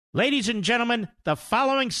Ladies and gentlemen, the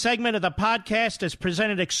following segment of the podcast is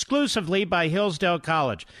presented exclusively by Hillsdale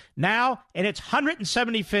College, now in its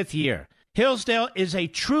 175th year. Hillsdale is a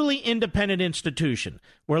truly independent institution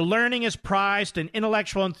where learning is prized and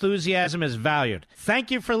intellectual enthusiasm is valued.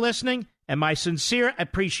 Thank you for listening, and my sincere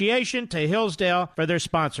appreciation to Hillsdale for their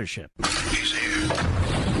sponsorship. He's here.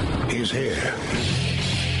 He's here.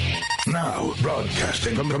 Now,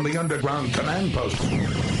 broadcasting from the underground command post,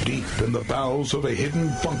 deep in the bowels of a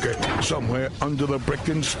hidden bunker, somewhere under the brick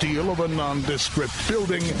and steel of a nondescript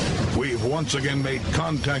building, we've once again made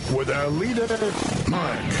contact with our leader,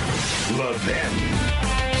 Mark Levin.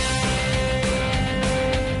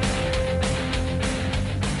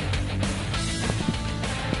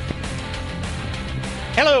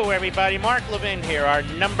 Hello, everybody. Mark Levin here. Our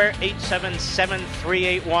number,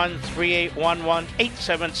 877-381-3811,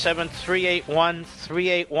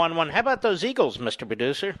 877-381-3811. How about those Eagles, Mr.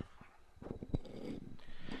 Producer?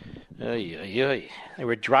 They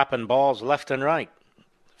were dropping balls left and right.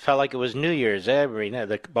 Felt like it was New Year's every night.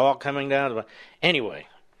 The ball coming down. Anyway,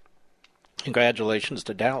 congratulations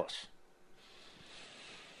to Dallas.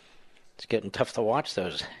 It's getting tough to watch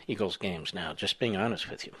those Eagles games now, just being honest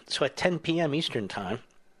with you. So at 10 p.m. Eastern Time,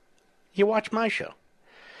 you watch my show.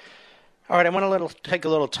 All right, I want to take a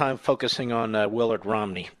little time focusing on Willard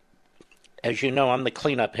Romney. As you know, I'm the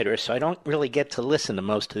cleanup hitter, so I don't really get to listen to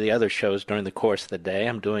most of the other shows during the course of the day.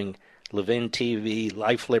 I'm doing Levin TV,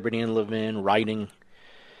 Life, Liberty, and Levin, writing,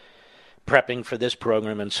 prepping for this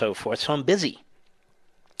program, and so forth. So I'm busy.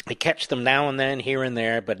 I catch them now and then, here and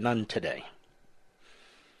there, but none today.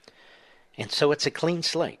 And so it's a clean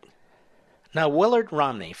slate. Now, Willard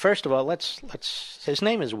Romney, first of all, his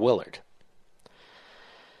name is Willard.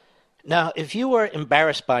 Now, if you were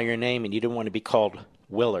embarrassed by your name and you didn't want to be called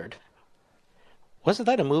Willard, wasn't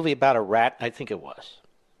that a movie about a rat? I think it was.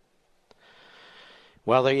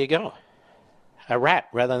 Well, there you go. A rat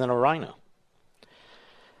rather than a rhino.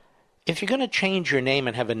 If you're going to change your name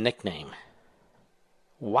and have a nickname,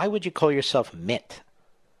 why would you call yourself Mitt?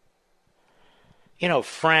 You know,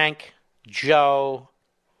 Frank, Joe,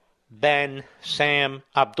 Ben, Sam,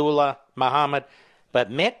 Abdullah, Muhammad,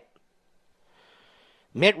 but Mitt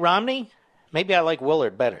Romney? Maybe I like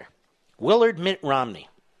Willard better. Willard Mitt Romney.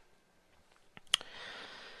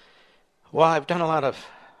 Well, I've done a lot of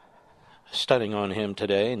studying on him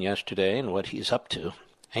today and yesterday and what he's up to,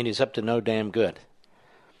 and he's up to no damn good.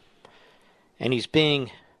 And he's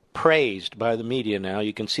being praised by the media now.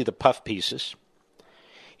 You can see the puff pieces.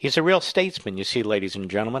 He's a real statesman, you see, ladies and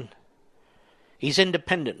gentlemen. He's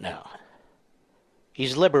independent now.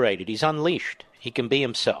 He's liberated. He's unleashed. He can be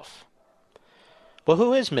himself. Well,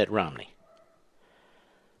 who is Mitt Romney?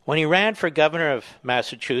 When he ran for governor of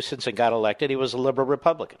Massachusetts and got elected, he was a liberal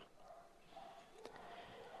Republican.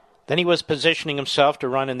 Then he was positioning himself to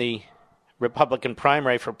run in the Republican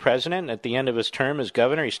primary for president. At the end of his term as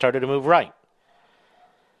governor, he started to move right.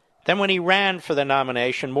 Then when he ran for the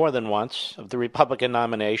nomination more than once, of the Republican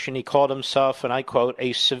nomination, he called himself, and I quote,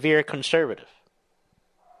 a severe conservative.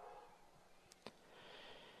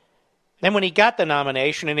 Then when he got the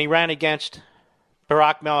nomination and he ran against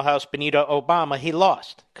Barack Milhouse Benito Obama, he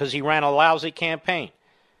lost because he ran a lousy campaign.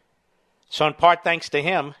 So in part thanks to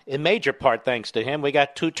him, in major part thanks to him, we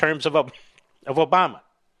got 2 terms of Obama.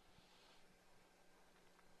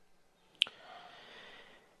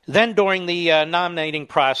 Then during the nominating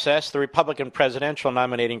process, the Republican presidential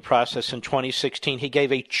nominating process in 2016, he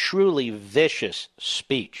gave a truly vicious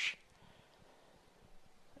speech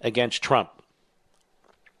against Trump.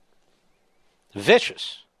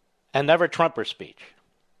 Vicious and never Trumper speech.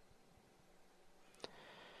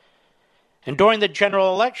 And during the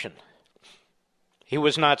general election, he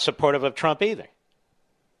was not supportive of Trump either.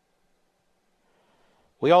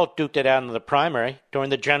 We all duked it out in the primary. During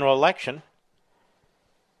the general election,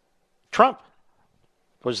 Trump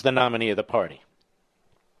was the nominee of the party.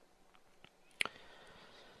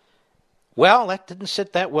 Well, that didn't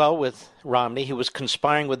sit that well with Romney. He was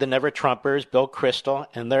conspiring with the Never-Trumpers, Bill Kristol,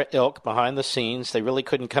 and their ilk behind the scenes. They really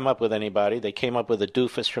couldn't come up with anybody. They came up with a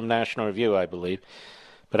doofus from National Review, I believe,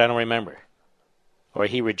 but I don't remember. Or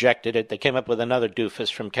he rejected it. They came up with another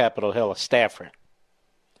doofus from Capitol Hill, a staffer.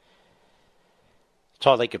 That's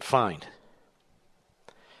all they could find.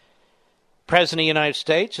 President of the United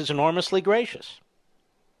States is enormously gracious.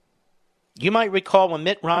 You might recall when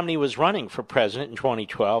Mitt Romney was running for president in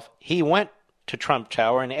 2012, he went to Trump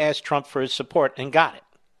Tower and asked Trump for his support and got it.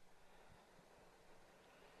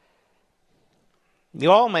 You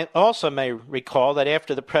also may recall that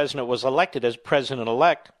after the president was elected as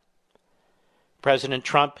president-elect, President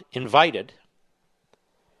Trump invited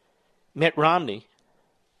Mitt Romney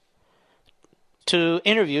to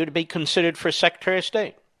interview to be considered for Secretary of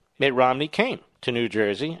State. Mitt Romney came to New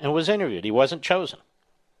Jersey and was interviewed. He wasn't chosen.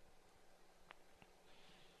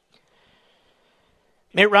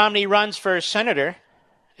 Mitt Romney runs for senator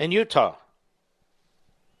in Utah.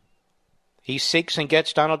 He seeks and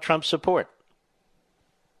gets Donald Trump's support.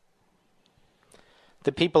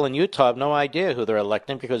 The people in Utah have no idea who they're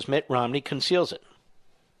electing because Mitt Romney conceals it,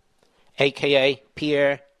 a.k.a.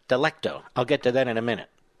 Pierre Delecto. I'll get to that in a minute.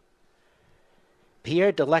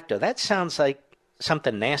 Pierre Delecto, that sounds like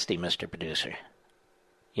something nasty, Mr. Producer.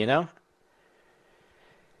 You know?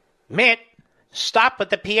 Mitt, stop with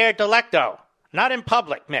the Pierre Delecto. Not in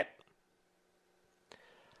public, Mitt.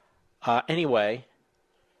 Anyway,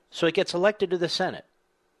 so he gets elected to the Senate.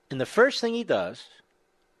 And the first thing he does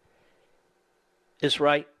is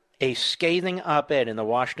write a scathing op-ed in the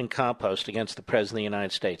Washington Compost against the President of the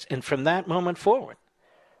United States. And from that moment forward,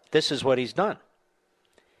 this is what he's done.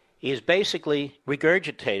 He has basically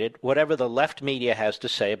regurgitated whatever the left media has to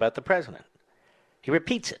say about the president. He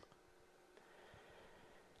repeats it.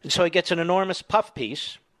 And so he gets an enormous puff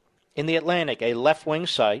piece in The Atlantic, a left-wing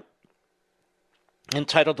site,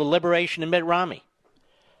 entitled The Liberation of Mitt Romney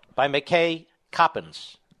by McKay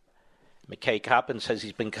Coppins. McKay Coppins says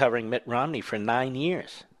he's been covering Mitt Romney for 9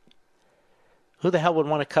 years. Who the hell would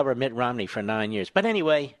want to cover Mitt Romney for 9 years? But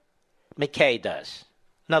anyway, McKay does.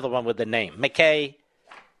 Another one with the name, McKay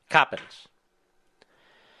Coppins.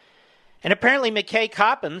 And apparently McKay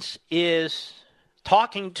Coppins is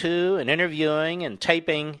talking to and interviewing and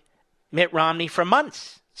taping Mitt Romney for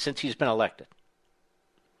months since he's been elected.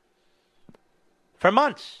 For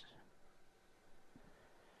months.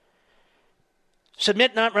 So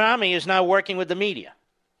Mitt Romney is now working with the media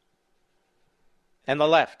and the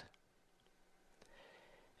left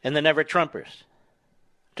and the never-Trumpers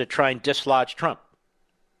to try and dislodge Trump.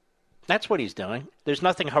 That's what he's doing. There's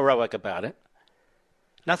nothing heroic about it.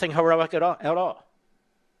 Nothing heroic at all.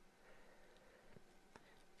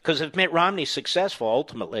 Because if Mitt Romney's successful,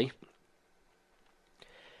 ultimately,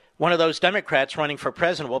 one of those Democrats running for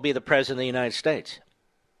president will be the President of the United States.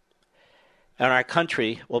 And our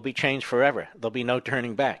country will be changed forever. There'll be no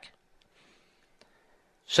turning back.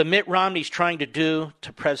 So Mitt Romney's trying to do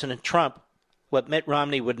to President Trump what Mitt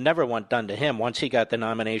Romney would never want done to him once he got the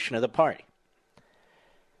nomination of the party.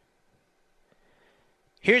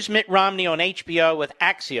 Here's Mitt Romney on HBO with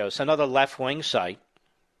Axios, another left-wing site.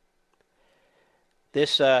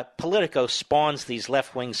 This Politico spawns these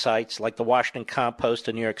left-wing sites like the Washington Compost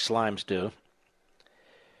and New York Slimes do.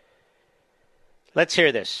 Let's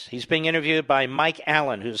hear this. He's being interviewed by Mike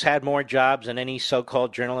Allen, who's had more jobs than any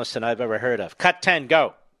so-called journalist than I've ever heard of. Cut 10,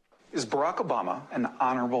 go. Is Barack Obama an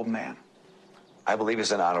honorable man? I believe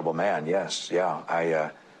he's an honorable man, yes.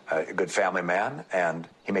 Yeah, a good family man, and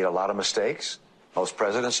he made a lot of mistakes. Most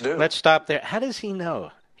presidents do. Let's stop there. How does he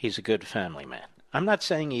know he's a good family man? I'm not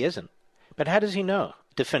saying he isn't, but how does he know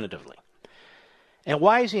definitively? And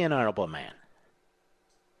why is he an honorable man?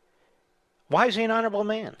 Why is he an honorable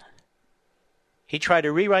man? He tried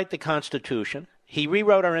to rewrite the Constitution. He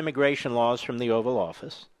rewrote our immigration laws from the Oval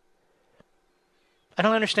Office. I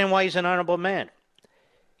don't understand why he's an honorable man.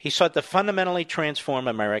 He sought to fundamentally transform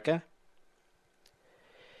America.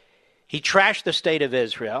 He trashed the state of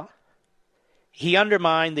Israel. He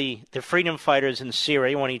undermined the freedom fighters in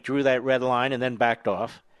Syria when he drew that red line and then backed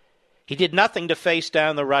off. He did nothing to face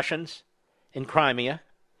down the Russians in Crimea.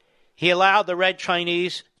 He allowed the Red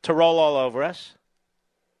Chinese to roll all over us.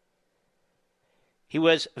 He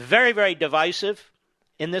was very, very divisive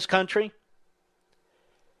in this country.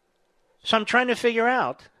 So I'm trying to figure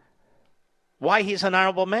out why he's an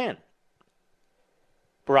honorable man,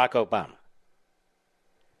 Barack Obama.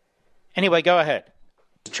 Anyway, go ahead.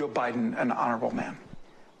 Is Joe Biden an honorable man?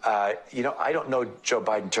 I don't know Joe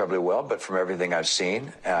Biden terribly well, but from everything I've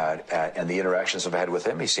seen and the interactions I've had with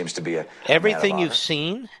him, he seems to be a everything man of you've honor.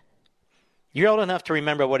 seen? You're old enough to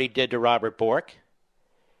remember what he did to Robert Bork.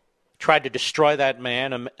 Tried to destroy that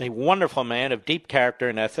man, a wonderful man of deep character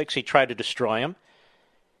and ethics. He tried to destroy him.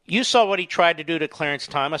 You saw what he tried to do to Clarence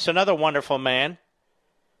Thomas, another wonderful man,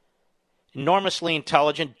 enormously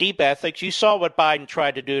intelligent, deep ethics. You saw what Biden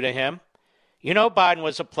tried to do to him. You know Biden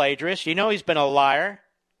was a plagiarist. You know he's been a liar.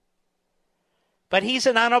 But he's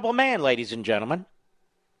an honorable man, ladies and gentlemen.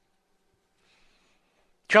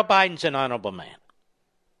 Joe Biden's an honorable man.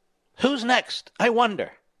 Who's next? I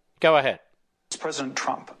wonder. Go ahead. Is President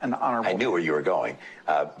Trump an honorable man? I knew where you were going,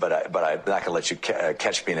 but I'm not going to let you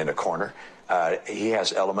catch me in a corner. He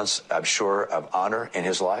has elements, I'm sure, of honor in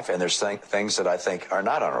his life, and there's things that I think are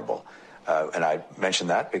not honorable. And I mention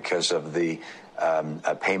that because of the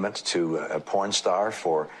payment to a porn star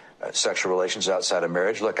for sexual relations outside of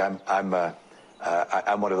marriage. Look, I'm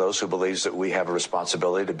I'm one of those who believes that we have a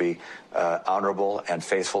responsibility to be honorable and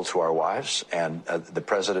faithful to our wives, and the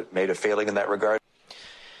president made a failing in that regard.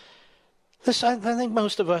 Listen, I think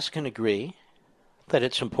most of us can agree that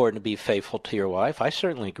it's important to be faithful to your wife. I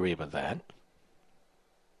certainly agree with that.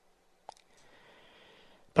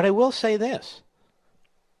 But I will say this.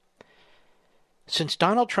 Since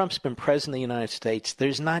Donald Trump's been president of the United States,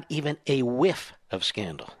 there's not even a whiff of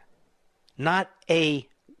scandal. Not a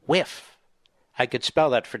whiff. I could spell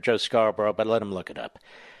that for Joe Scarborough, but let him look it up.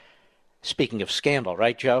 Speaking of scandal,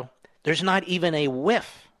 right, Joe? There's not even a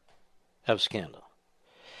whiff of scandal.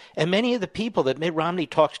 And many of the people that Mitt Romney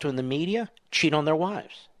talks to in the media cheat on their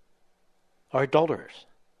wives, are adulterers.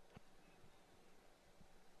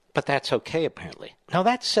 But that's okay, apparently. Now,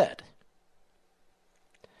 that said,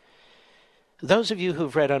 those of you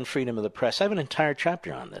who've read On Freedom of the Press, I have an entire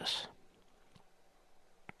chapter on this.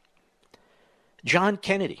 John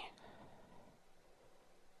Kennedy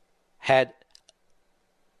had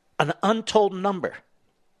an untold number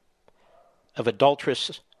of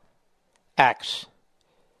adulterous acts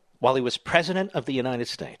while he was president of the United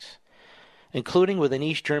States, including with an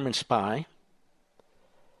East German spy,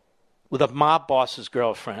 with a mob boss's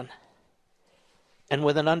girlfriend, and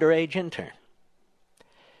with an underage intern.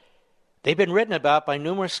 They've been written about by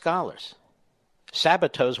numerous scholars.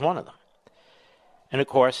 Sabato's one of them. And of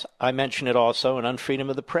course, I mention it also in On Freedom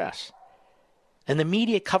of the Press. And the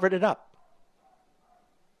media covered it up.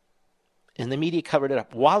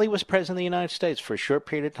 While he was president of the United States for a short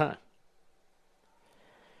period of time.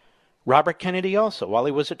 Robert Kennedy also, while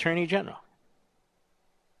he was Attorney General.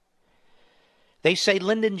 They say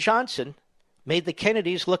Lyndon Johnson made the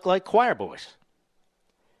Kennedys look like choir boys.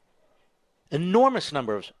 Enormous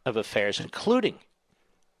number of affairs, including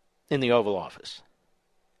in the Oval Office.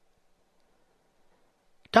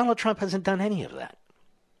 Donald Trump hasn't done any of that.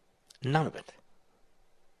 None of it.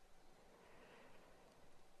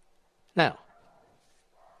 Now,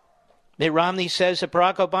 Mitt Romney says that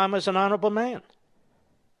Barack Obama is an honorable man.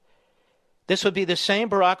 This would be the same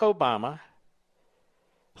Barack Obama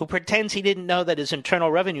who pretends he didn't know that his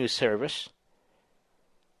Internal Revenue Service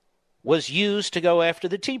was used to go after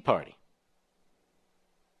the Tea Party,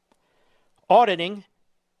 auditing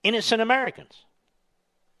innocent Americans.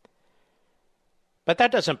 But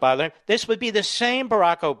that doesn't bother him. This would be the same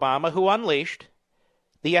Barack Obama who unleashed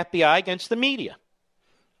the FBI against the media,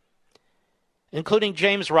 including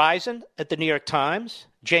James Risen at the New York Times,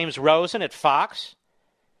 James Rosen at Fox,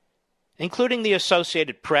 including the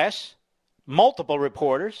Associated Press, multiple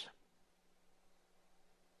reporters.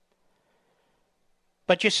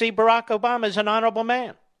 But you see, Barack Obama is an honorable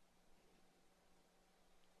man.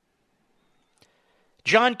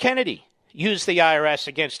 John Kennedy used the IRS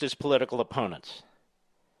against his political opponents.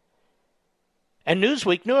 And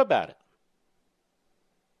Newsweek knew about it.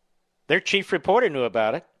 Their chief reporter knew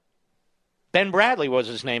about it. Ben Bradley was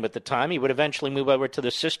his name at the time. He would eventually move over to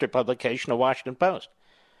the sister publication, the Washington Post.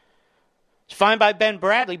 It's fine by Ben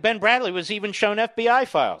Bradley. Ben Bradley was even shown FBI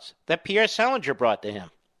files that Pierre Salinger brought to him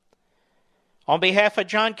on behalf of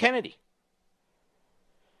John Kennedy.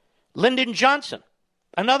 Lyndon Johnson,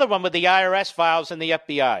 another one with the IRS files and the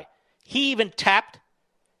FBI. He even tapped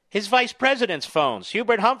his vice president's phones,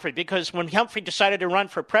 Hubert Humphrey, because when Humphrey decided to run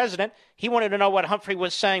for president, he wanted to know what Humphrey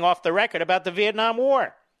was saying off the record about the Vietnam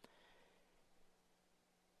War.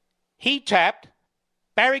 He tapped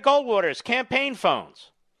Barry Goldwater's campaign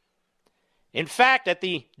phones. In fact, at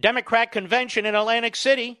the Democrat convention in Atlantic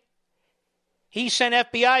City, he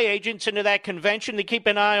sent FBI agents into that convention to keep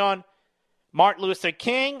an eye on Martin Luther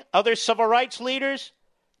King, other civil rights leaders,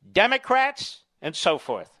 Democrats, and so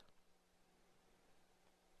forth.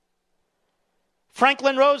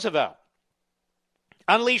 Franklin Roosevelt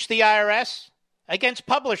unleashed the IRS against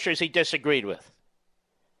publishers he disagreed with.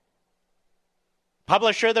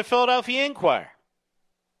 Publisher of the Philadelphia Inquirer,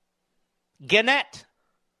 Gannett.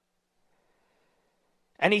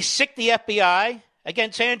 And he sicked the FBI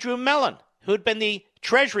against Andrew Mellon, who had been the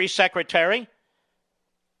Treasury Secretary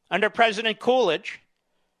under President Coolidge,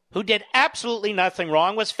 who did absolutely nothing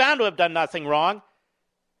wrong, was found to have done nothing wrong,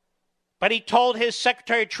 but he told his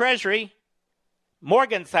Secretary of Treasury,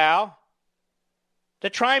 Morgenthau, to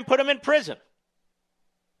try and put him in prison.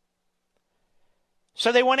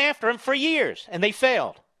 So they went after him for years, and they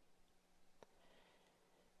failed.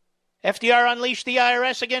 FDR unleashed the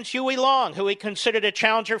IRS against Huey Long, who he considered a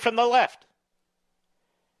challenger from the left.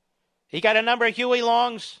 He got a number of Huey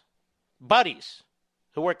Long's buddies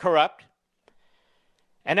who were corrupt.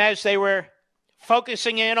 And as they were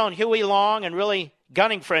focusing in on Huey Long and really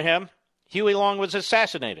gunning for him, Huey Long was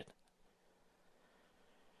assassinated.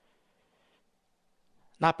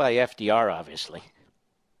 Not by FDR, obviously.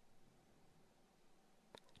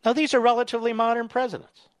 Now, these are relatively modern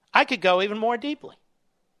presidents. I could go even more deeply.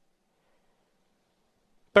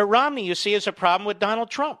 But Romney, you see, has a problem with Donald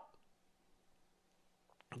Trump.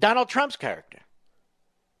 Donald Trump's character.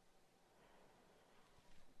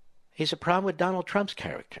 He's a problem with Donald Trump's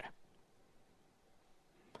character.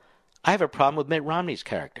 I have a problem with Mitt Romney's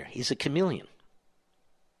character. He's a chameleon.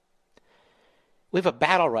 We have a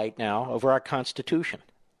battle right now over our Constitution,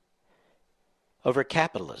 over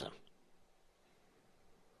capitalism,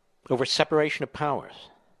 over separation of powers,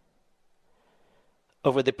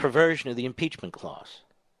 over the perversion of the impeachment clause.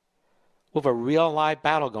 We have a real live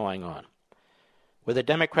battle going on where the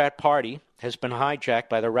Democrat Party has been hijacked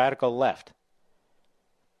by the radical left,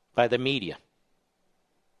 by the media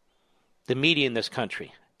in this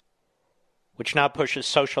country, which now pushes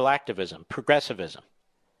social activism, progressivism,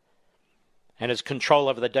 and has control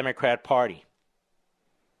over the Democrat Party.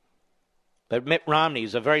 But Mitt Romney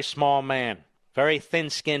is a very small man, very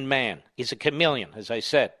thin-skinned man. He's a chameleon, as I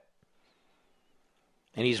said.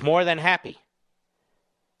 And he's more than happy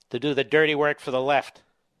to do the dirty work for the left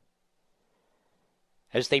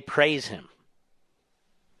as they praise him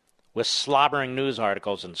with slobbering news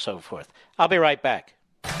articles and so forth. I'll be right back.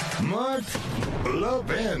 Mark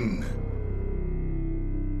Levin.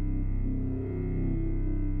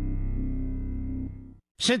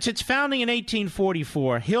 Since its founding in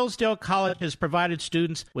 1844, Hillsdale College has provided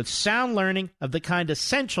students with sound learning of the kind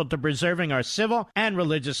essential to preserving our civil and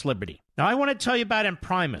religious liberty. Now, I want to tell you about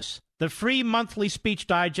Imprimis, the free monthly speech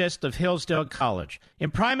digest of Hillsdale College.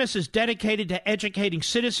 Imprimis is dedicated to educating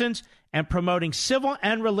citizens and promoting civil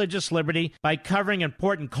and religious liberty by covering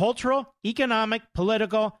important cultural, economic,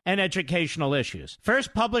 political, and educational issues.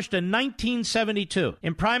 First published in 1972,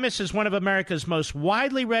 Imprimis is one of America's most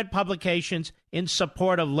widely read publications in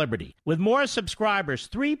support of liberty, with more subscribers,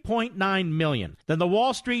 3.9 million, than the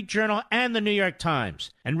Wall Street Journal and the New York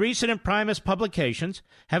Times. And recent Imprimis publications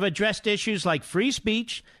have addressed issues like free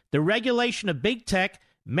speech, the regulation of big tech,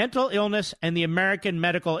 mental illness, and the American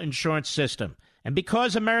medical insurance system. And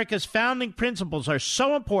because America's founding principles are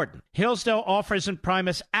so important, Hillsdale offers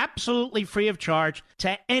Imprimis absolutely free of charge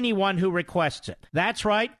to anyone who requests it. That's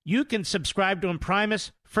right, you can subscribe to Imprimis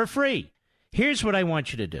for free. Here's what I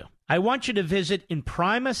want you to do. I want you to visit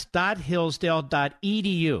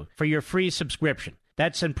imprimis.hillsdale.edu for your free subscription.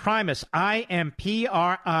 That's Imprimis,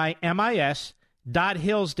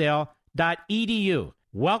 imprimis.hillsdale.edu.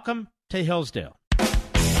 Welcome to Hillsdale.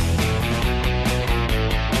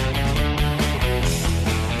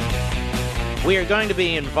 We are going to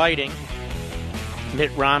be inviting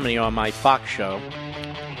Mitt Romney on my Fox show.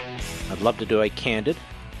 I'd love to do a candid,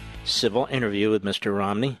 civil interview with Mr.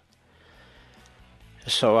 Romney.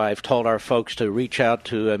 So I've told our folks to reach out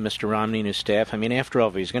to Mr. Romney and his staff. I mean, after all,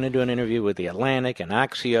 if he's going to do an interview with The Atlantic and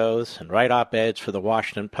Axios and write op-eds for The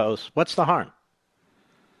Washington Post, what's the harm?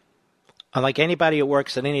 Unlike anybody who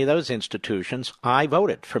works at any of those institutions, I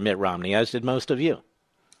voted for Mitt Romney, as did most of you.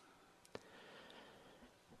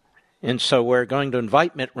 And so we're going to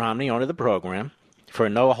invite Mitt Romney onto the program for a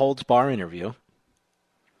no-holds-barred interview.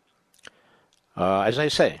 As I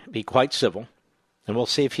say, be quite civil, and we'll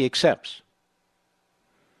see if he accepts.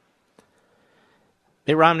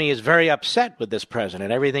 Mitt Romney is very upset with this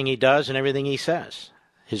president, everything he does and everything he says,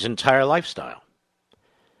 his entire lifestyle.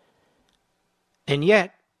 And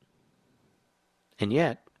yet,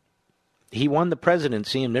 he won the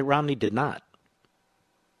presidency and Mitt Romney did not.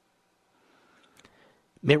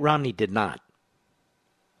 Mitt Romney did not.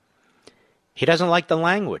 He doesn't like the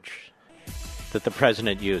language that the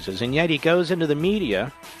president uses, and yet he goes into the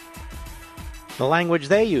media, the language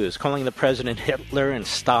they use, calling the president Hitler and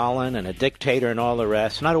Stalin and a dictator and all the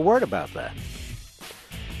rest. Not a word about that.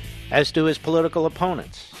 As do his political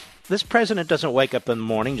opponents. This president doesn't wake up in the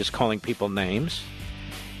morning just calling people names.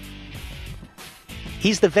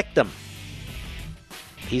 He's the victim.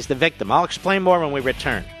 He's the victim. I'll explain more when we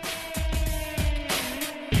return.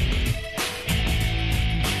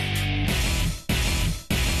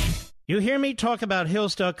 You hear me talk about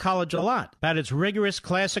Hillsdale College a lot, about its rigorous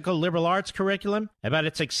classical liberal arts curriculum, about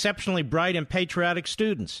its exceptionally bright and patriotic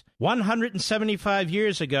students. 175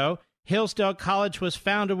 years ago, Hillsdale College was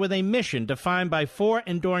founded with a mission defined by 4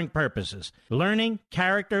 enduring purposes: learning,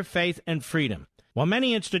 character, faith, and freedom. While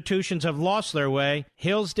many institutions have lost their way,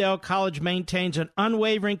 Hillsdale College maintains an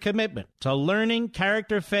unwavering commitment to learning,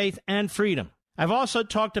 character, faith, and freedom. I've also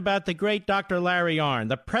talked about the great Dr. Larry R.I.N.,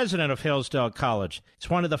 the president of Hillsdale College. He's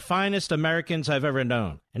one of the finest Americans I've ever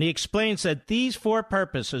known. And he explains that these four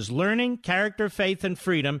purposes, learning, character, faith, and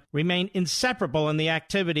freedom, remain inseparable in the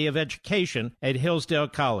activity of education at Hillsdale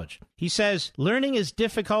College. He says, learning is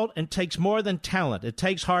difficult and takes more than talent. It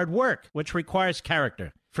takes hard work, which requires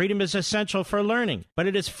character. Freedom is essential for learning, but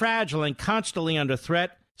it is fragile and constantly under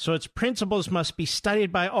threat, so its principles must be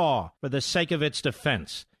studied by all for the sake of its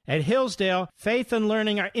defense. At Hillsdale, faith and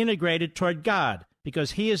learning are integrated toward God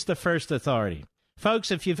because He is the first authority. Folks,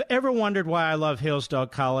 if you've ever wondered why I love Hillsdale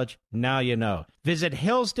College, now you know. Visit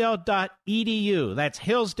hillsdale.edu. That's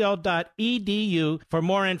hillsdale.edu for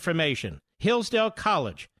more information. Hillsdale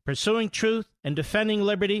College, pursuing truth and defending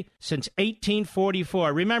liberty since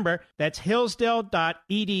 1844. Remember, that's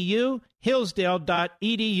hillsdale.edu,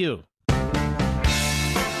 hillsdale.edu.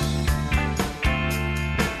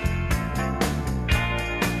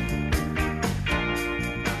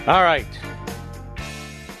 All right.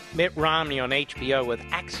 Mitt Romney on HBO with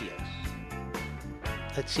Axios.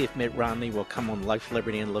 Let's see if Mitt Romney will come on Life,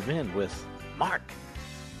 Liberty, and Levin with Mark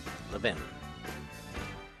Levin.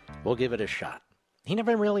 We'll give it a shot. He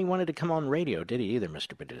never really wanted to come on radio, did he either,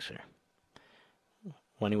 Mr. Producer?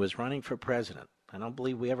 When he was running for president. I don't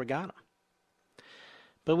believe we ever got him.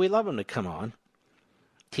 But we love him to come on.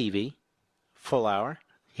 TV, full hour.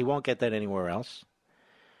 He won't get that anywhere else.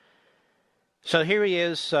 So here he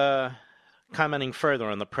is commenting further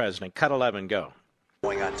on the president. Cut 11, go.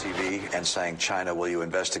 Going on TV and saying, China, will you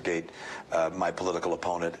investigate my political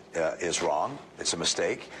opponent is wrong. It's a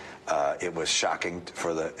mistake. It was shocking,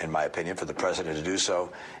 in my opinion, for the president to do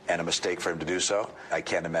so, and a mistake for him to do so. I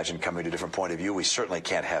can't imagine coming to a different point of view. We certainly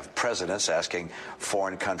can't have presidents asking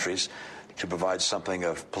foreign countries to provide something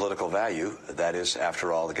of political value that is,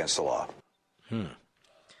 after all, against the law.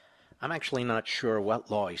 I'm actually not sure what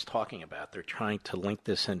law he's talking about. They're trying to link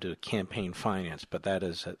this into campaign finance, but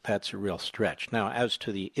that's a real stretch. Now, as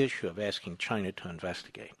to the issue of asking China to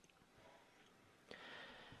investigate,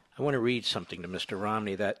 I want to read something to Mr.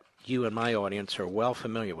 Romney that you and my audience are well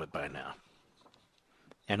familiar with by now.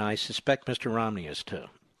 And I suspect Mr. Romney is too.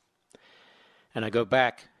 And I go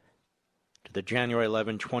back to the January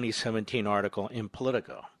 11, 2017 article in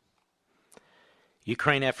Politico.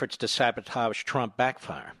 Ukraine efforts to sabotage Trump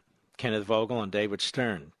backfire. Kenneth Vogel and David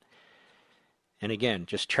Stern. And again,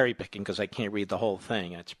 just cherry picking because I can't read the whole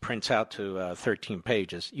thing. It prints out to 13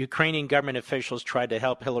 pages. Ukrainian government officials tried to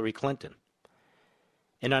help Hillary Clinton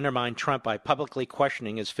and undermine Trump by publicly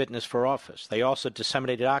questioning his fitness for office. They also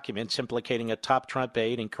disseminated documents implicating a top Trump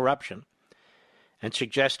aide in corruption and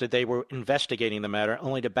suggested they were investigating the matter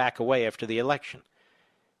only to back away after the election.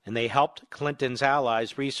 And they helped Clinton's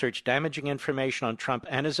allies research damaging information on Trump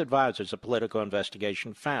and his advisors, a political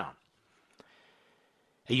investigation found.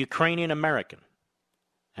 A Ukrainian American,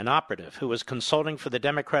 an operative who was consulting for the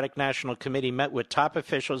Democratic National Committee, met with top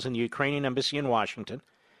officials in the Ukrainian embassy in Washington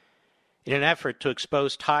in an effort to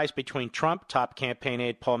expose ties between Trump, top campaign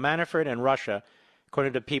aide Paul Manafort, and Russia,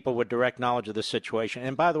 according to people with direct knowledge of the situation.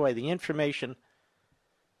 And by the way, the information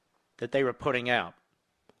that they were putting out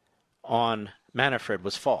on Manafort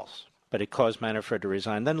was false, but it caused Manafort to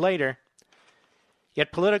resign. Then later,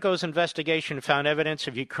 yet Politico's investigation found evidence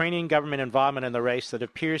of Ukrainian government involvement in the race that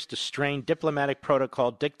appears to strain diplomatic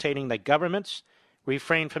protocol dictating that governments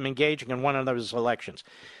refrain from engaging in one another's elections.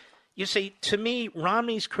 You see, to me,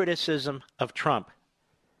 Romney's criticism of Trump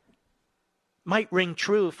might ring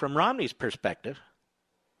true from Romney's perspective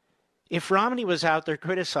if Romney was out there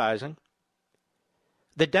criticizing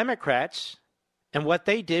the Democrats and what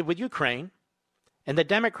they did with Ukraine and the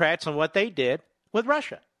Democrats and what they did with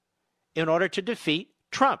Russia in order to defeat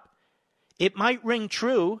Trump. It might ring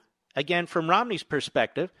true, again, from Romney's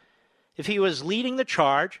perspective, if he was leading the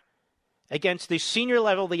charge against the senior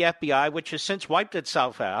level of the FBI, which has since wiped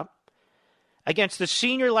itself out, against the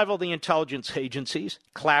senior level of the intelligence agencies,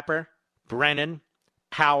 Clapper, Brennan,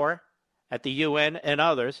 Power at the UN and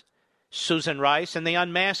others, Susan Rice, and the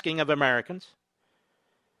unmasking of Americans.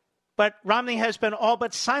 But Romney has been all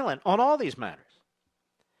but silent on all these matters.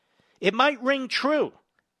 It might ring true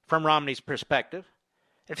from Romney's perspective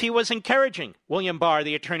if he was encouraging William Barr,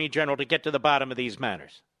 the Attorney General, to get to the bottom of these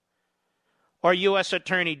matters, or U.S.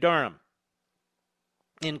 Attorney Durham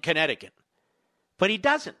in Connecticut. But he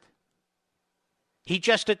doesn't. He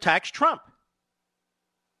just attacks Trump.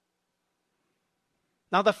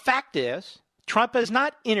 Now, the fact is, Trump has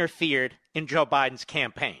not interfered in Joe Biden's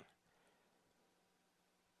campaign.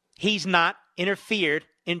 He's not interfered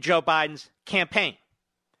in Joe Biden's campaign.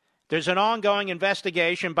 There's an ongoing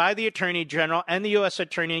investigation by the Attorney General and the U.S.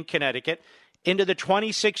 Attorney in Connecticut into the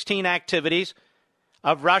 2016 activities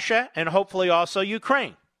of Russia and hopefully also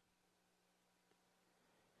Ukraine.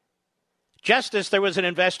 Just as there was an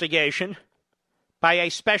investigation by a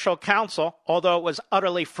special counsel, although it was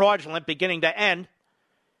utterly fraudulent beginning to end,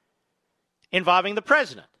 involving the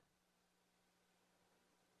president.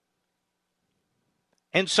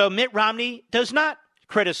 And so Mitt Romney does not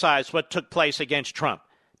criticize what took place against Trump.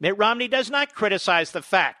 Mitt Romney does not criticize the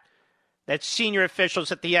fact that senior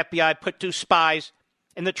officials at the FBI put 2 spies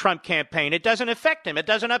in the Trump campaign. It doesn't affect him. It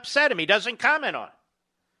doesn't upset him. He doesn't comment on it.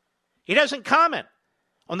 He doesn't comment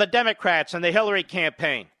on the Democrats and the Hillary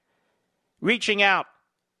campaign reaching out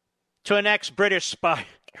to an ex-British spy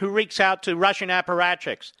who reeks out to Russian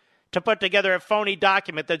apparatchiks to put together a phony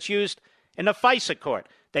document that's used in the FISA court,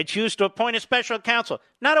 that's used to appoint a special counsel.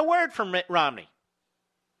 Not a word from Mitt Romney.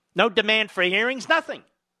 No demand for hearings, nothing.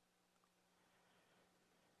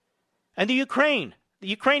 And the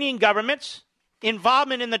Ukrainian government's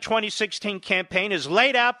involvement in the 2016 campaign is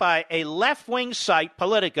laid out by a left-wing site,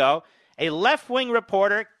 Politico, a left-wing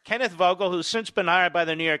reporter, Kenneth Vogel, who's since been hired by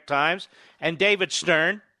the New York Times, and David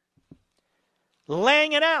Stern,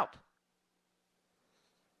 laying it out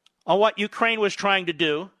on what Ukraine was trying to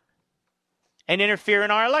do and interfere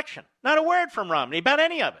in our election. Not a word from Romney about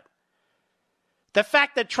any of it. The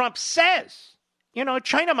fact that Trump says,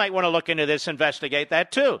 China might want to look into this, investigate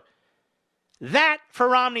that too. That, for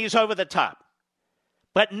Romney, is over the top.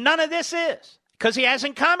 But none of this is, because he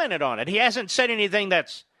hasn't commented on it. He hasn't said anything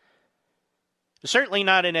that's certainly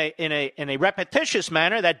not in a repetitious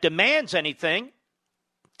manner that demands anything.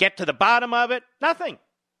 Get to the bottom of it. Nothing.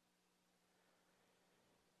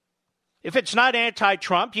 If it's not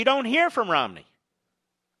anti-Trump, you don't hear from Romney.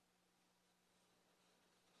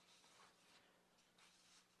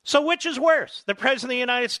 So which is worse? The President of the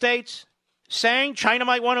United States saying China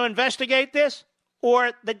might want to investigate this,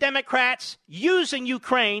 or the Democrats using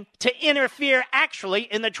Ukraine to interfere actually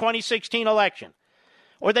in the 2016 election?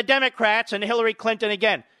 Or the Democrats and Hillary Clinton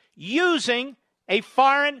again, using a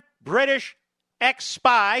foreign British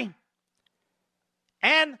ex-spy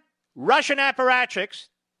and Russian apparatchiks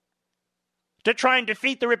to try and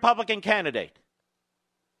defeat the Republican candidate.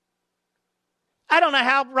 I don't know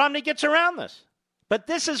how Romney gets around this, but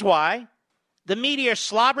this is why the media are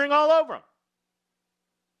slobbering all over him.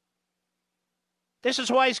 This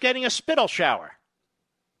is why he's getting a spittle shower.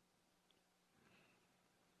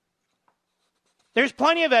 There's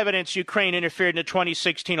plenty of evidence Ukraine interfered in the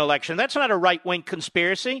 2016 election. That's not a right-wing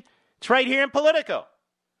conspiracy. It's right here in Politico.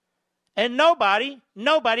 And nobody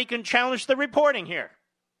can challenge the reporting here.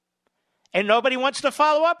 And nobody wants to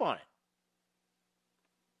follow up on it.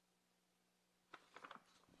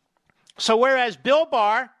 So whereas Bill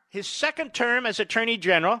Barr, his second term as Attorney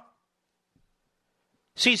General,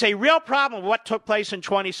 sees a real problem with what took place in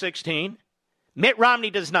 2016, Mitt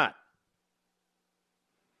Romney does not.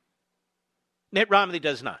 Mitt Romney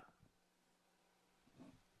does not.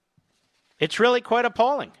 It's really quite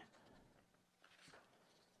appalling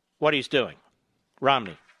what he's doing,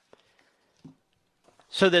 Romney.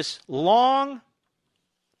 So this long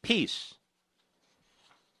piece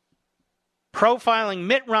profiling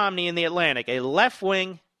Mitt Romney in The Atlantic, a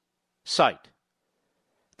left-wing site,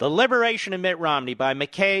 The Liberation of Mitt Romney by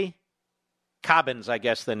McKay Coppins, I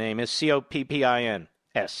guess the name is,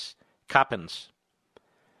 Coppins, Coppins.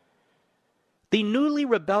 The newly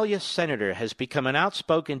rebellious senator has become an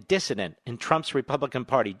outspoken dissident in Trump's Republican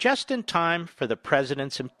Party just in time for the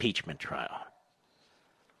president's impeachment trial.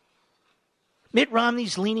 Mitt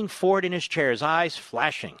Romney's leaning forward in his chair, his eyes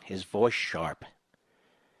flashing, his voice sharp.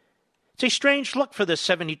 It's a strange look for the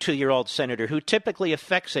 72-year-old senator who typically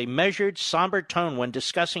affects a measured, somber tone when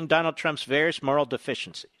discussing Donald Trump's various moral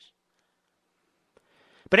deficiencies.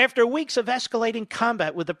 But after weeks of escalating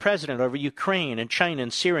combat with the president over Ukraine and China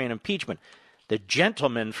and Syria and impeachment, the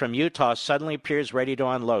gentleman from Utah suddenly appears ready to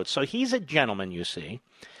unload. So he's a gentleman, you see,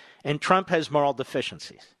 and Trump has moral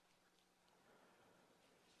deficiencies.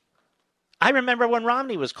 I remember when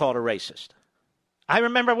Romney was called a racist. I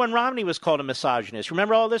remember when Romney was called a misogynist.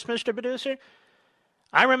 Remember all this, Mr. Producer?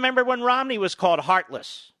 I remember when Romney was called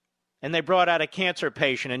heartless, and they brought out a cancer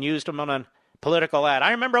patient and used him on a political ad.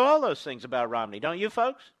 I remember all those things about Romney, don't you,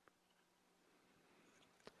 folks?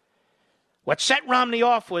 What set Romney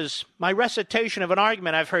off was my recitation of an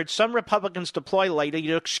argument I've heard some Republicans deploy lately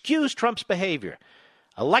to excuse Trump's behavior.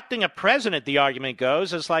 Electing a president, the argument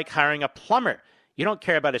goes, is like hiring a plumber. You don't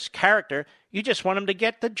care about his character. You just want him to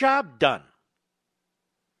get the job done.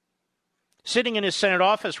 Sitting in his Senate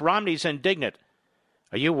office, Romney's indignant.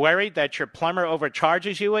 Are you worried that your plumber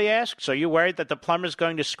overcharges you, he asks? Are you worried that the plumber's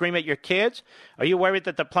going to scream at your kids? Are you worried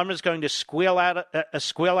that the plumber's going to squeal out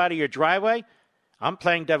of your driveway? I'm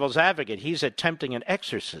playing devil's advocate. He's attempting an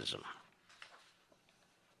exorcism.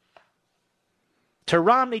 To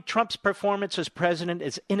Romney, Trump's performance as president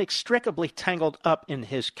is inextricably tangled up in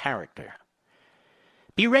his character.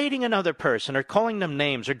 Berating another person or calling them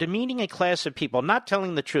names or demeaning a class of people, not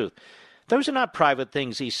telling the truth. Those are not private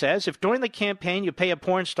things, he says. If during the campaign you pay a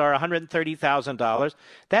porn star $130,000,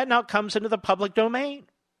 that now comes into the public domain.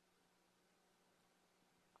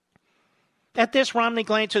 At this, Romney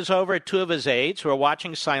glances over at two of his aides who are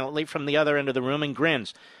watching silently from the other end of the room and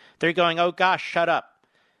grins. They're going, oh gosh, shut up.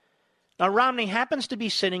 Now, Romney happens to be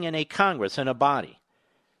sitting in a Congress, in a body,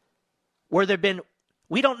 where there have been,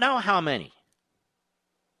 we don't know how many,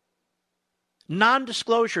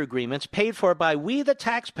 non-disclosure agreements paid for by we, the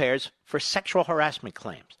taxpayers, for sexual harassment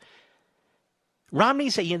claims.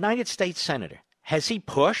 Romney's a United States senator. Has he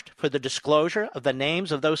pushed for the disclosure of the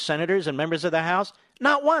names of those senators and members of the House?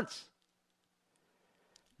 Not once.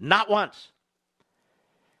 Not once.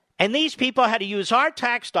 And these people had to use our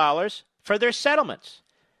tax dollars for their settlements.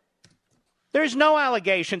 There's no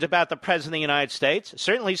allegations about the President of the United States,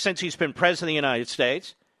 certainly since he's been President of the United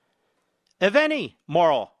States, of any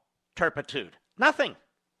moral turpitude. Nothing.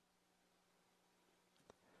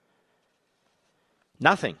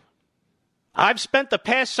 Nothing. I've spent the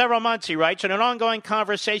past several months, he writes, in an ongoing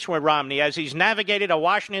conversation with Romney as he's navigated a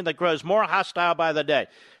Washington that grows more hostile by the day.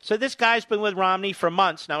 So this guy's been with Romney for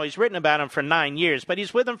months. Now, he's written about him for 9 years, but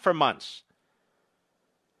he's with him for months.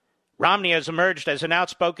 Romney has emerged as an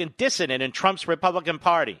outspoken dissident in Trump's Republican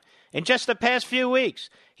Party. In just the past few weeks,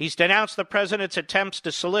 he's denounced the president's attempts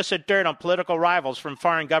to solicit dirt on political rivals from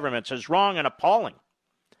foreign governments as wrong and appalling.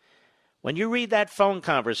 When you read that phone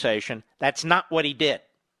conversation, that's not what he did.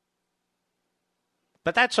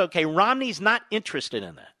 But that's okay. Romney's not interested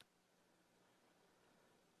in that.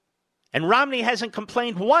 And Romney hasn't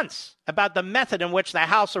complained once about the method in which the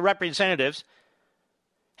House of Representatives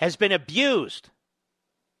has been abused,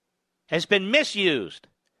 has been misused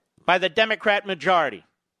by the Democrat majority.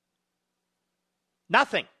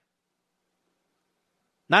 Nothing.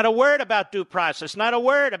 Not a word about due process. Not a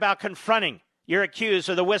word about confronting your accused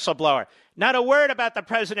or the whistleblower. Not a word about the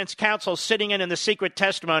president's counsel sitting in the secret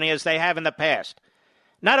testimony as they have in the past.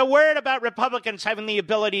 Not a word about Republicans having the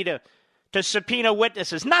ability to subpoena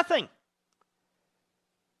witnesses. Nothing.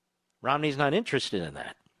 Romney's not interested in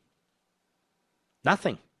that.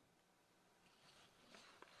 Nothing.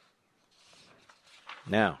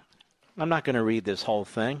 Now, I'm not going to read this whole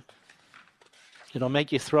thing. It'll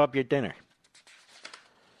make you throw up your dinner.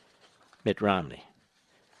 Mitt Romney.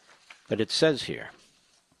 But it says here,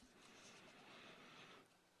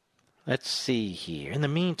 let's see here. In the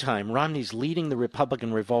meantime, Romney's leading the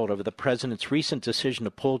Republican revolt over the president's recent decision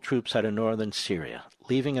to pull troops out of northern Syria,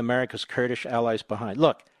 leaving America's Kurdish allies behind.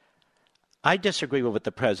 Look, I disagree with what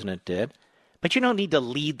the president did, but you don't need to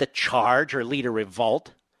lead the charge or lead a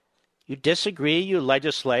revolt. You disagree, you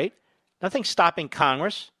legislate. Nothing's stopping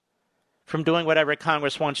Congress from doing whatever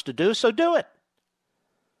Congress wants to do, so do it.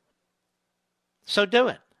 So do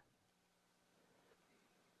it.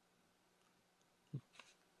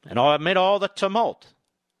 And amid all the tumult,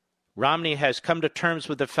 Romney has come to terms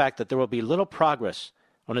with the fact that there will be little progress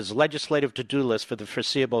on his legislative to-do list for the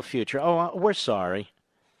foreseeable future. Oh, we're sorry.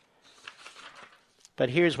 But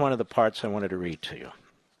here's one of the parts I wanted to read to you.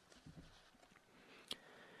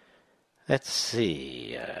 Let's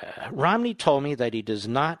see. Romney told me that he does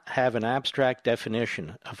not have an abstract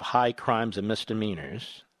definition of high crimes and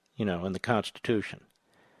misdemeanors, in the Constitution.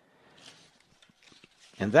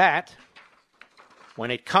 And that,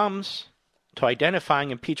 when it comes to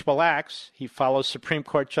identifying impeachable acts, he follows Supreme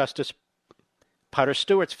Court Justice Potter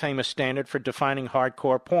Stewart's famous standard for defining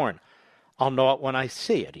hardcore porn. I'll know it when I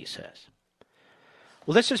see it, he says.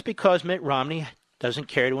 Well, this is because Mitt Romney doesn't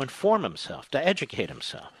care to inform himself, to educate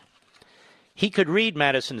himself. He could read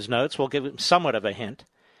Madison's notes. We'll give him somewhat of a hint.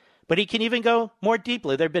 But he can even go more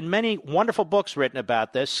deeply. There have been many wonderful books written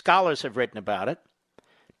about this. Scholars have written about it.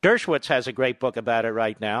 Dershowitz has a great book about it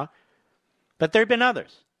right now. But there have been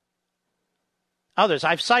others.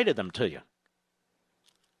 I've cited them to you.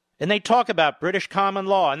 And they talk about British common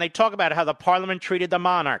law, and they talk about how the Parliament treated the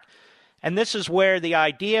monarch. And this is where the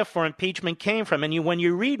idea for impeachment came from. And when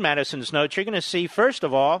you read Madison's notes, you're going to see, first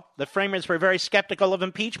of all, the framers were very skeptical of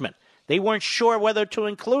impeachment. They weren't sure whether to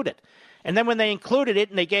include it. And then when they included it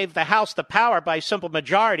and they gave the House the power by simple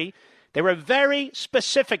majority, they were very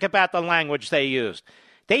specific about the language they used.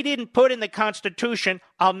 They didn't put in the Constitution,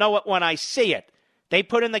 I'll know it when I see it. They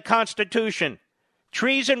put in the Constitution,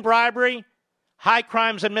 treason, bribery, high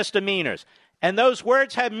crimes and misdemeanors. And those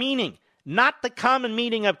words have meaning, not the common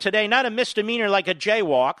meaning of today, not a misdemeanor like a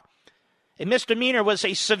jaywalk. A misdemeanor was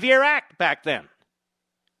a severe act back then.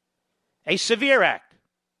 A severe act.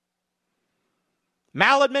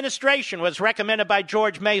 Maladministration was recommended by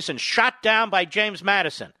George Mason, shot down by James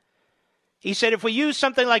Madison. He said if we use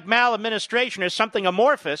something like maladministration or something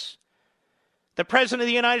amorphous, the President of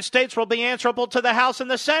the United States will be answerable to the House and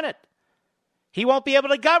the Senate. He won't be able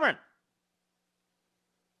to govern,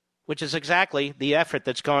 which is exactly the effort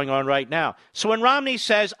that's going on right now. So when Romney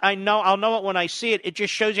says, I'll know it when I see it, it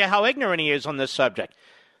just shows you how ignorant he is on this subject.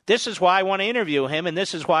 This is why I want to interview him, and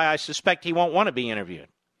this is why I suspect he won't want to be interviewed.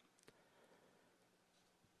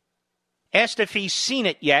 Asked if he's seen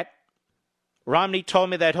it yet, Romney told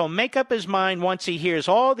me that he'll make up his mind once he hears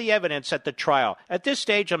all the evidence at the trial. At this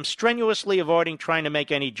stage, I'm strenuously avoiding trying to make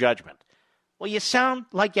any judgment. Well, you sound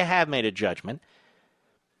like you have made a judgment,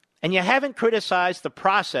 and you haven't criticized the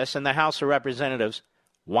process in the House of Representatives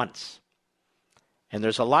once. And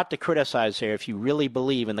there's a lot to criticize here if you really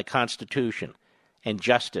believe in the Constitution and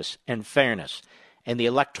justice and fairness and the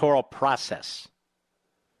electoral process.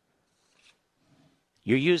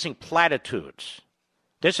 You're using platitudes.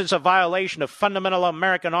 This is a violation of fundamental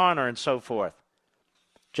American honor and so forth,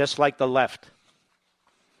 just like the left.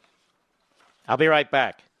 I'll be right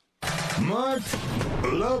back. Mark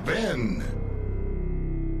Levin.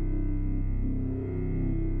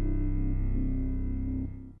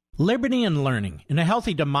 Liberty and learning. In a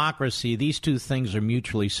healthy democracy, these two things are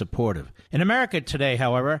mutually supportive. In America today,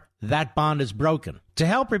 however, that bond is broken. To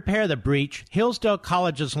help repair the breach, Hillsdale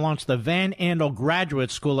College has launched the Van Andel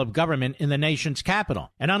Graduate School of Government in the nation's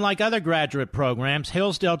capital. And unlike other graduate programs,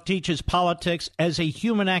 Hillsdale teaches politics as a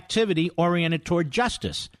human activity oriented toward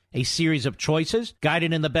justice. A series of choices,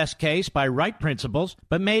 guided in the best case by right principles,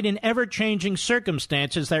 but made in ever-changing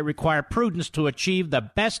circumstances that require prudence to achieve the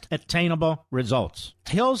best attainable results.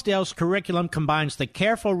 Hillsdale's curriculum combines the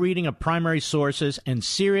careful reading of primary sources and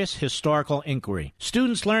serious historical inquiry.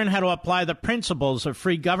 Students learn how to apply the principles of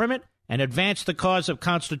free government and advance the cause of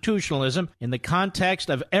constitutionalism in the context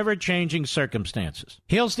of ever-changing circumstances.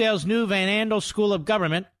 Hillsdale's new Van Andel School of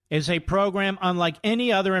Government is a program unlike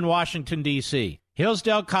any other in Washington, D.C.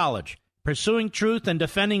 Hillsdale College, pursuing truth and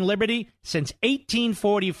defending liberty since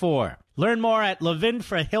 1844. Learn more at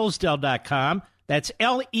levinforhillsdale.com. That's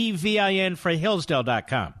Levin for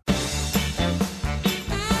Hillsdale.com.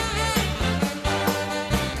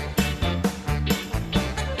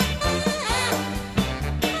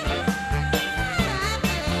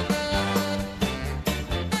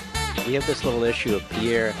 We have this little issue of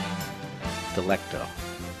Pierre Delecto.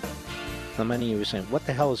 Now, many of you are saying, what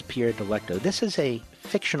the hell is Pierre Delecto? This is a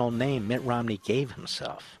fictional name Mitt Romney gave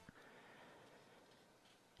himself.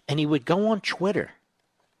 And he would go on Twitter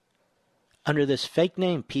under this fake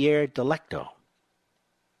name, Pierre Delecto,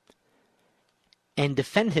 and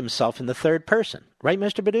defend himself in the third person. Right,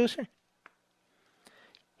 Mr. Producer?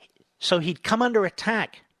 So he'd come under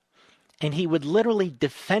attack, and he would literally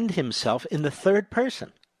defend himself in the third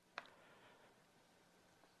person.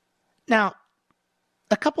 Now,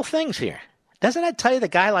 a couple things here. Doesn't that tell you the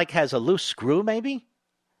guy has a loose screw, maybe?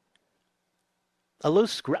 A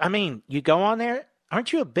loose screw. I mean, you go on there.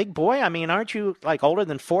 Aren't you a big boy? I mean, aren't you older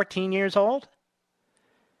than 14 years old?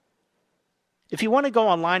 If you want to go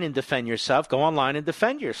online and defend yourself, go online and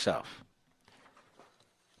defend yourself.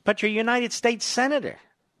 But you're a United States Senator.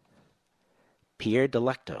 Pierre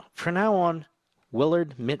Delecto. From now on,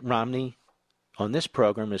 Willard Mitt Romney on this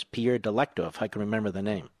program is Pierre Delecto, if I can remember the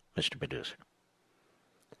name, Mr. Producer.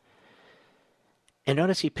 And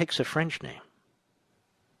notice he picks a French name,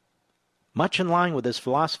 much in line with his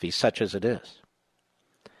philosophy, such as it is.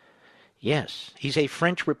 Yes, he's a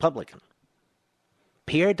French Republican.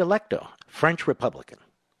 Pierre Delecto, French Republican.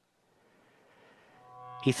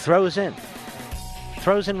 He throws in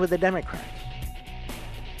with the Democrats,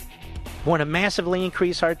 who want to massively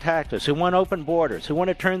increase our taxes, who want open borders, who want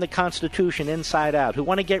to turn the Constitution inside out, who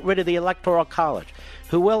want to get rid of the Electoral College,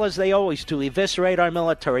 who will, as they always do, eviscerate our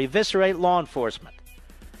military, eviscerate law enforcement.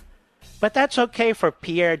 But that's okay for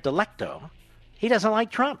Pierre Delecto. He doesn't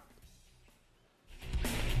like Trump.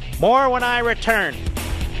 More when I return.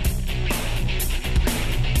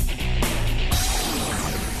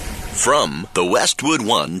 From the Westwood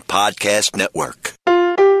One Podcast Network.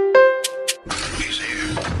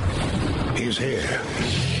 He's here.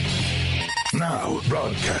 Now,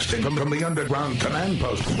 broadcasting from the underground command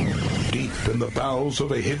post, deep in the bowels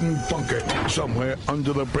of a hidden bunker, somewhere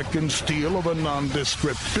under the brick and steel of a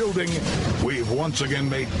nondescript building, we've once again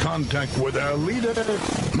made contact with our leader,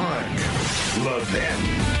 Mark Levin.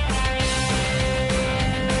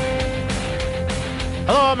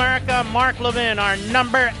 Hello, America. Mark Levin. Our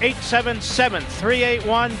number,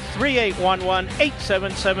 877-381-3811,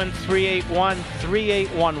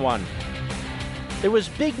 877-381-3811. There was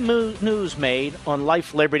big news made on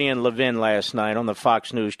Life, Liberty, and Levin last night on the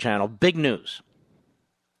Fox News channel. Big news.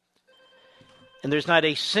 And there's not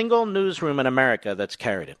a single newsroom in America that's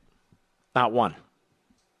carried it. Not one.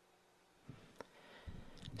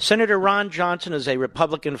 Senator Ron Johnson is a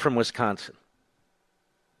Republican from Wisconsin.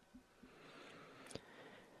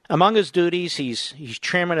 Among his duties, he's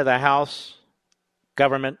chairman of the House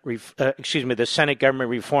the Senate Government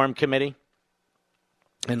Reform Committee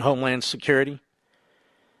and Homeland Security.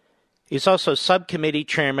 He's also subcommittee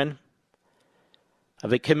chairman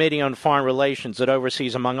of a committee on foreign relations that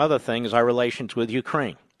oversees, among other things, our relations with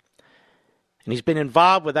Ukraine. And he's been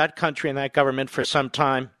involved with that country and that government for some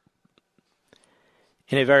time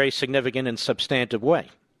in a very significant and substantive way.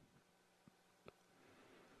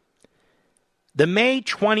 The May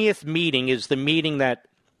 20th meeting is the meeting that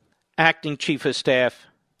Acting Chief of Staff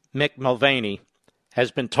Mick Mulvaney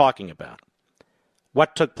has been talking about.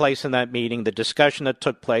 What took place in that meeting, the discussion that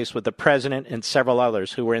took place with the president and several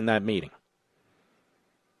others who were in that meeting.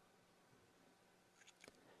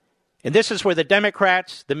 And this is where the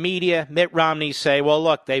Democrats, the media, Mitt Romney say, well,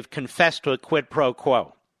 look, they've confessed to a quid pro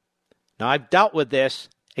quo. Now, I've dealt with this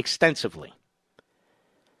extensively.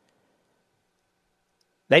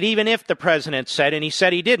 That even if the president said, and he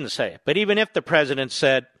said he didn't say it, but even if the president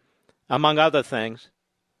said, among other things,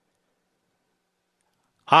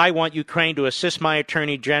 I want Ukraine to assist my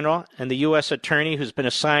Attorney General and the U.S. Attorney who's been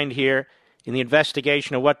assigned here in the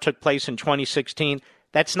investigation of what took place in 2016.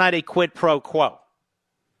 That's not a quid pro quo.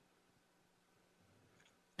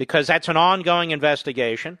 Because that's an ongoing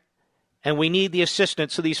investigation, and we need the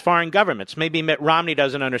assistance of these foreign governments. Maybe Mitt Romney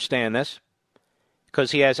doesn't understand this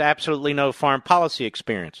because he has absolutely no foreign policy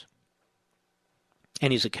experience.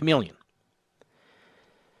 And he's a chameleon.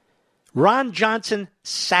 Ron Johnson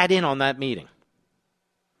sat in on that meeting.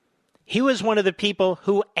 He was one of the people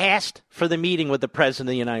who asked for the meeting with the President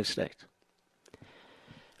of the United States.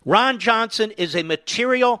 Ron Johnson is a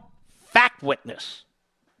material fact witness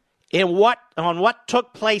on what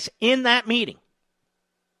took place in that meeting.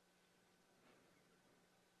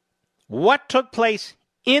 What took place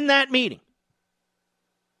in that meeting?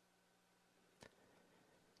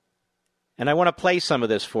 And I want to play some of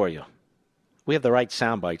this for you. We have the right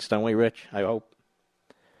sound bites, don't we, Rich? I hope.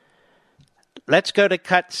 Let's go to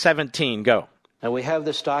cut 17. Go. Now, we have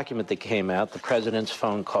this document that came out, the president's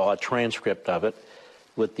phone call, a transcript of it,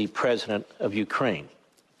 with the president of Ukraine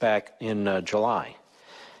back in July.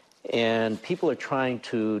 And people are trying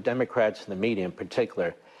to, Democrats in the media in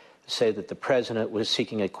particular, say that the president was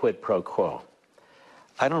seeking a quid pro quo.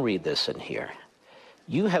 I don't read this in here.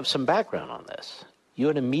 You have some background on this. You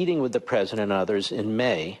had a meeting with the president and others in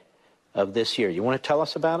May of this year. You want to tell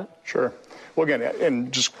us about it? Sure. Well, again,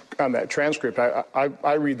 and just on that transcript,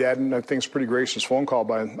 I read that, and I think it's a pretty gracious phone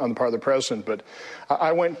call on the part of the president. But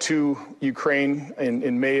I went to Ukraine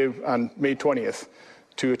on May 20th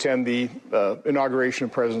to attend the inauguration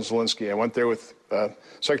of President Zelensky. I went there with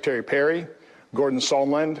Secretary Perry, Gordon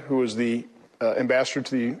Sondland, who was the ambassador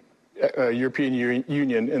to the European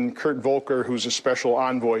Union, and Kurt Volker, who's a special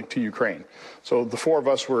envoy to Ukraine. So the four of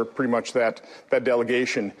us were pretty much that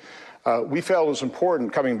delegation. We felt it was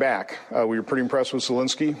important coming back. We were pretty impressed with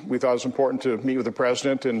Zelensky. We thought it was important to meet with the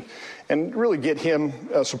president and really get him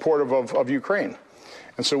supportive of Ukraine.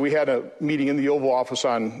 And so we had a meeting in the Oval Office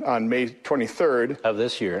on May 23rd. Of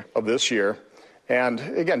this year. And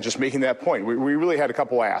again, just making that point, we really had a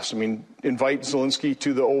couple asks. I mean, invite Zelensky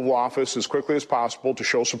to the Oval Office as quickly as possible to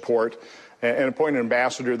show support and appoint an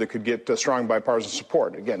ambassador that could get strong bipartisan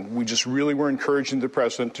support. Again, we just really were encouraging the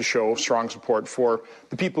president to show strong support for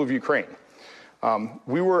the people of Ukraine.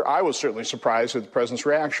 I was certainly surprised at the president's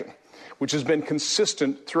reaction, which has been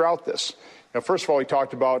consistent throughout this. Now, first of all, he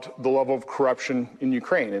talked about the level of corruption in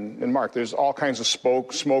Ukraine. And Mark, there's all kinds of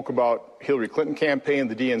smoke about Hillary Clinton campaign,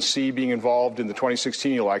 the DNC being involved in the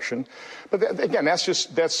 2016 election. But again, that's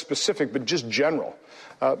specific, but just general.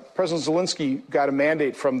 President Zelensky got a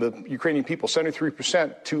mandate from the Ukrainian people,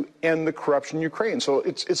 73%, to end the corruption in Ukraine. So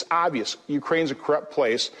it's obvious Ukraine's a corrupt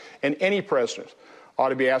place, and any president ought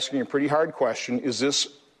to be asking a pretty hard question: is this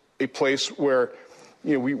a place where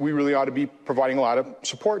we really ought to be providing a lot of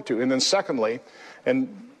support to? And then secondly,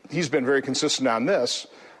 and he's been very consistent on this,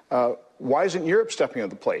 why isn't Europe stepping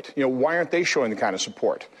up the plate? Why aren't they showing the kind of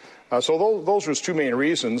support? So those were his two main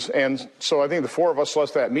reasons. And so I think the four of us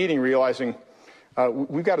left that meeting realizing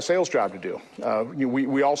we've got a sales job to do.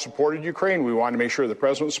 We all supported Ukraine. We wanted to make sure the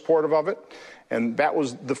president was supportive of it. And that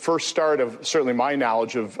was the first start of certainly my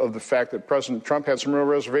knowledge of the fact that President Trump had some real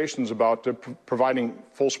reservations about providing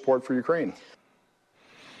full support for Ukraine.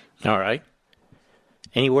 All right.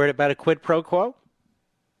 Any word about a quid pro quo?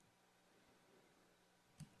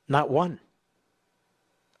 Not one.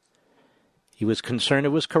 He was concerned it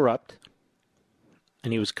was corrupt,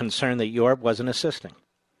 and he was concerned that Europe wasn't assisting.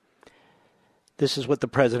 This is what the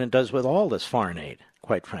president does with all this foreign aid,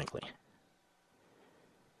 quite frankly.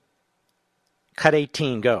 Cut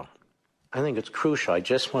 18, go. I think it's crucial. I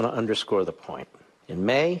just want to underscore the point. In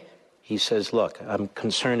May, he says, look, I'm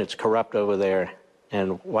concerned it's corrupt over there,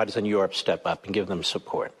 and why doesn't Europe step up and give them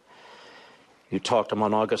support? You talked to him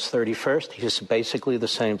on August 31st, he said basically the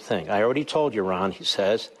same thing. I already told you, Ron, he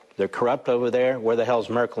says, they're corrupt over there. Where the hell's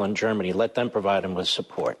Merkel and Germany? Let them provide them with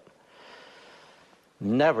support.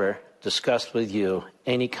 Never discussed with you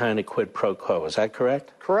any kind of quid pro quo. Is that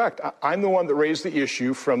correct? Correct. I'm the one that raised the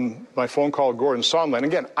issue from my phone call to Gordon Sondland.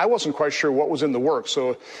 Again, I wasn't quite sure what was in the works,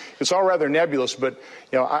 so it's all rather nebulous, but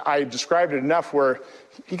I described it enough where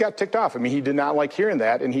he got ticked off. I mean, he did not like hearing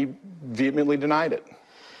that, and he vehemently denied it.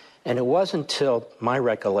 And it wasn't until, my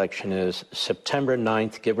recollection is, September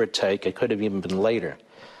 9th, give or take, it could have even been later,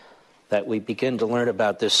 that we begin to learn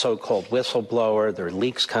about this so-called whistleblower. There are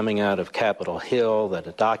leaks coming out of Capitol Hill, that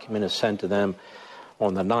a document is sent to them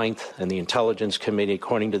on the 9th, and the Intelligence Committee,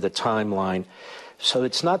 according to the timeline. So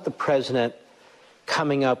it's not the president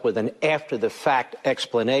coming up with an after-the-fact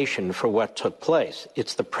explanation for what took place.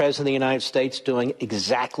 It's the president of the United States doing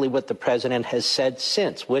exactly what the president has said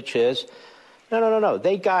since, which is, no,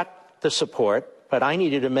 they got the support, but I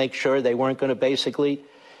needed to make sure they weren't going to basically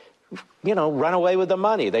run away with the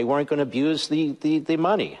money. They weren't going to abuse the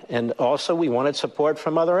money. And also, we wanted support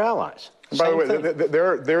from other allies. By the way,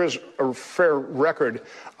 there is a fair record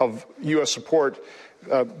of U.S. support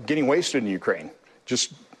getting wasted in Ukraine,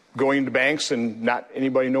 just going into banks and not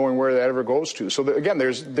anybody knowing where that ever goes to. So again,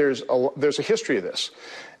 there's a history of this,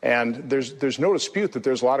 and there's no dispute that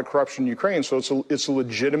there's a lot of corruption in Ukraine. So it's a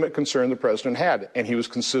legitimate concern the president had, and he was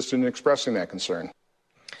consistent in expressing that concern.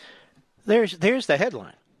 There's the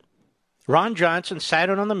headline. Ron Johnson sat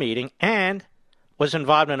in on the meeting and was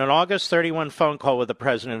involved in an August 31 phone call with the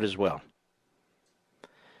president as well.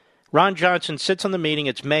 Ron Johnson sits on the meeting.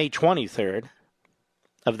 It's May 23rd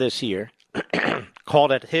of this year,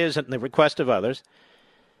 called at his and the request of others,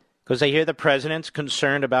 because they hear the president's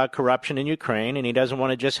concerned about corruption in Ukraine, and he doesn't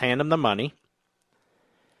want to just hand them the money.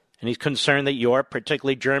 And he's concerned that Europe,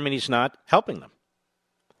 particularly Germany's not helping them.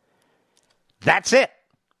 That's it.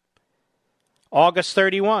 August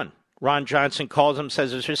 31. Ron Johnson calls him,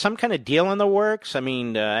 says, is there some kind of deal in the works? I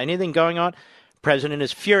mean, anything going on? President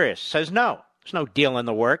is furious, says no, there's no deal in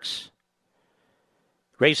the works.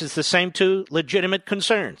 Raises the same two legitimate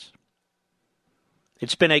concerns.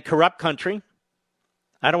 It's been a corrupt country.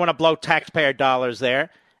 I don't want to blow taxpayer dollars there.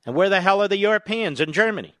 And where the hell are the Europeans in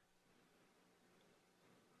Germany?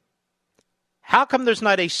 How come there's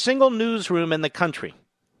not a single newsroom in the country?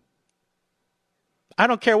 I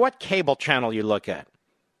don't care what cable channel you look at.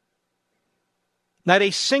 Not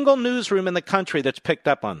a single newsroom in the country that's picked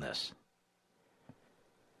up on this.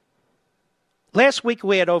 Last week,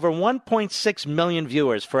 we had over 1.6 million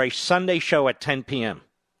viewers for a Sunday show at 10 p.m.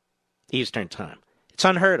 Eastern Time. It's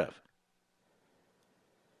unheard of.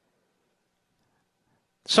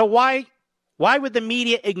 So why would the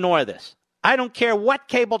media ignore this? I don't care what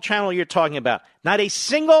cable channel you're talking about. Not a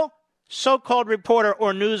single so-called reporter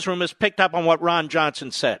or newsroom has picked up on what Ron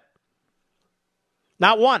Johnson said.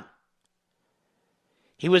 Not one.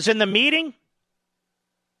 He was in the meeting.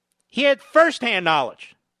 He had first-hand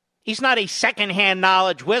knowledge. He's not a second-hand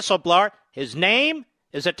knowledge whistleblower. His name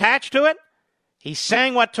is attached to it. He's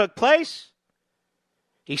saying what took place.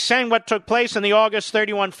 He's saying what took place in the August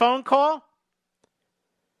 31 phone call.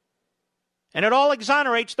 And it all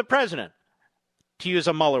exonerates the president, to use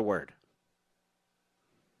a Mueller word.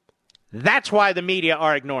 That's why the media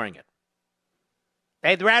are ignoring it.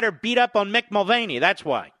 They'd rather beat up on Mick Mulvaney. That's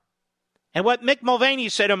why. And what Mick Mulvaney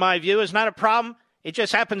said, in my view, is not a problem. It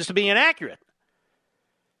just happens to be inaccurate.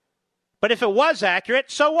 But if it was accurate,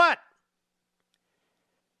 so what?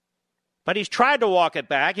 But he's tried to walk it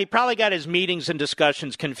back. He probably got his meetings and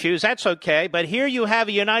discussions confused. That's okay. But here you have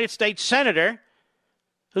a United States senator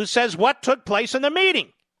who says what took place in the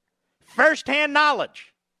meeting. First-hand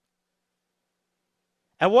knowledge.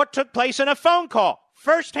 And what took place in a phone call.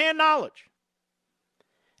 First-hand knowledge.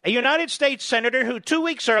 A United States senator who 2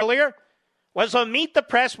 weeks earlier was on Meet the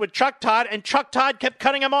Press with Chuck Todd, and Chuck Todd kept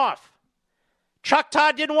cutting him off. Chuck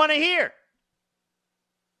Todd didn't want to hear.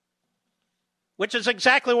 Which is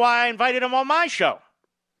exactly why I invited him on my show.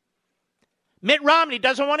 Mitt Romney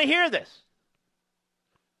doesn't want to hear this.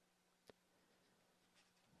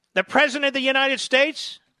 The President of the United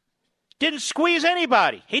States didn't squeeze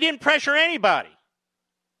anybody. He didn't pressure anybody.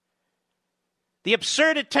 The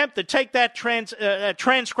absurd attempt to take that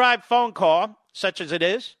transcribed phone call, such as it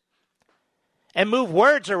is, and move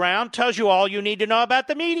words around tells you all you need to know about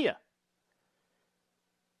the media.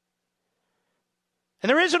 And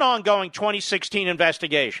there is an ongoing 2016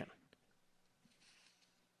 investigation.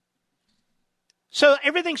 So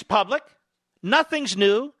everything's public, nothing's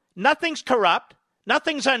new, nothing's corrupt,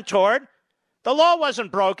 nothing's untoward. The law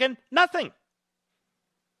wasn't broken, nothing.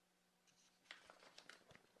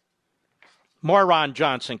 More Ron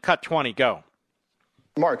Johnson, cut 20, go.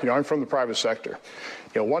 Mark, I'm from the private sector.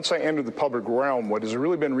 Once I entered the public realm, what has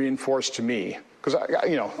really been reinforced to me, because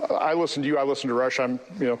I listen to you, I listen to Rush, I'm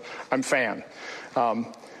a fan.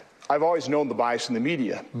 I've always known the bias in the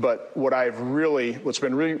media, but what's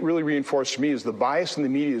been really reinforced to me is the bias in the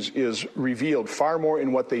media is revealed far more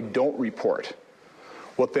in what they don't report,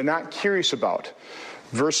 what they're not curious about,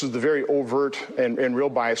 versus the very overt and real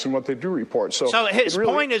bias in what they do report. So his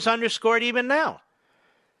point is underscored even now.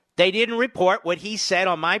 They didn't report what he said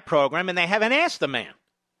on my program, and they haven't asked the man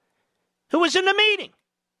who was in the meeting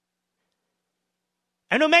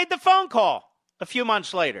and who made the phone call a few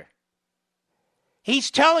months later.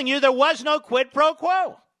 He's telling you there was no quid pro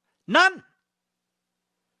quo. None.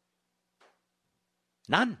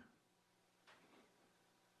 None.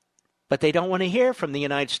 But they don't want to hear from the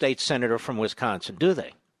United States Senator from Wisconsin, do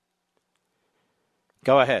they?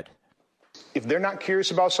 Go ahead. If they're not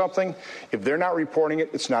curious about something, if they're not reporting it,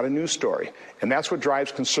 it's not a news story. And that's what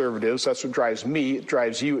drives conservatives. That's what drives me. It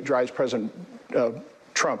drives you. It drives President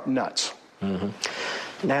Trump nuts.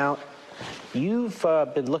 Mm-hmm. Now, you've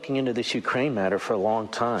been looking into this Ukraine matter for a long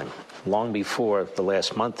time, long before the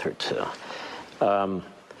last month or two.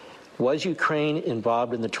 Was Ukraine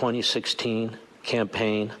involved in the 2016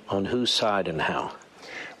 campaign? On whose side and how?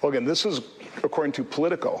 Well, again, this is according to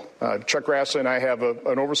Politico. Chuck Grassa and I have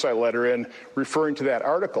an oversight letter in referring to that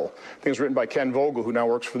article. I think it was written by Ken Vogel, who now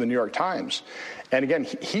works for the New York Times. And again,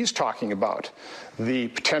 he's talking about the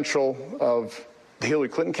potential of the Hillary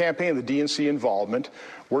Clinton campaign, the DNC involvement,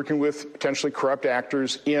 working with potentially corrupt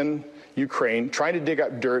actors in Ukraine, trying to dig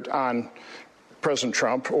up dirt on President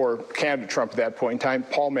Trump or candidate Trump at that point in time,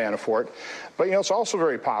 Paul Manafort. But, it's also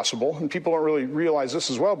very possible, and people don't really realize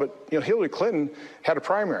this as well, but, Hillary Clinton had a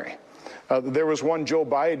primary. There was one Joe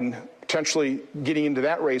Biden potentially getting into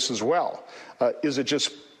that race as well. Is it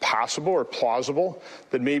just possible or plausible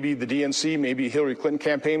that maybe the DNC, maybe Hillary Clinton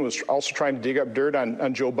campaign was also trying to dig up dirt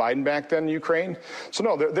on Joe Biden back then in Ukraine? So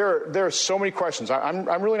no, there are so many questions.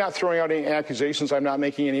 I'm really not throwing out any accusations. I'm not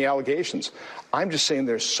making any allegations. I'm just saying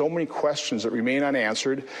there's so many questions that remain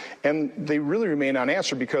unanswered, and they really remain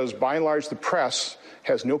unanswered because by and large the press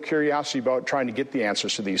has no curiosity about trying to get the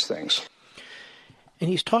answers to these things. And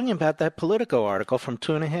he's talking about that Politico article from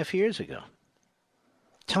 2.5 years ago.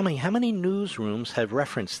 Tell me, how many newsrooms have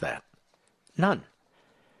referenced that? None.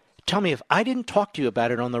 Tell me, if I didn't talk to you about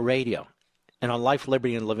it on the radio and on Life,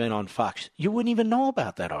 Liberty, and Levin on Fox, you wouldn't even know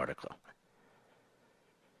about that article.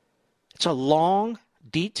 It's a long,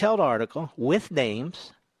 detailed article with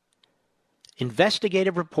names,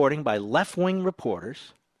 investigative reporting by left-wing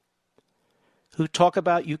reporters who talk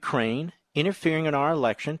about Ukraine interfering in our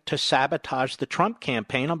election to sabotage the Trump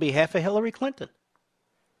campaign on behalf of Hillary Clinton.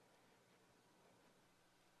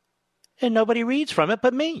 And nobody reads from it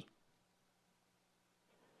but me.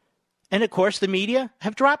 And, of course, the media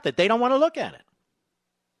have dropped it. They don't want to look at it.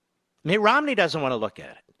 Mitt Romney doesn't want to look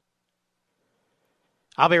at it.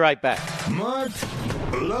 I'll be right back. Mark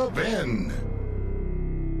Levin.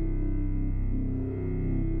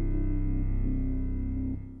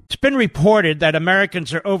 It's been reported that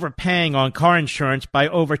Americans are overpaying on car insurance by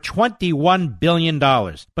over $21 billion.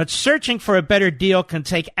 But searching for a better deal can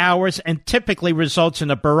take hours and typically results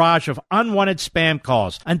in a barrage of unwanted spam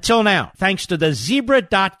calls. Until now, thanks to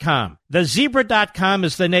thezebra.com. TheZebra.com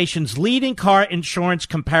is the nation's leading car insurance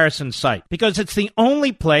comparison site because it's the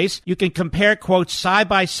only place you can compare quotes side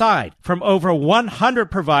by side from over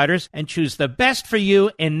 100 providers and choose the best for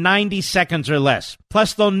you in 90 seconds or less.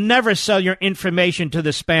 Plus, they'll never sell your information to the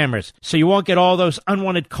spammers, so you won't get all those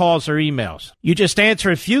unwanted calls or emails. You just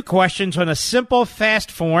answer a few questions on a simple,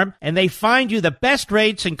 fast form, and they find you the best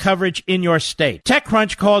rates and coverage in your state.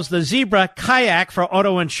 TechCrunch calls the Zebra Kayak for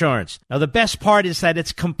auto insurance. Now, the best part is that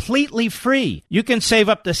it's completely free. You can save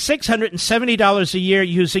up to $670 a year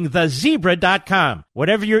using thezebra.com.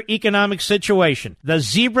 Whatever your economic situation, the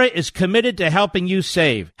Zebra is committed to helping you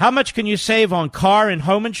save. How much can you save on car and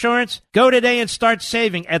home insurance? Go today and start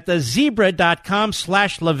saving at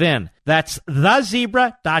thezebra.com/Levin. That's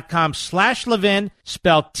thezebra.com/Levin,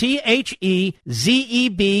 spelled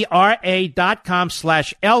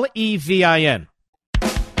THEZEBRA.com/LEVIN.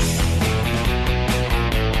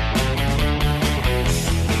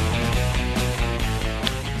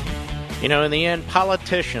 In the end,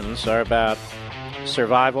 politicians are about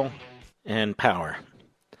survival, and power.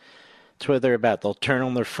 That's what they're about. They'll turn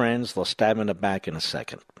on their friends. They'll stab them in the back in a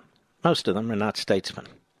second. Most of them are not statesmen.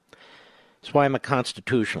 That's why I'm a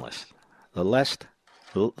constitutionalist. The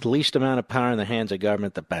least amount of power in the hands of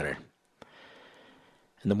government, the better.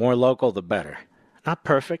 And the more local, the better. Not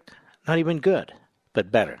perfect, not even good,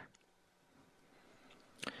 but better.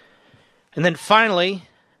 And then finally,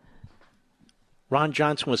 Ron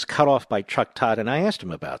Johnson was cut off by Chuck Todd, and I asked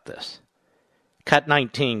him about this. Cut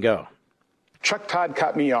 19, go. Chuck Todd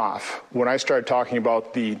cut me off when I started talking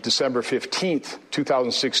about the December 15th,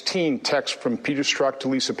 2016 text from Peter Strzok to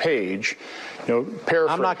Lisa Page. Paraphrase.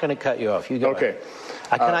 I'm not going to cut you off. You go Okay.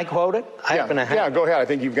 Ahead. Can I quote it? Yeah, go ahead. I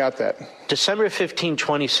think you've got that. December 15,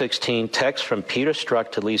 2016, text from Peter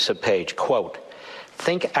Strzok to Lisa Page. Quote,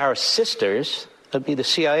 think our sisters, that'd be the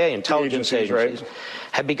CIA, intelligence agencies, right,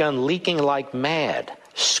 have begun leaking like mad.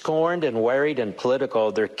 Scorned and worried and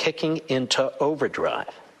political, they're kicking into overdrive.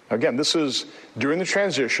 Again, this is during the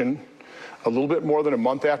transition, a little bit more than a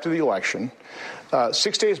month after the election.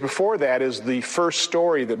 6 days before that is the first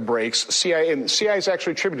story that breaks. CIA, and CIA is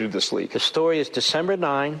actually attributed to this leak. The story is December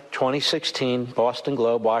 9, 2016, Boston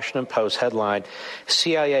Globe, Washington Post headline,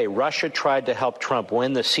 CIA, Russia tried to help Trump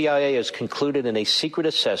win. The CIA has concluded in a secret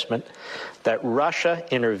assessment that Russia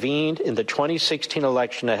intervened in the 2016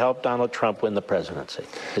 election to help Donald Trump win the presidency.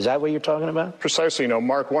 Is that what you're talking about? Precisely.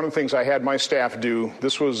 Mark, one of the things I had my staff do,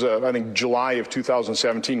 this was, I think, July of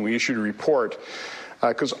 2017, we issued a report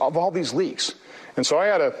because of all these leaks. And so I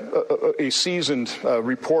had a seasoned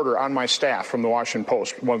reporter on my staff from the Washington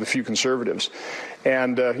Post, one of the few conservatives.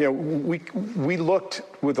 And, we looked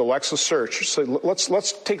with Alexa Search, said,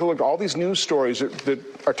 let's take a look at all these news stories that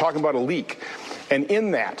are talking about a leak. And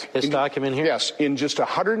in that... This document here? Yes. In just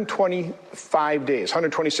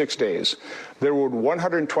 126 days, there were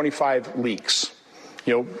 125 leaks,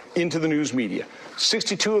 into the news media.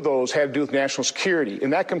 62 of those had to do with national security.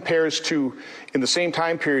 And that compares to, in the same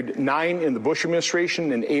time period, 9 in the Bush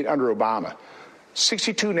administration and 8 under Obama.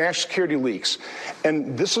 62 national security leaks.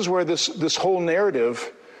 And this is where this whole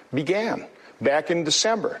narrative began, back in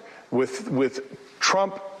December, with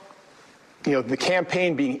Trump, the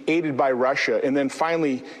campaign being aided by Russia, and then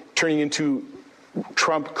finally turning into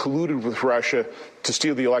Trump colluded with Russia to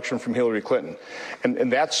steal the election from Hillary Clinton.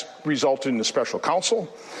 And that's resulted in a special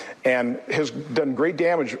counsel and has done great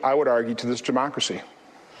damage, I would argue, to this democracy.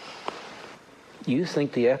 You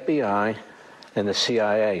think the FBI and the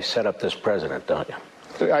CIA set up this president, don't you?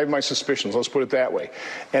 I have my suspicions, let's put it that way.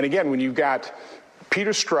 And again, when you've got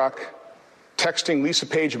Peter Strzok texting Lisa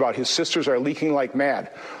Page about his sisters are leaking like mad,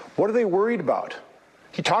 what are they worried about?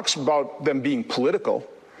 He talks about them being political,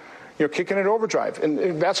 kicking it overdrive.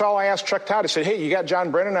 And that's all I asked Chuck Todd. I said, hey, you got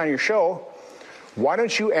John Brennan on your show. Why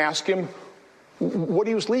don't you ask him what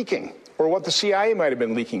he was leaking or what the CIA might have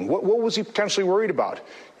been leaking? What was he potentially worried about?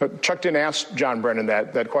 But Chuck didn't ask John Brennan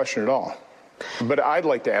that question at all. But I'd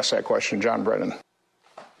like to ask that question, John Brennan.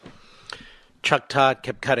 Chuck Todd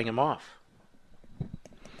kept cutting him off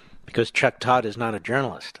because Chuck Todd is not a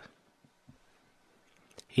journalist.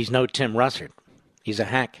 He's no Tim Russert. He's a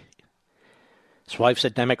hack. His wife's a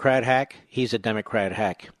Democrat hack. He's a Democrat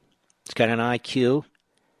hack. He's got an IQ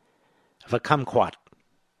of a kumquat.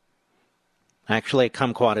 Actually, a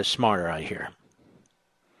kumquat is smarter, I hear.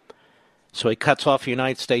 So he cuts off a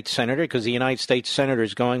United States Senator because the United States Senator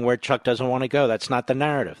is going where Chuck doesn't want to go. That's not the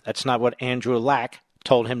narrative. That's not what Andrew Lack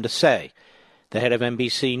told him to say, the head of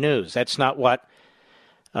NBC News. That's not what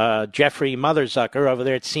Jeffrey Motherzucker over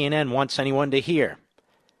there at CNN wants anyone to hear.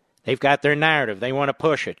 They've got their narrative. They want to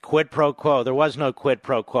push it. Quid pro quo. There was no quid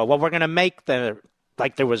pro quo. Well, we're going to make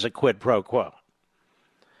like there was a quid pro quo.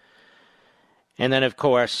 And then, of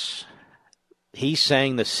course, he's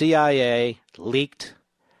saying the CIA leaked,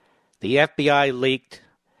 the FBI leaked,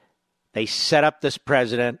 they set up this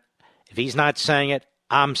president. If he's not saying it,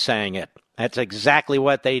 I'm saying it. That's exactly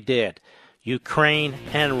what they did. Ukraine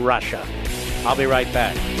and Russia. I'll be right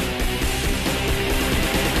back.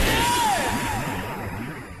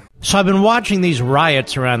 So I've been watching these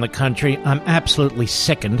riots around the country. I'm absolutely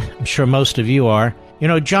sickened. I'm sure most of you are.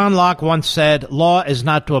 John Locke once said, law is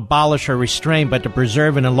not to abolish or restrain, but to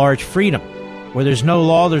preserve and enlarge freedom. Where there's no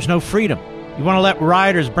law, there's no freedom. You want to let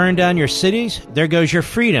rioters burn down your cities? There goes your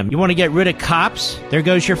freedom. You want to get rid of cops? There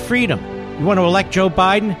goes your freedom. You want to elect Joe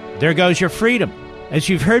Biden? There goes your freedom. As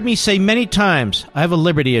you've heard me say many times, I have a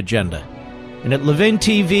liberty agenda. And at Levin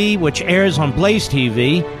TV, which airs on Blaze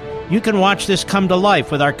TV, you can watch this come to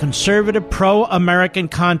life with our conservative, pro-American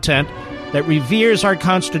content that reveres our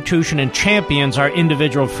Constitution and champions our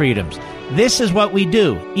individual freedoms. This is what we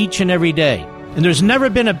do each and every day. And there's never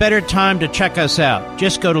been a better time to check us out.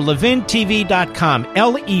 Just go to levintv.com,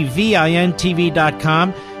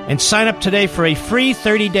 LEVIN-TV.com, and sign up today for a free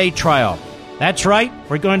 30-day trial. That's right,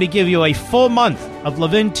 we're going to give you a full month of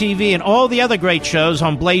Levin TV and all the other great shows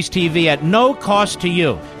on Blaze TV at no cost to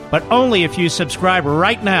you, but only if you subscribe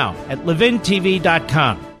right now at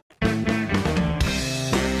levintv.com.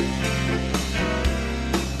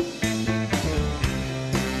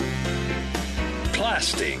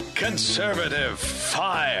 Conservative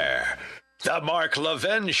fire. The Mark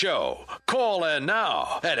Levin Show. Call in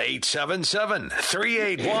now at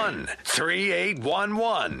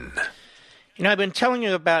 877-381-3811. You know, I've been telling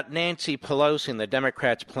you about Nancy Pelosi and the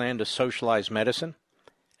Democrats' plan to socialize medicine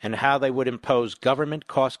and how they would impose government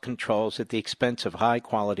cost controls at the expense of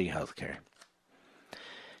high-quality health care.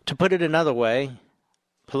 To put it another way,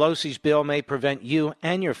 Pelosi's bill may prevent you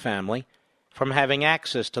and your family from having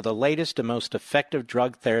access to the latest and most effective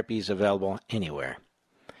drug therapies available anywhere.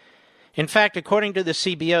 In fact, according to the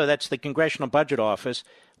CBO, that's the Congressional Budget Office,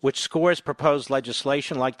 which scores proposed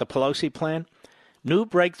legislation like the Pelosi plan, new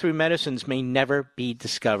breakthrough medicines may never be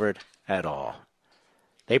discovered at all.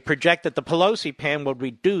 They project that the Pelosi plan will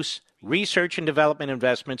reduce research and development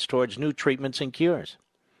investments towards new treatments and cures.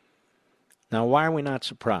 Now, why are we not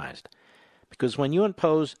surprised? Because when you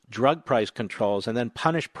impose drug price controls and then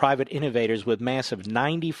punish private innovators with massive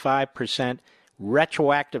 95%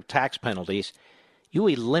 retroactive tax penalties, you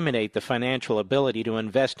eliminate the financial ability to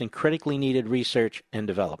invest in critically needed research and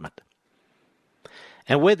development.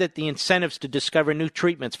 And with it, the incentives to discover new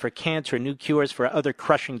treatments for cancer, new cures for other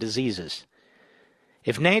crushing diseases.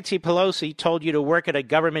 If Nancy Pelosi told you to work at a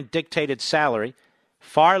government-dictated salary,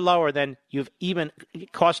 far lower than you've even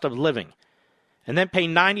cost of living, and then pay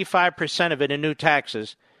 95% of it in new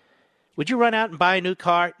taxes, would you run out and buy a new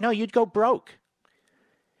car? No, you'd go broke.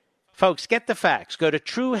 Folks, get the facts. Go to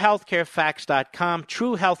truehealthcarefacts.com,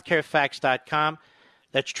 truehealthcarefacts.com.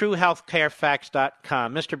 That's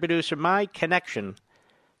truehealthcarefacts.com. Mr. Producer, my connection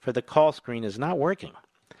for the call screen is not working.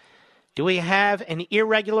 Do we have an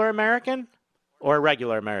irregular American or a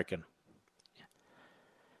regular American?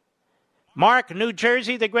 Mark, New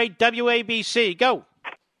Jersey, the great WABC. Go.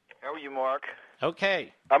 How are you, Mark?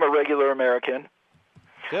 Okay. I'm a regular American.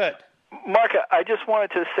 Good. Mark, I just wanted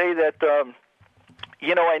to say that,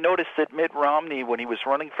 I noticed that Mitt Romney, when he was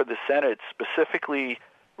running for the Senate, specifically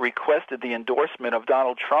requested the endorsement of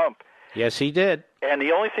Donald Trump. Yes, he did. And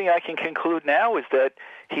the only thing I can conclude now is that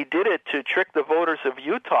he did it to trick the voters of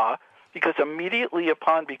Utah, because immediately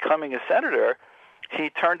upon becoming a senator, he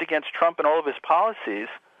turned against Trump and all of his policies.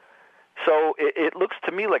 So it looks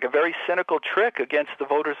to me like a very cynical trick against the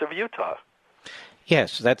voters of Utah.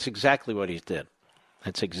 Yes, that's exactly what he did.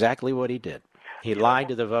 That's exactly what he did. He lied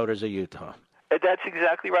to the voters of Utah. That's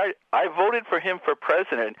exactly right. I voted for him for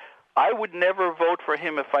president. I would never vote for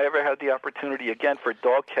him if I ever had the opportunity again for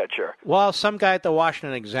dog catcher. Well, some guy at the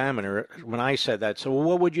Washington Examiner, when I said that, said, well,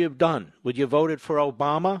 what would you have done? Would you have voted for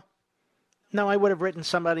Obama? No, I would have written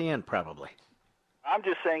somebody in, probably. I'm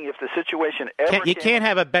just saying if the situation ever You can't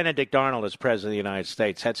have a Benedict Arnold as president of the United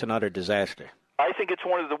States. That's an utter disaster. I think it's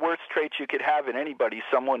one of the worst traits you could have in anybody,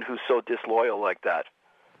 someone who's so disloyal like that.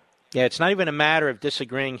 Yeah, it's not even a matter of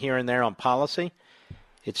disagreeing here and there on policy.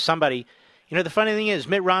 It's somebody... the funny thing is,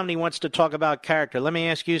 Mitt Romney wants to talk about character. Let me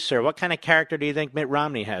ask you, sir, what kind of character do you think Mitt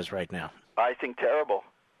Romney has right now? I think terrible.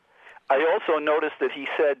 I also noticed that he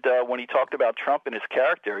said, when he talked about Trump and his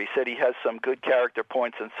character, he said he has some good character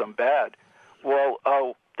points and some bad. Well,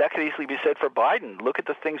 that could easily be said for Biden. Look at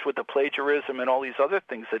the things with the plagiarism and all these other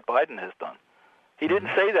things that Biden has done. He didn't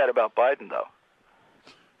say that about Biden, though.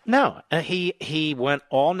 No, he went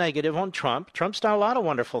all negative on Trump. Trump's done a lot of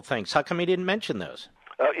wonderful things. How come he didn't mention those?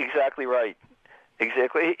 Exactly right.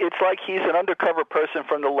 Exactly. It's like he's an undercover person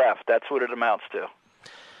from the left. That's what it amounts to.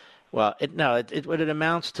 Well, what it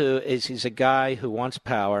amounts to is he's a guy who wants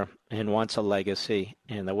power and wants a legacy,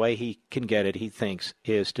 and the way he can get it, he thinks,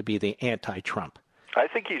 is to be the anti-Trump. I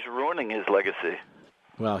think he's ruining his legacy.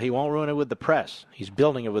 Well, he won't ruin it with the press. He's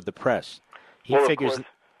building it with the press. He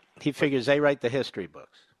figures they write the history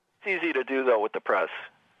books. It's easy to do, though, with the press.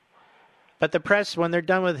 But the press, when they're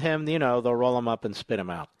done with him, they'll roll him up and spit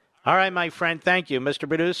him out. All right, my friend, thank you. Mr.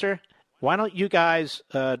 Producer, why don't you guys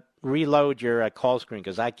reload your call screen,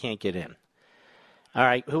 because I can't get in. All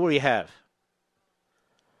right, who will you have?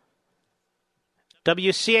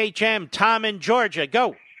 WCHM, Tom in Georgia,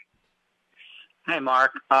 go. Hey,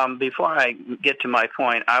 Mark. Before I get to my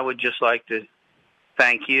point, I would just like to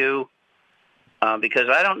thank you, because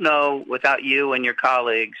I don't know, without you and your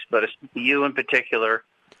colleagues, but you in particular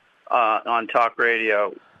on talk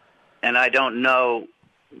radio, and I don't know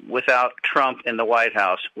without Trump in the White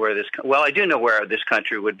House, I do know where this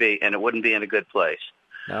country would be, and it wouldn't be in a good place.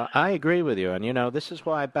 No, I agree with you. And, this is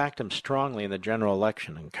why I backed him strongly in the general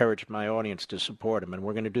election, encouraged my audience to support him, and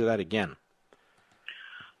we're going to do that again.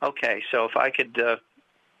 Okay, so if I could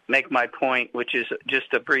make my point, which is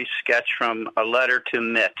just a brief sketch from a letter to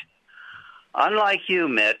Mitt. Unlike you,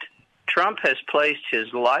 Mitt, Trump has placed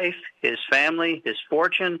his life, his family, his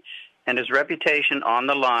fortune, and his reputation on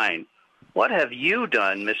the line. What have you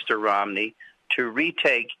done, Mr. Romney, to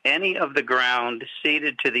retake any of the ground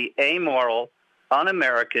ceded to the amoral,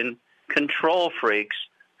 un-American control freaks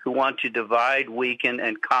who want to divide, weaken,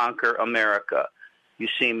 and conquer America? You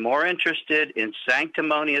seem more interested in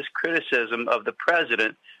sanctimonious criticism of the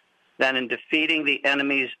president than in defeating the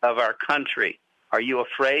enemies of our country. Are you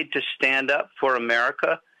afraid to stand up for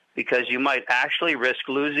America because you might actually risk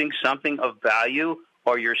losing something of value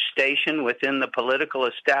or your station within the political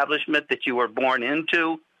establishment that you were born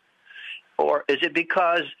into? Or is it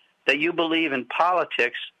because that you believe in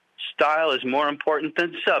politics, style is more important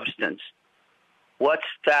than substance? What's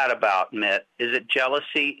that about, Mitt? Is it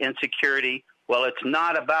jealousy, insecurity? Well, it's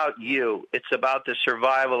not about you. It's about the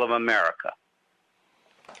survival of America.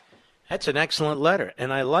 That's an excellent letter,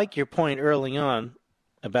 and I like your point early on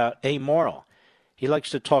about amoral. He likes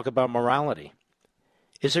to talk about morality.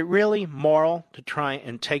 Is it really moral to try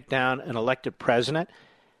and take down an elected president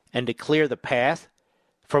and to clear the path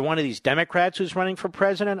for one of these Democrats who's running for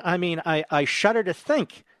president? I mean, I shudder to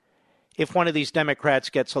think if one of these Democrats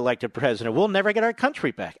gets elected president, we'll never get our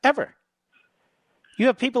country back, ever. You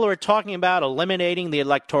have people who are talking about eliminating the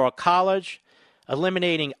Electoral College,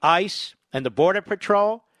 eliminating ICE and the Border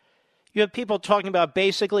Patrol. You have people talking about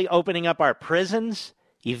basically opening up our prisons,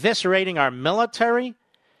 eviscerating our military,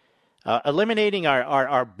 eliminating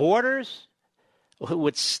our borders, who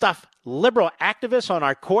would stuff liberal activists on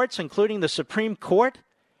our courts, including the Supreme Court,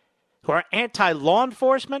 who are anti-law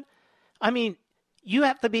enforcement. I mean, you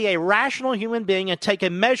have to be a rational human being and take a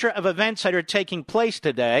measure of events that are taking place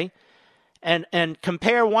today and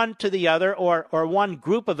compare one to the other or one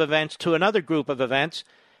group of events to another group of events,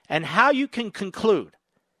 and how you can conclude,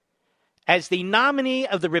 as the nominee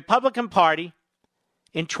of the Republican Party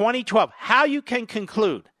in 2012, how you can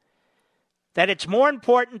conclude that it's more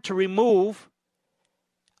important to remove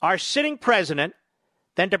our sitting president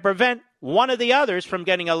than to prevent one of the others from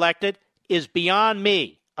getting elected is beyond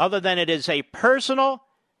me, other than it is a personal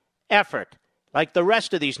effort, like the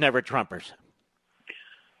rest of these never-Trumpers.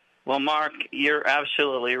 Well, Mark, you're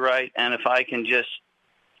absolutely right. And if I can just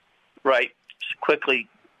quickly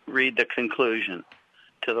read the conclusion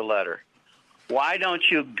to the letter. Why don't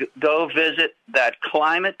you go visit that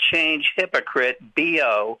climate change hypocrite,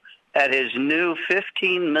 B.O., at his new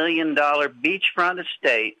 $15 million beachfront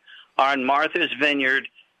estate on Martha's Vineyard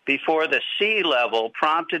before the sea level,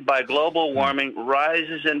 prompted by global warming,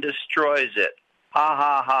 rises and destroys it? Ha,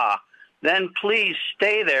 ha, ha. Then please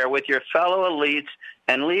stay there with your fellow elites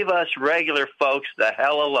and leave us regular folks the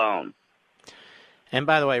hell alone. And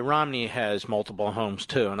by the way, Romney has multiple homes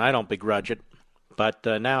too, and I don't begrudge it. But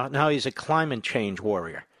now he's a climate change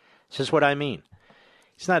warrior. This is what I mean.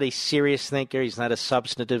 He's not a serious thinker. He's not a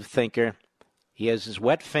substantive thinker. He has his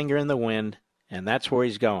wet finger in the wind, and that's where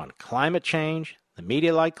he's going. Climate change. The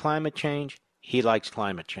media like climate change. He likes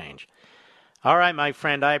climate change. All right, my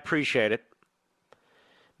friend, I appreciate it.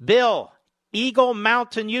 Bill, Eagle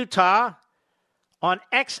Mountain, Utah, on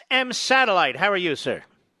XM Satellite. How are you, sir?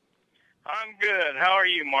 I'm good. How are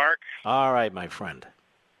you, Mark? All right, my friend.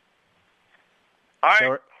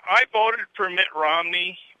 I voted for Mitt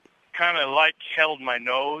Romney, kind of held my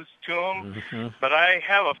nose to him, but I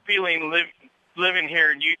have a feeling living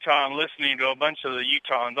here in Utah and listening to a bunch of the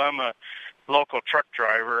Utahns, I'm a local truck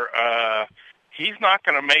driver, he's not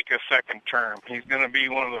going to make a second term. He's going to be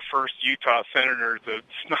one of the first Utah senators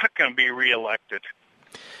that's not going to be reelected.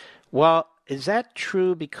 Well, is that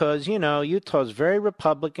true? Because, Utah's very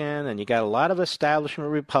Republican, and you got a lot of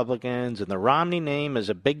establishment Republicans, and the Romney name is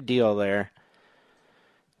a big deal there.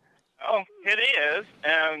 Oh, it is,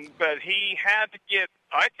 but he had to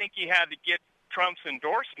I think he had to get Trump's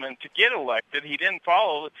endorsement to get elected. He didn't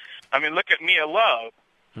follow. I mean, look at Mia Love.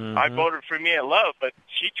 Mm-hmm. I voted for Mia Love, but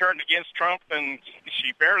she turned against Trump, and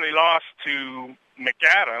she barely lost to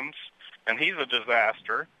McAdams, and he's a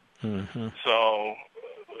disaster. Mm-hmm. So,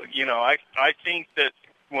 I think that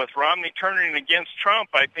with Romney turning against Trump,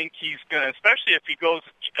 I think he's going to, especially if he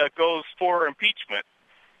goes for impeachment,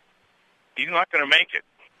 he's not going to make it.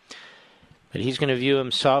 But he's going to view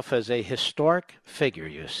himself as a historic figure,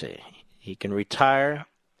 you see. He can retire.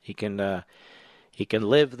 He can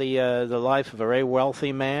live the life of a very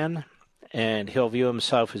wealthy man, and he'll view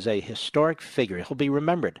himself as a historic figure. He'll be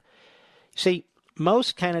remembered. See,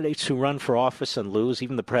 most candidates who run for office and lose,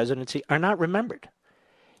 even the presidency, are not remembered.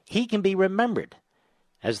 He can be remembered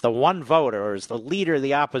as the one voter or as the leader of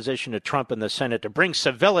the opposition to Trump in the Senate to bring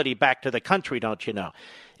civility back to the country, don't you know?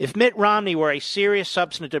 If Mitt Romney were a serious,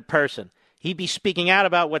 substantive person, he'd be speaking out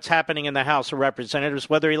about what's happening in the House of Representatives,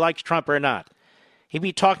 whether he likes Trump or not. He'd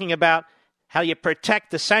be talking about how you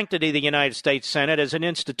protect the sanctity of the United States Senate as an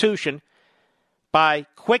institution by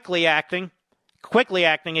quickly acting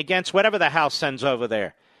against whatever the House sends over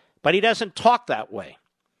there. But he doesn't talk that way.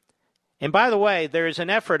 And by the way, there is an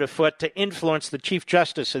effort afoot to influence the Chief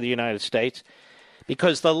Justice of the United States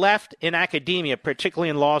because the left in academia, particularly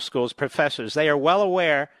in law schools, professors, they are well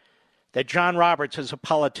aware that John Roberts is a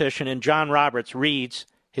politician and John Roberts reads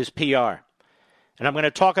his PR. And I'm going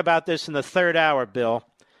to talk about this in the third hour, Bill,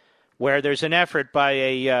 where there's an effort by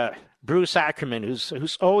a Bruce Ackerman,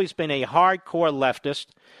 who's always been a hardcore leftist,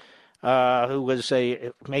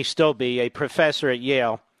 who may still be a professor at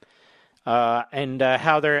Yale, and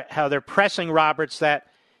how they're pressing Roberts that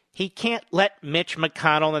he can't let Mitch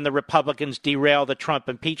McConnell and the Republicans derail the Trump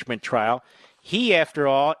impeachment trial. He, after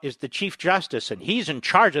all, is the Chief Justice, and he's in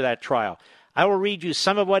charge of that trial. I will read you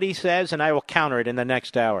some of what he says, and I will counter it in the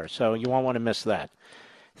next hour, so you won't want to miss that.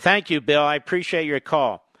 Thank you, Bill. I appreciate your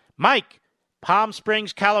call. Mike, Palm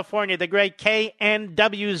Springs, California, the great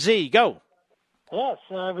KNWZ. Go. Yes,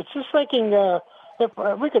 I was just thinking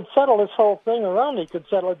if we could settle this whole thing around, he could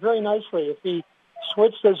settle it very nicely. If he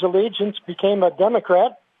switched his allegiance, became a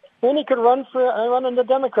Democrat, then he could run on the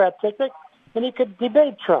Democrat ticket, and he could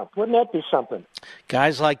debate Trump. Wouldn't that be something?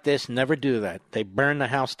 Guys like this never do that. They burn the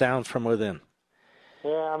house down from within.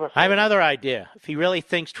 Yeah, I'm afraid. I have another idea. If he really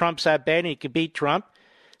thinks Trump's that bad and he could beat Trump,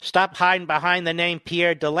 stop hiding behind the name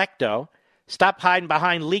Pierre Delecto. Stop hiding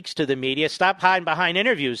behind leaks to the media. Stop hiding behind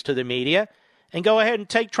interviews to the media. And go ahead and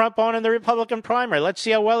take Trump on in the Republican primary. Let's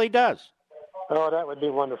see how well he does. Oh, that would be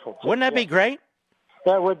wonderful. Wouldn't that be great?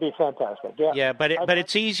 That would be fantastic, yeah. Yeah, but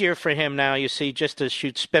it's easier for him now, you see, just to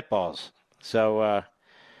shoot spitballs. So,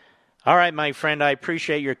 all right, my friend, I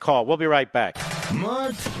appreciate your call. We'll be right back.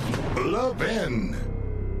 Mark Levin.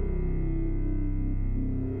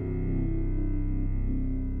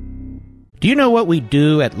 Do you know what we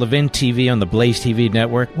do at Levin TV on the Blaze TV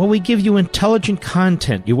network? Well, we give you intelligent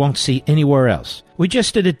content you won't see anywhere else. We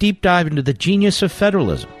just did a deep dive into the genius of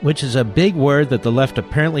federalism, which is a big word that the left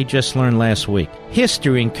apparently just learned last week.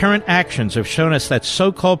 History and current actions have shown us that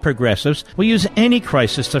so-called progressives will use any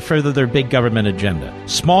crisis to further their big government agenda.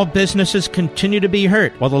 Small businesses continue to be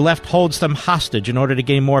hurt, while the left holds them hostage in order to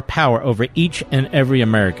gain more power over each and every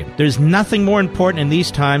American. There's nothing more important in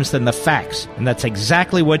these times than the facts, and that's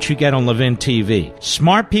exactly what you get on Levin TV.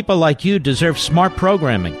 Smart people like you deserve smart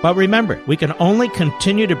programming, but remember, we can only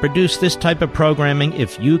continue to produce this type of programming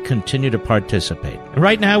if you continue to participate. And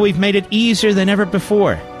right now, we've made it easier than ever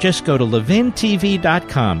before. Just go to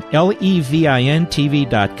LevinTV.com, Levin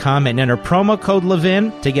TV.com, and enter promo code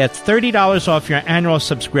Levin to get $30 off your annual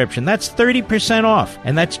subscription. That's 30% off,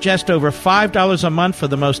 and that's just over $5 a month for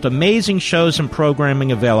the most amazing shows and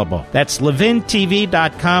programming available. That's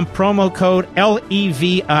LevinTV.com, promo code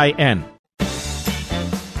Levin.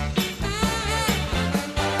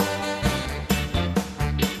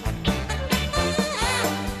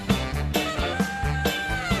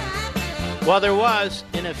 Well, there was,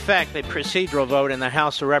 in effect, a procedural vote in the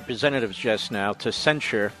House of Representatives just now to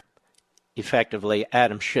censure, effectively,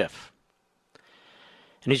 Adam Schiff.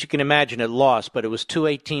 And as you can imagine, it lost, but it was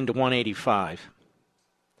 218 to 185.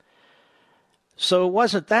 So it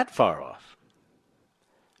wasn't that far off.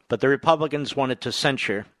 But the Republicans wanted to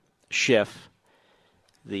censure Schiff.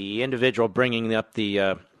 The individual bringing up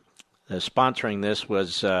the sponsoring this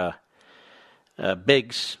was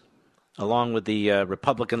Biggs, along with the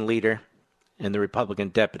Republican leader and the Republican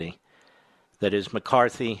deputy, that is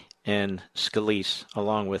McCarthy and Scalise,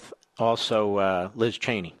 along with also Liz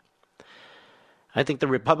Cheney. I think the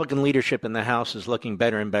Republican leadership in the House is looking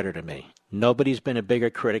better and better to me. Nobody's been a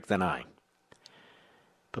bigger critic than I.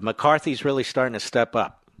 But McCarthy's really starting to step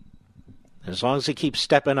up. As long as he keeps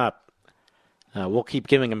stepping up, we'll keep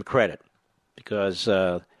giving him credit, because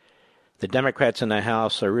the Democrats in the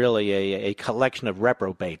House are really a collection of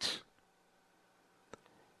reprobates.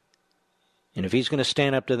 And if he's going to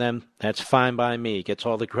stand up to them, that's fine by me. He gets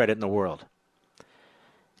all the credit in the world.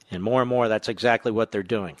 And more, that's exactly what they're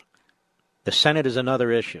doing. The Senate is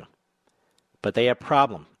another issue. But they have a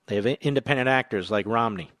problem. They have independent actors like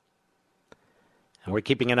Romney. And we're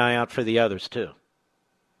keeping an eye out for the others, too.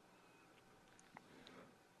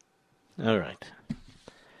 All right.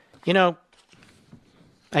 You know,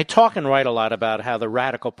 I talk and write a lot about how the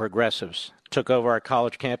radical progressives took over our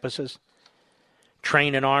college campuses,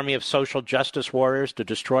 trained an army of social justice warriors to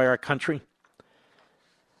destroy our country.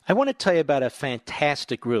 I want to tell you about a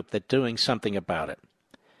fantastic group that's doing something about it.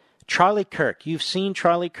 Charlie Kirk. You've seen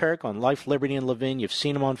Charlie Kirk on Life, Liberty, and Levin. You've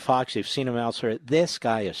seen him on Fox. You've seen him elsewhere. This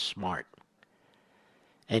guy is smart.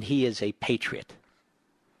 And he is a patriot.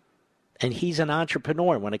 And he's an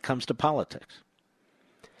entrepreneur when it comes to politics.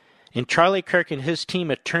 And Charlie Kirk and his team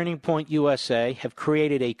at Turning Point USA have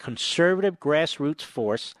created a conservative grassroots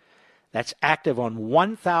force that's active on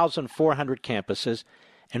 1,400 campuses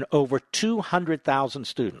and over 200,000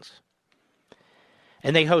 students.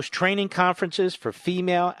 And they host training conferences for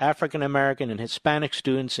female, African American, and Hispanic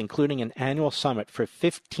students, including an annual summit for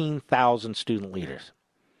 15,000 student leaders.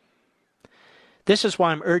 This is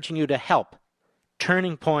why I'm urging you to help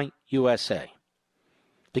Turning Point USA,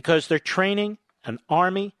 because they're training an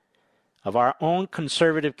army of our own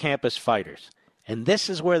conservative campus fighters. And this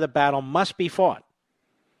is where the battle must be fought.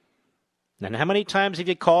 And how many times have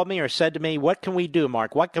you called me or said to me, what can we do,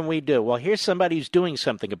 Mark? What can we do? Well, here's somebody who's doing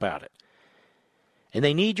something about it. And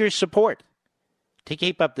they need your support to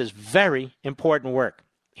keep up this very important work.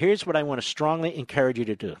 Here's what I want to strongly encourage you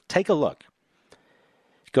to do. Take a look.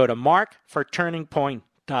 Go to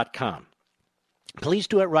markforturningpoint.com. Please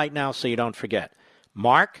do it right now so you don't forget.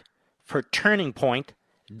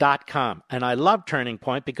 markforturningpoint.com. And I love Turning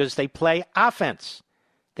Point because they play offense.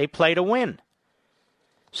 They play to win.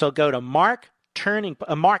 So go to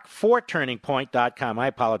markforturningpoint.com. I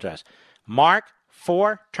apologize.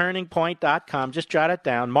 markforturningpoint.com. Just jot it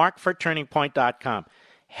down. markforturningpoint.com.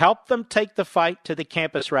 Help them take the fight to the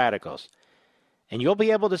campus radicals. And you'll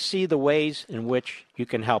be able to see the ways in which you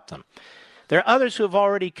can help them. There are others who have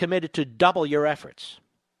already committed to double your efforts.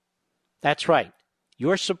 That's right.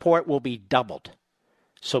 Your support will be doubled.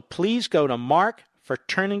 So please go to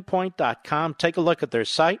markforturningpoint.com. Take a look at their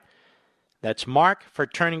site. That's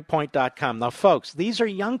markforturningpoint.com. Now, folks, these are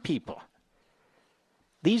young people.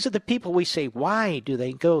 These are the people we say, why do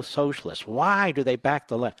they go socialist? Why do they back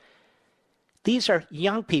the left? These are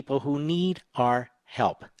young people who need our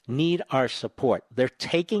help, need our support. They're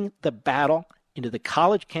taking the battle into the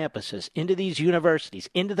college campuses, into these universities,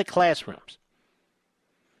 into the classrooms.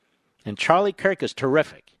 And Charlie Kirk is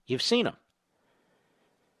terrific. You've seen him.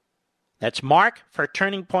 That's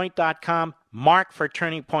markforturningpoint.com,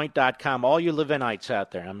 markforturningpoint.com. All you Levinites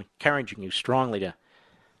out there, I'm encouraging you strongly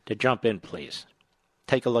to jump in, please.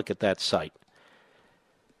 Take a look at that site.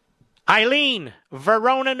 Eileen,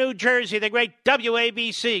 Verona, New Jersey, the great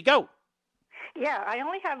WABC. Go. Yeah, I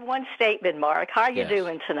only have one statement, Mark. How are you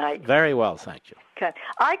doing tonight? Very well, thank you. Okay.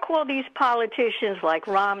 I call these politicians like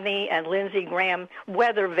Romney and Lindsey Graham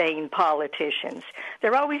weather vane politicians.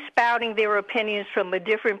 They're always spouting their opinions from a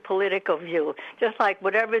different political view, just like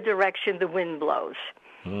whatever direction the wind blows.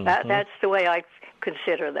 Mm-hmm. That's the way I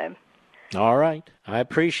consider them. All right. I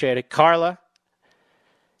appreciate it. Carla,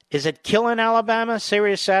 is it Killen, Alabama,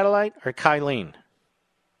 Sirius Satellite, or Kylene?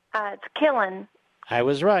 It's Killen. I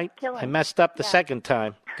was right. Killen. I messed up the second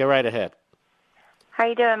time. Go right ahead. How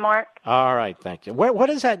you doing, Mark? All right, thank you. What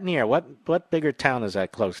is that near? What bigger town is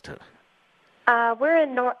that close to? We're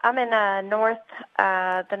in I'm in the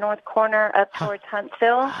north corner up towards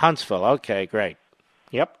Huntsville. Huntsville. Okay, great.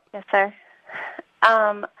 Yep. Yes, sir.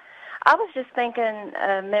 I was just thinking,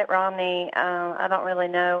 Mitt Romney. I don't really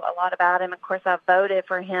know a lot about him. Of course, I voted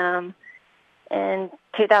for him in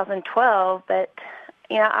 2012, but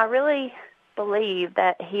I really believe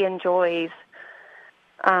that he enjoys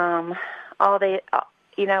all the,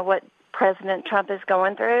 what President Trump is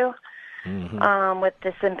going through with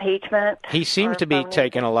this impeachment. He seems to be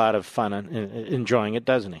taking a lot of fun and enjoying it,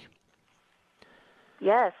 doesn't he?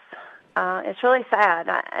 Yes. It's really sad.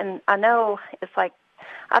 I know it's like,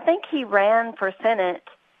 I think he ran for Senate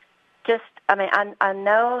I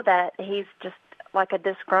know that he's just like a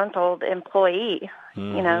disgruntled employee,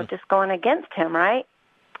 just going against him, right?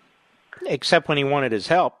 Except when he wanted his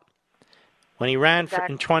help. When he ran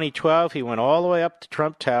in 2012, he went all the way up to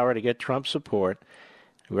Trump Tower to get Trump support.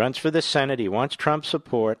 He runs for the Senate. He wants Trump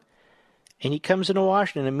support. And he comes into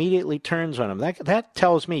Washington and immediately turns on him. That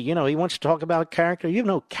tells me, he wants to talk about character. You have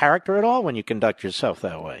no character at all when you conduct yourself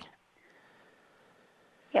that way.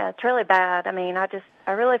 Yeah, it's really bad. I mean, I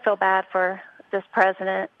really feel bad for this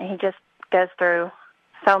president. He just goes through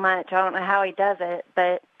so much. I don't know how he does it,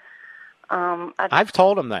 but I've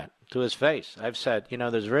told him that to his face. I've said,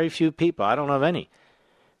 there's very few people, I don't know of any,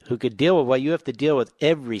 who could deal with what you have to deal with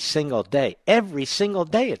every single day. Every single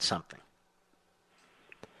day it's something.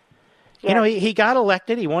 Yeah. He got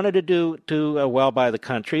elected. He wanted to do well by the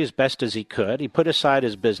country as best as he could. He put aside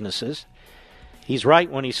his businesses. He's right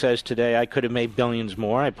when he says today, I could have made billions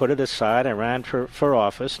more. I put it aside. I ran for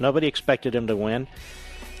office. Nobody expected him to win.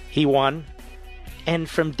 He won. And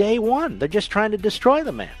from day one, they're just trying to destroy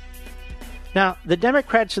the man. Now, the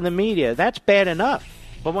Democrats and the media, that's bad enough.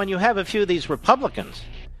 But when you have a few of these Republicans,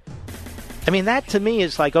 I mean, that to me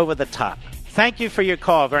is like over the top. Thank you for your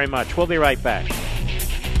call very much. We'll be right back.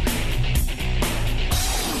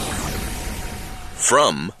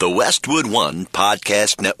 From the Westwood One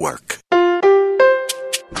Podcast Network.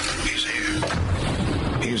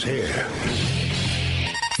 He's here.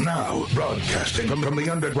 Now, broadcasting from the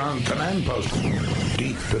underground command post,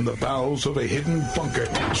 deep in the bowels of a hidden bunker,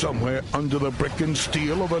 somewhere under the brick and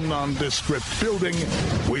steel of a nondescript building,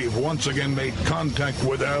 we've once again made contact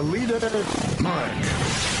with our leader, Mark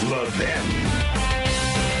Levin.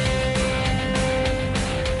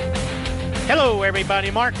 Hello, everybody.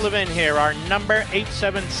 Mark Levin here. Our number,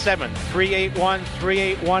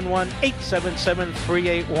 877-381-3811,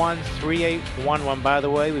 877-381-3811. By the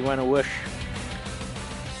way, we want to wish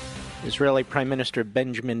Israeli Prime Minister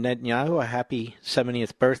Benjamin Netanyahu a happy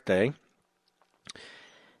 70th birthday.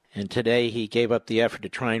 And today he gave up the effort to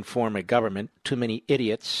try and form a government. Too many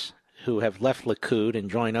idiots who have left Likud and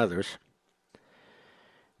joined others.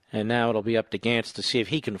 And now it'll be up to Gantz to see if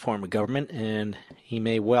he can form a government, and he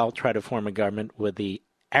may well try to form a government with the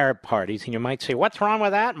Arab parties. And you might say, what's wrong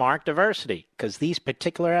with that, Mark? Diversity. Because these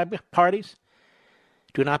particular Arab parties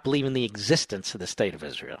do not believe in the existence of the State of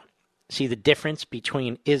Israel. See the difference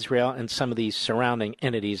between Israel and some of these surrounding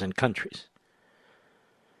entities and countries.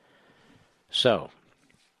 So,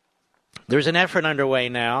 there's an effort underway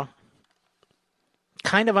now,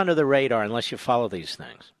 kind of under the radar unless you follow these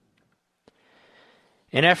things.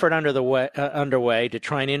 An effort underway to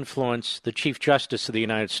try and influence the Chief Justice of the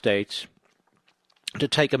United States to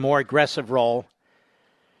take a more aggressive role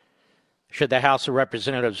should the House of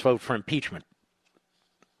Representatives vote for impeachment.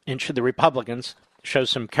 And should the Republicans show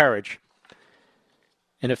some courage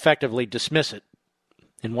and effectively dismiss it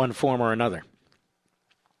in one form or another.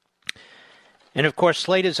 And, of course,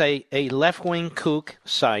 Slate is a left-wing kook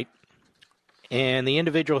site, and the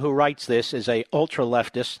individual who writes this is a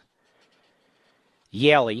ultra-leftist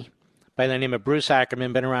Yaley by the name of Bruce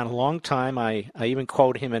Ackerman, been around a long time. I even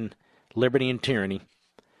quote him in Liberty and Tyranny,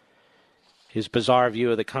 his bizarre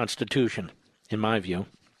view of the Constitution, in my view.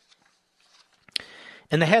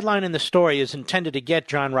 And the headline in the story is intended to get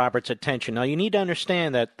John Roberts' attention. Now, you need to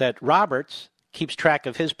understand that Roberts keeps track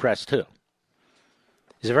of his press, too.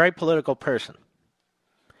 He's a very political person.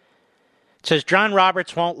 It says, John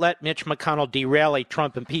Roberts won't let Mitch McConnell derail a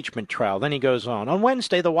Trump impeachment trial. Then he goes on. On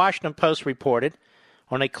Wednesday, the Washington Post reported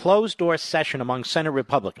on a closed-door session among Senate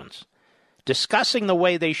Republicans discussing the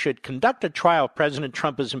way they should conduct a trial if President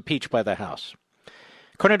Trump is impeached by the House.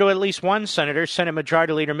 According to at least one senator, Senate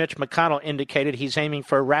Majority Leader Mitch McConnell indicated he's aiming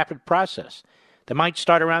for a rapid process that might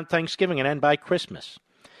start around Thanksgiving and end by Christmas.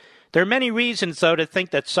 There are many reasons, though, to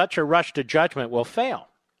think that such a rush to judgment will fail.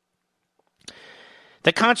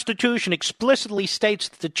 The Constitution explicitly states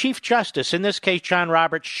that the Chief Justice, in this case John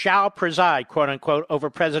Roberts, shall preside, quote-unquote, over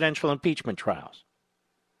presidential impeachment trials.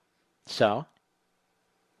 So,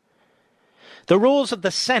 the rules of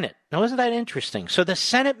the Senate. Now, isn't that interesting? So the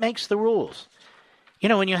Senate makes the rules. You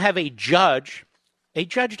know, when you have a judge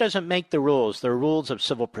doesn't make the rules. There are rules of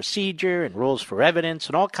civil procedure and rules for evidence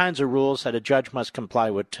and all kinds of rules that a judge must comply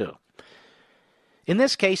with, too. In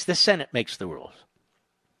this case, the Senate makes the rules.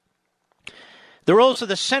 The rules of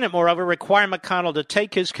the Senate, moreover, require McConnell to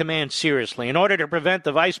take his command seriously in order to prevent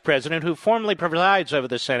the vice president, who formally presides over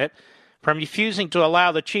the Senate, from refusing to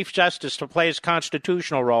allow the Chief Justice to play his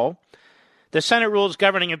constitutional role. The Senate rules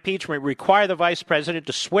governing impeachment require the vice president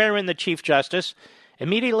to swear in the Chief Justice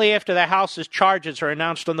immediately after the House's charges are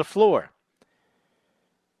announced on the floor.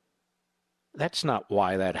 That's not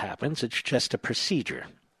why that happens. It's just a procedure.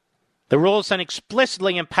 The rules then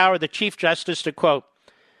explicitly empower the Chief Justice to, quote,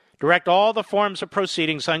 direct all the forms of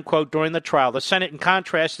proceedings, unquote, during the trial. The Senate, in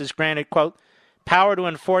contrast, is granted, quote, power to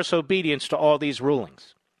enforce obedience to all these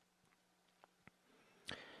rulings.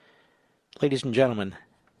 Ladies and gentlemen,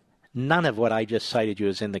 none of what I just cited you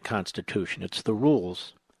is in the Constitution. It's the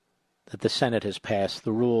rules that the Senate has passed,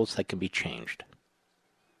 the rules that can be changed.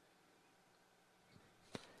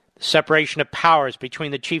 The separation of powers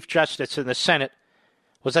between the Chief Justice and the Senate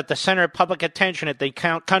was at the center of public attention as the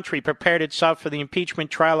country prepared itself for the impeachment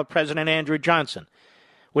trial of President Andrew Johnson,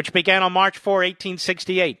 which began on March 4,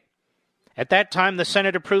 1868. At that time, the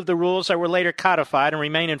Senate approved the rules that were later codified and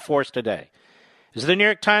remain in force today. As the New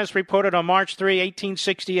York Times reported on March 3,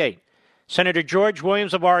 1868, Senator George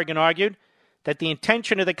Williams of Oregon argued that the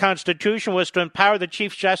intention of the Constitution was to empower the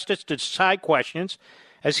Chief Justice to decide questions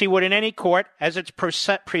as he would in any court as its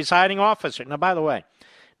presiding officer. Now, by the way,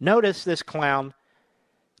 notice this clown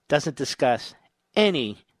doesn't discuss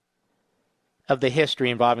any of the history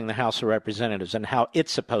involving the House of Representatives and how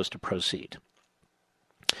it's supposed to proceed.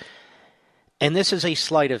 And this is a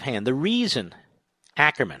sleight of hand. The reason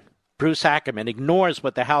Bruce Ackerman, ignores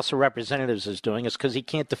what the House of Representatives is doing is because he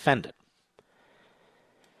can't defend it.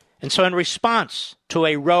 And so in response to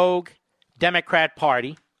a rogue Democrat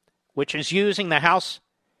Party, which is using the House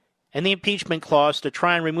and the impeachment clause to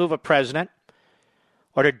try and remove a president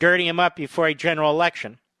or to dirty him up before a general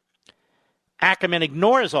election, Ackerman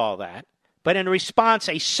ignores all that, but in response,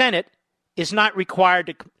 a Senate is not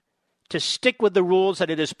required to stick with the rules that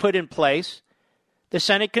it has put in place. The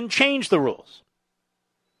Senate can change the rules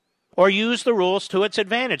or use the rules to its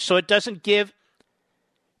advantage so it doesn't give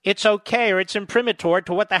its okay or its imprimatur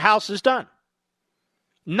to what the House has done.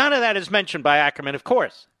 None of that is mentioned by Ackerman, of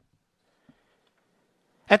course.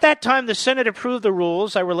 At that time, the Senate approved the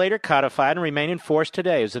rules that were later codified and remain in force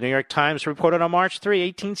today, as the New York Times reported on March 3,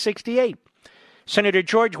 1868. Senator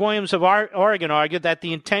George Williams of Oregon argued that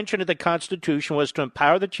the intention of the Constitution was to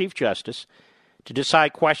empower the Chief Justice to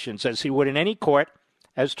decide questions, as he would in any court,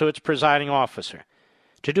 as to its presiding officer.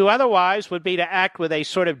 To do otherwise would be to act with a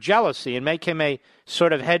sort of jealousy and make him a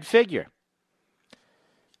sort of head figure.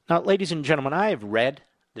 Now, ladies and gentlemen, I have read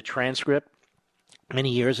the transcript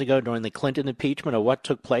many years ago during the Clinton impeachment of what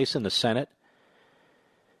took place in the Senate.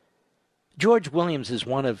 George Williams is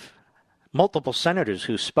one of multiple senators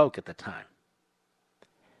who spoke at the time.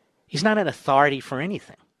 He's not an authority for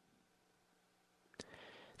anything.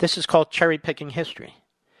 This is called cherry-picking history.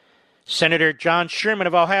 Senator John Sherman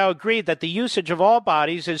of Ohio agreed that the usage of all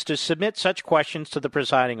bodies is to submit such questions to the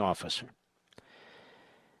presiding officer.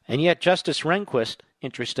 And yet Justice Rehnquist,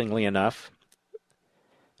 interestingly enough,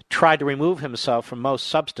 tried to remove himself from most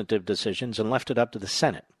substantive decisions and left it up to the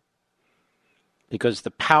Senate, because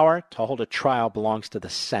the power to hold a trial belongs to the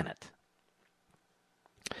Senate.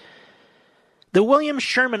 The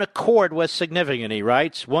Williams-Sherman Accord was significant, he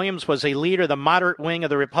writes. Williams was a leader of the moderate wing of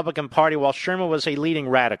the Republican Party, while Sherman was a leading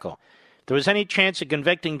radical. If there was any chance of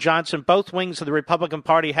convicting Johnson, both wings of the Republican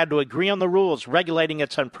Party had to agree on the rules regulating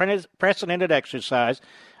its unprecedented exercise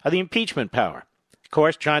of the impeachment power. Of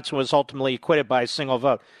course, Johnson was ultimately acquitted by a single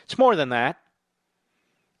vote. It's more than that.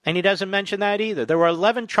 And he doesn't mention that either. There were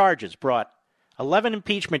 11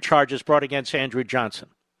 impeachment charges brought against Andrew Johnson.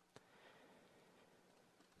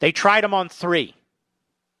 They tried him on 3.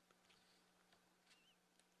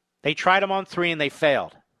 And they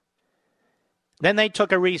failed. Then they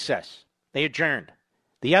took a recess. They adjourned.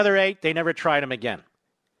 The other 8, they never tried him again.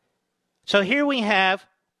 So here we have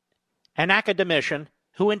an academician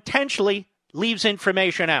who intentionally leaves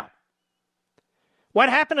information out. What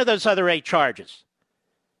happened to those other 8 charges?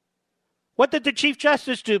 What did the Chief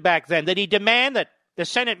Justice do back then? Did he demand that the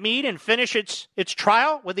Senate meet and finish its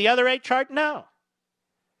trial with the other 8 charges? No.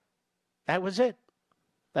 That was it.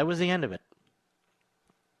 That was the end of it.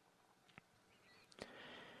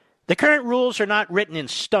 The current rules are not written in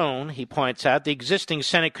stone, he points out. The existing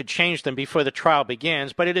Senate could change them before the trial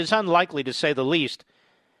begins, but it is unlikely, to say the least,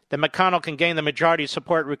 that McConnell can gain the majority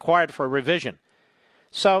support required for a revision.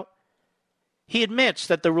 So he admits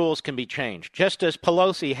that the rules can be changed, just as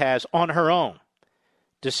Pelosi has, on her own,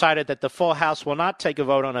 decided that the full House will not take a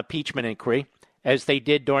vote on impeachment inquiry, as they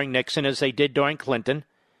did during Nixon, as they did during Clinton,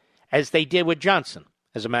 as they did with Johnson,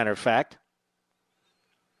 as a matter of fact.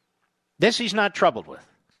 This he's not troubled with.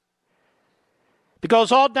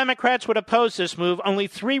 Because all Democrats would oppose this move, only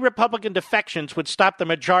 3 Republican defections would stop the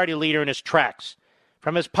majority leader in his tracks.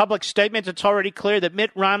 From his public statements, it's already clear that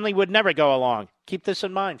Mitt Romney would never go along. Keep this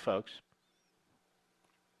in mind, folks.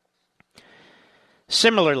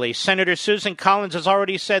 Similarly, Senator Susan Collins has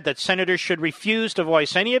already said that senators should refuse to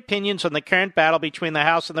voice any opinions on the current battle between the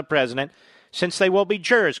House and the President, since they will be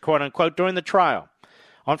jurors, quote-unquote, during the trial.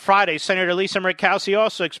 On Friday, Senator Lisa Murkowski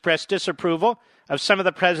also expressed disapproval of some of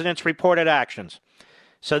the president's reported actions.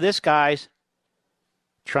 So this guy's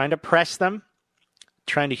trying to press them,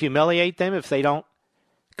 trying to humiliate them if they don't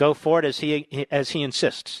go for it as he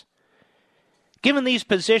insists. Given these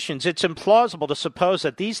positions, it's implausible to suppose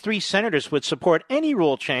that these 3 senators would support any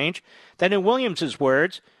rule change that, in Williams's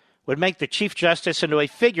words, would make the Chief Justice into a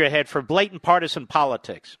figurehead for blatant partisan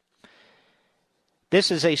politics.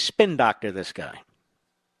 This is a spin doctor, this guy.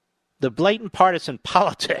 The blatant partisan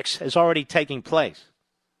politics is already taking place.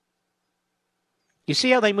 You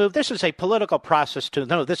see how they move? This is a political process to,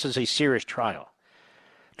 no, this is a serious trial.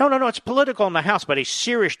 No, it's political in the House, but a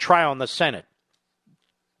serious trial in the Senate.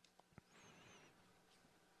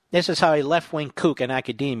 This is how a left-wing kook in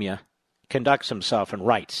academia conducts himself and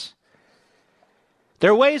writes. There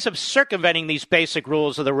are ways of circumventing these basic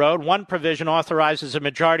rules of the road. One provision authorizes a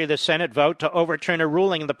majority of the Senate vote to overturn a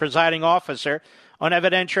ruling of the presiding officer on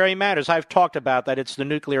evidentiary matters. I've talked about that. It's the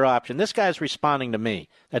nuclear option. This guy's responding to me.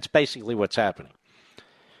 That's basically what's happening.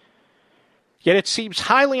 Yet it seems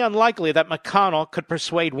highly unlikely that McConnell could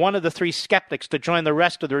persuade one of the three skeptics to join the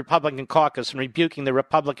rest of the Republican caucus in rebuking the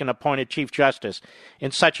Republican-appointed Chief Justice in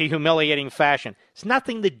such a humiliating fashion. It's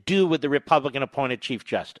nothing to do with the Republican-appointed Chief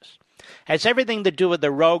Justice. It has everything to do with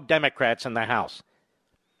the rogue Democrats in the House.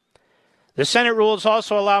 The Senate rules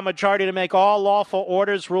also allow a majority to make all lawful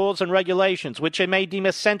orders, rules, and regulations, which they may deem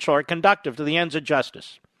essential or conductive to the ends of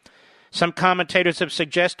justice. Some commentators have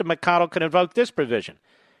suggested McConnell could invoke this provision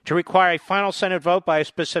to require a final Senate vote by a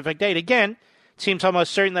specific date. Again, it seems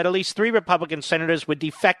almost certain that at least 3 Republican senators would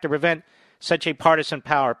defect to prevent such a partisan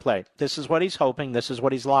power play. This is what he's hoping. This is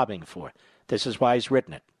what he's lobbying for. This is why he's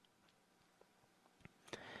written it.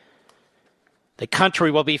 The country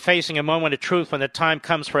will be facing a moment of truth when the time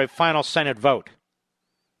comes for a final Senate vote.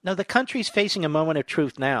 No, the country's facing a moment of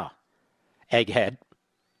truth now, egghead.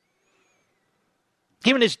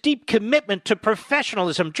 Given his deep commitment to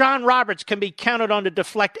professionalism, John Roberts can be counted on to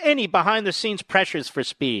deflect any behind-the-scenes pressures for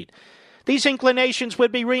speed. These inclinations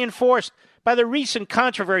would be reinforced by the recent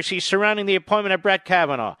controversies surrounding the appointment of Brett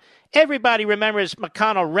Kavanaugh. Everybody remembers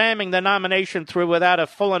McConnell ramming the nomination through without a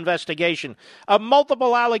full investigation of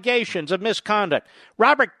multiple allegations of misconduct.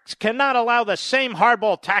 Roberts cannot allow the same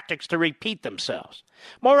hardball tactics to repeat themselves.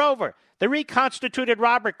 Moreover, the reconstituted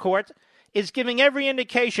Robert Court is giving every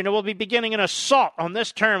indication it will be beginning an assault on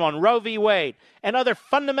this term on Roe v. Wade and other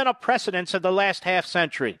fundamental precedents of the last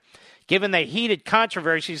half-century. Given the heated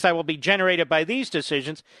controversies that will be generated by these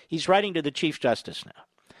decisions, he's writing to the Chief Justice now.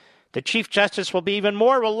 The Chief Justice will be even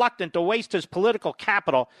more reluctant to waste his political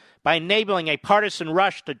capital by enabling a partisan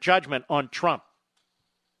rush to judgment on Trump.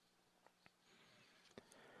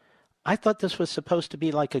 I thought this was supposed to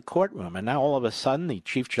be like a courtroom, and now all of a sudden the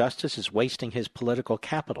Chief Justice is wasting his political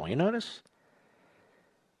capital. You notice?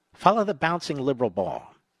 Follow the bouncing liberal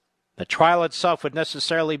ball. The trial itself would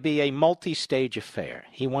necessarily be a multi-stage affair.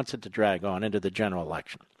 He wants it to drag on into the general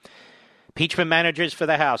election. Impeachment managers for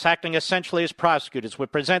the House, acting essentially as prosecutors,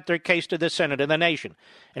 would present their case to the Senate and the nation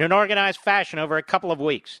in an organized fashion over a couple of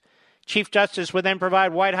weeks. Chief Justice would then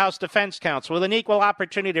provide White House defense counsel with an equal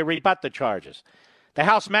opportunity to rebut the charges. The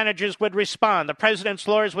House managers would respond, the President's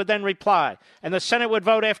lawyers would then reply, and the Senate would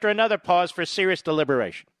vote after another pause for serious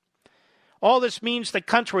deliberation. All this means the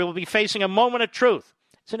country will be facing a moment of truth.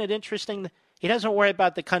 Isn't it interesting? He doesn't worry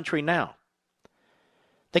about the country now.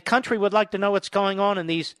 The country would like to know what's going on in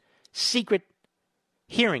these secret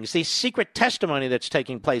hearings, these secret testimony that's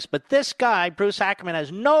taking place. But this guy, Bruce Ackerman,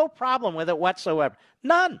 has no problem with it whatsoever.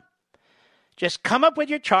 None. Just come up with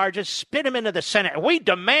your charges, spit them into the Senate. We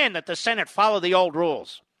demand that the Senate follow the old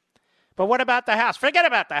rules. But what about the House? Forget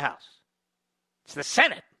about the House. It's the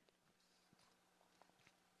Senate.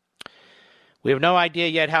 We have no idea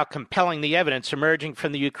yet how compelling the evidence emerging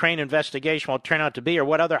from the Ukraine investigation will turn out to be, or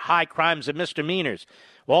what other high crimes and misdemeanors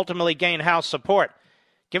will ultimately gain House support.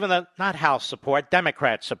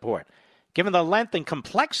 Democrat support. Given the length and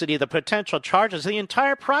complexity of the potential charges, the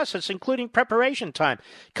entire process, including preparation time,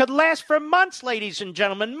 could last for months, ladies and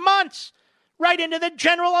gentlemen, months, right into the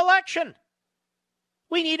general election.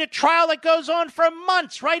 We need a trial that goes on for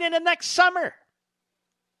months, right into next summer.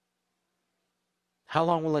 How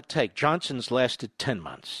long will it take? Johnson's lasted 10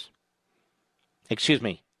 months.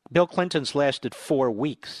 Bill Clinton's lasted 4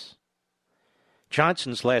 weeks.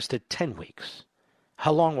 Johnson's lasted 10 weeks.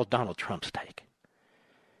 How long will Donald Trump's take?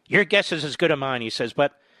 Your guess is as good as mine, he says,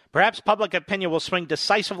 but perhaps public opinion will swing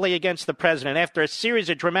decisively against the president after a series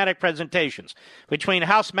of dramatic presentations between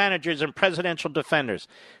House managers and presidential defenders,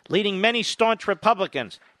 leading many staunch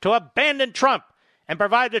Republicans to abandon Trump and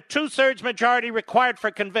provide the 2/3 majority required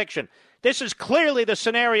for conviction. This is clearly the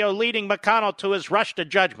scenario leading McConnell to his rush to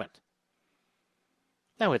judgment.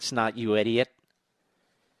 No, it's not, you idiot.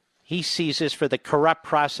 He sees this for the corrupt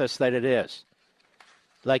process that it is.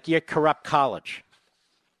 Like your corrupt college.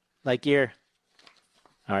 Like your...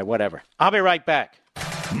 All right, whatever. I'll be right back.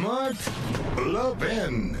 Mark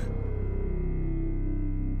Levin.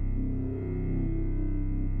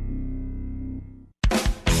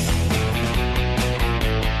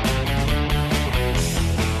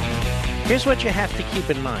 Here's what you have to keep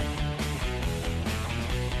in mind.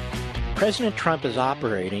 President Trump is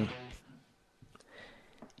operating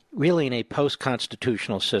really in a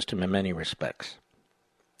post-constitutional system in many respects.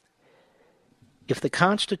 If the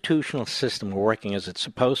constitutional system were working as it's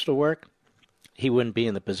supposed to work, he wouldn't be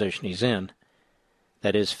in the position he's in,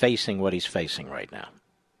 that is, facing what he's facing right now.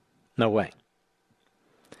 No way.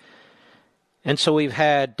 And so we've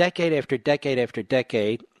had decade after decade after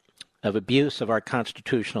decade of abuse of our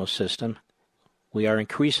constitutional system. We are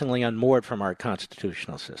increasingly unmoored from our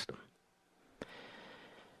constitutional system.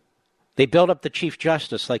 They build up the Chief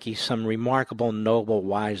Justice like he's some remarkable, noble,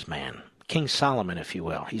 wise man. King Solomon, if you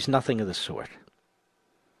will. He's nothing of the sort.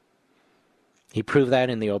 He proved that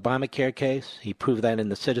in the Obamacare case. He proved that in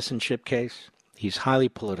the citizenship case. He's highly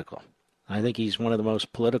political. I think he's one of the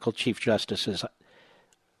most political Chief Justices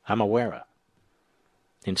I'm aware of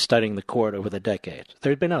in studying the court over the decades.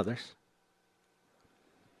 There have been others.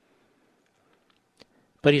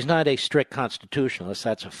 But he's not a strict constitutionalist,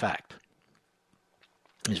 that's a fact.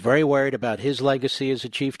 He's very worried about his legacy as a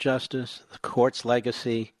Chief Justice, the court's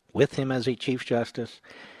legacy with him as a Chief Justice.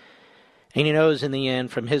 And he knows in the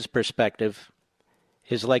end, from his perspective,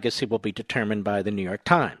 his legacy will be determined by the New York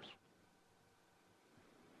Times.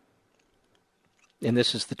 And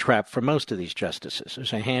this is the trap for most of these justices.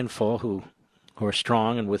 There's a handful who are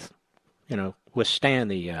strong and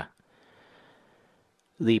withstand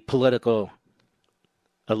the political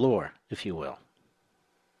allure, if you will,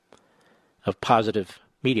 of positive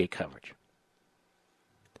media coverage.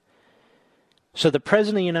 So the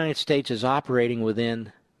President of the United States is operating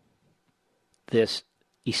within this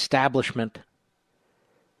establishment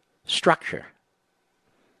structure.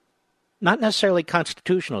 Not necessarily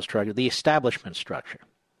constitutional structure, the establishment structure.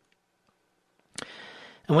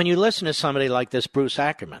 And when you listen to somebody like this Bruce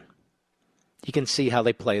Ackerman, you can see how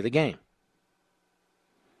they play the game.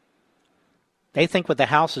 They think what the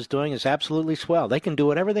House is doing is absolutely swell. They can do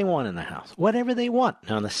whatever they want in the House. Whatever they want.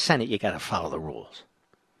 Now, in the Senate, you got to follow the rules.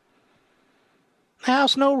 The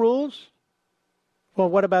House, no rules. Well,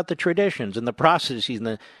 what about the traditions and the processes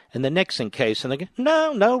and the Nixon case? And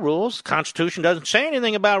no rules. Constitution doesn't say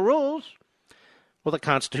anything about rules. Well, the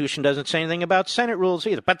Constitution doesn't say anything about Senate rules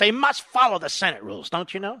either. But they must follow the Senate rules,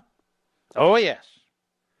 don't you know? Oh, yes.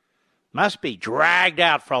 Must be dragged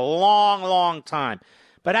out for a long, long time.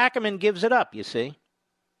 But Ackerman gives it up, you see.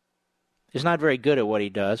 He's not very good at what he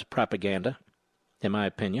does, propaganda, in my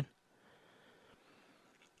opinion.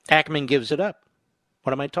 Ackerman gives it up.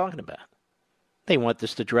 What am I talking about? They want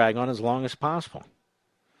this to drag on as long as possible.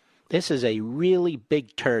 This is a really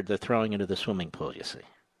big turd they're throwing into the swimming pool, you see.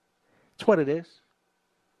 That's what it is.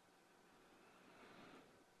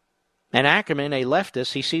 And Ackerman, a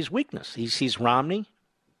leftist, he sees weakness. He sees Romney,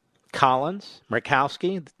 Collins,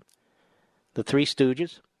 Murkowski, the Three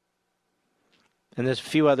Stooges. And there's a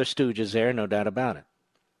few other stooges there, no doubt about it.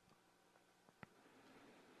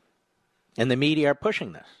 And the media are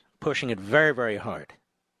pushing this, pushing it very, very hard.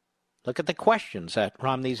 Look at the questions that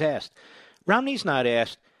Romney's asked. Romney's not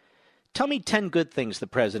asked, tell me 10 good things the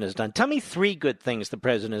president has done. Tell me 3 good things the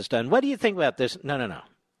president has done. What do you think about this? No.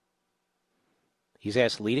 He's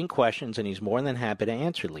asked leading questions, and he's more than happy to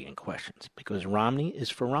answer leading questions because Romney is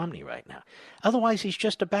for Romney right now. Otherwise, he's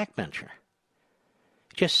just a backbencher.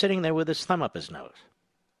 Just sitting there with his thumb up his nose.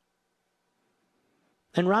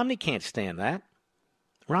 And Romney can't stand that.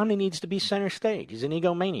 Romney needs to be center stage. He's an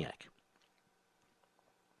egomaniac.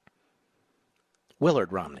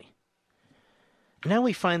 Willard Romney. Now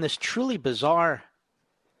we find this truly bizarre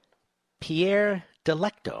Pierre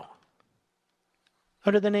Delecto.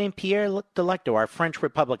 Under the name Pierre Delecto, our French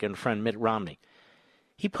Republican friend Mitt Romney.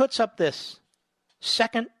 He puts up this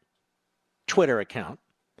second Twitter account,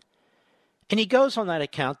 and he goes on that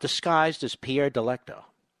account disguised as Pierre Delecto.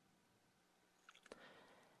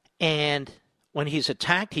 And when he's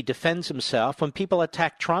attacked, he defends himself. When people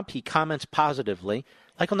attack Trump, he comments positively.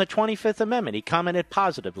 Like on the 25th Amendment, he commented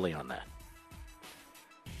positively on that.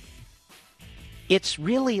 It's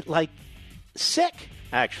really like sick,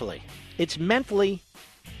 actually. It's mentally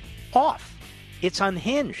off. It's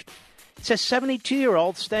unhinged. It's a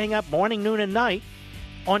 72-year-old staying up morning, noon, and night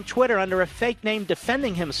on Twitter under a fake name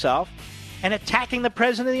defending himself and attacking the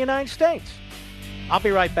President of the United States. I'll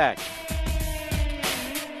be right back.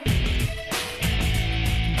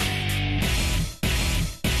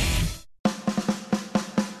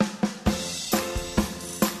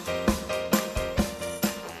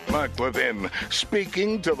 Mark Levin,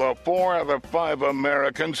 speaking to the 4 out of 5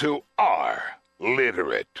 Americans who are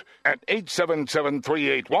literate at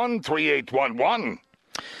 877-381-3811.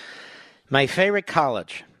 My favorite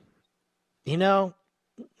college. You know,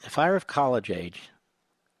 if I were of college age,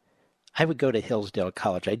 I would go to Hillsdale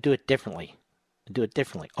College. I'd do it differently.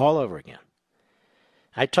 All over again.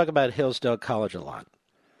 I talk about Hillsdale College a lot,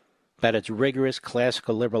 about its rigorous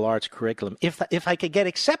classical liberal arts curriculum, if I could get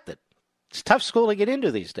accepted. It's a tough school to get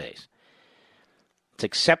into these days. It's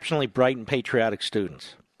exceptionally bright and patriotic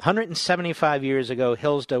students. 175 years ago,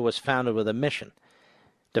 Hillsdale was founded with a mission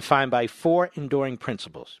defined by 4 enduring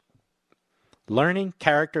principles. Learning,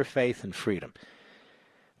 character, faith, and freedom.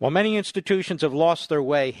 While many institutions have lost their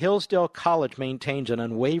way, Hillsdale College maintains an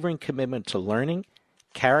unwavering commitment to learning,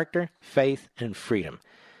 character, faith, and freedom.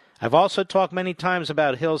 I've also talked many times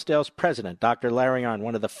about Hillsdale's president, Dr. Larry R.I.N.,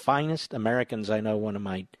 one of the finest Americans I know, one of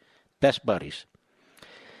my best buddies.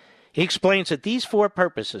 He explains that these four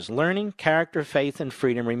purposes, learning, character, faith, and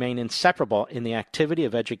freedom, remain inseparable in the activity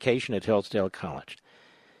of education at Hillsdale College.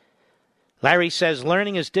 Larry says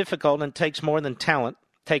learning is difficult and takes more than talent,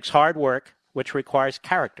 takes hard work, which requires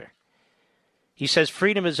character. He says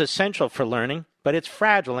freedom is essential for learning, but it's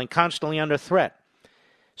fragile and constantly under threat.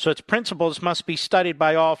 So its principles must be studied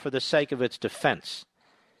by all for the sake of its defense.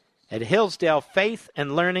 At Hillsdale, faith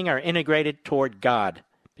and learning are integrated toward God,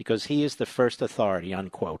 because he is the first authority,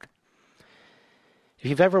 unquote. If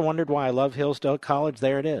you've ever wondered why I love Hillsdale College,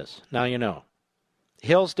 there it is. Now you know.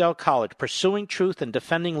 Hillsdale College, pursuing truth and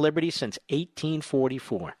defending liberty since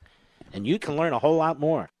 1844. And you can learn a whole lot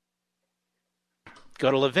more. Go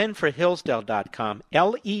to levinforhillsdale.com,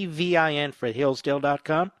 Levin for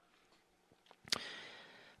Hillsdale.com.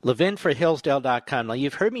 Levinforhillsdale.com. Now,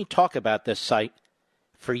 you've heard me talk about this site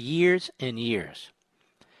for years and years.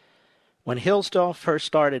 When Hillsdale first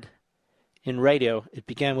started in radio, it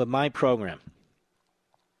began with my program,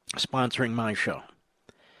 sponsoring my show.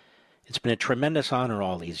 It's been a tremendous honor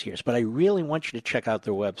all these years, but I really want you to check out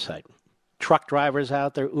their website. Truck drivers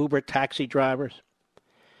out there, Uber, taxi drivers,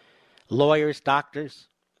 lawyers, doctors,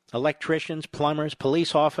 electricians, plumbers,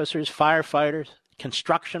 police officers, firefighters,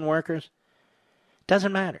 construction workers.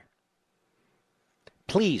 Doesn't matter.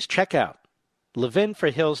 Please check out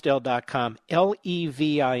levinforhillsdale.com,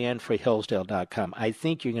 Levin for Hillsdale.com. I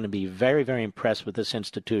think you're going to be very, very impressed with this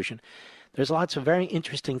institution. There's lots of very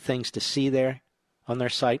interesting things to see there on their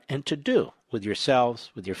site and to do with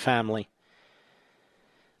yourselves, with your family.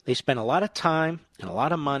 They spend a lot of time and a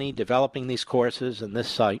lot of money developing these courses and this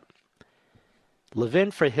site.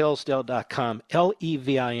 levinforhillsdale.com,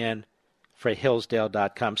 Levin for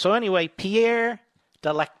Hillsdale.com. So anyway, Pierre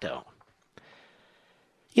Delecto.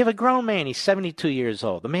 You have a grown man. He's 72 years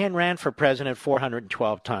old. The man ran for president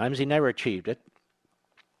 412 times. He never achieved it.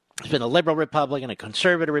 He's been a liberal Republican, a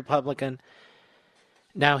conservative Republican.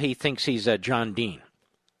 Now he thinks he's John Dean.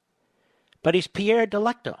 But he's Pierre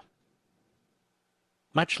Delecto.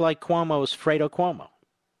 Much like Cuomo's Fredo Cuomo.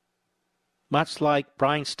 Much like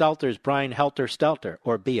Brian Stelter's Brian Helter Stelter,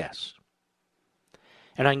 or BS.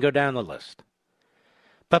 And I can go down the list.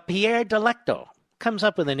 But Pierre Delecto comes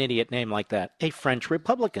up with an idiot name like that. A French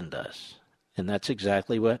Republican does. And that's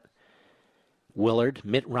exactly what Willard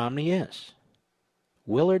Mitt Romney is.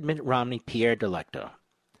 Willard Mitt Romney, Pierre Delecto.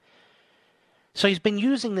 So he's been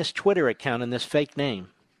using this Twitter account and this fake name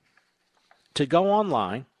to go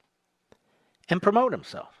online and promote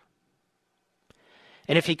himself.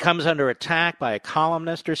 And if he comes under attack by a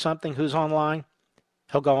columnist or something who's online,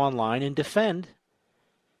 he'll go online and defend,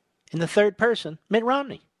 in the third person, Mitt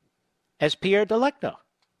Romney as Pierre Delecto.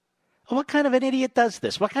 What kind of an idiot does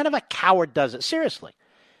this? What kind of a coward does it? Seriously.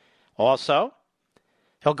 Also,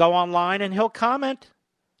 he'll go online and he'll comment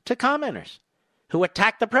to commenters who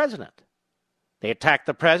attack the president. They attack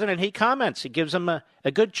the president, he comments. He gives them a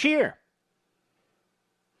good cheer.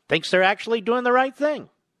 Thinks they're actually doing the right thing.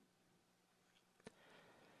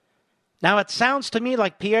 Now, it sounds to me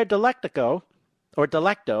like Pierre Delecto, or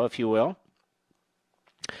Delecto, if you will.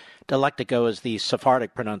 Delectico is the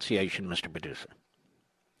Sephardic pronunciation, Mr. Producer.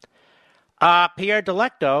 Pierre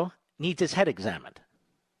Delecto needs his head examined.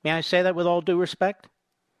 May I say that with all due respect?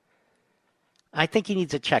 I think he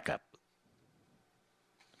needs a checkup.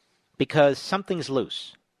 Because something's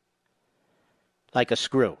loose. Like a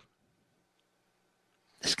screw.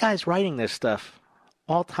 This guy's writing this stuff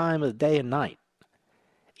all time of the day and night.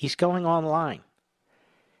 He's going online.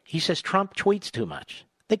 He says Trump tweets too much.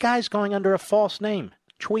 The guy's going under a false name.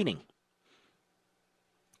 Tweeting.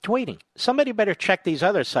 Somebody better check these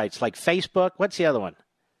other sites like Facebook. What's the other one?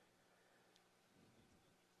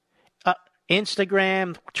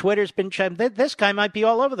 Instagram. Twitter's been checked. This guy might be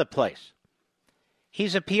all over the place.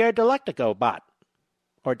 He's a Pierre Delecto bot.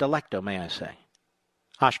 Or Delecto, may I say.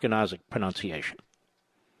 Ashkenazic pronunciation.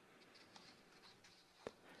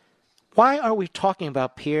 Why are we talking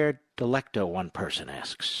about Pierre Delecto, one person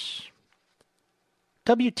asks.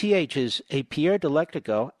 WTH is a Pierre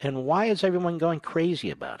Delecto, and why is everyone going crazy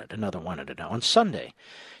about it? Another wanted to know. On Sunday,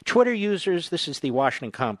 Twitter users, this is the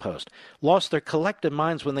Washington Compost, lost their collective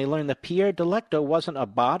minds when they learned that Pierre Delecto wasn't a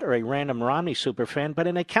bot or a random Romney superfan, but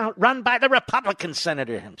an account run by the Republican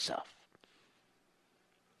senator himself.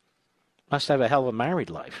 Must have a hell of a married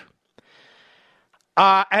life.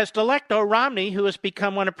 As Delecto, Romney, who has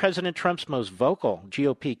become one of President Trump's most vocal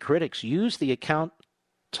GOP critics, used the account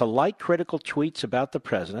to like critical tweets about the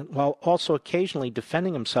president while also occasionally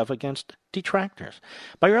defending himself against detractors.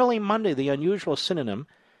 By early Monday, the unusual pseudonym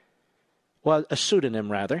was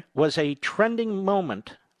a trending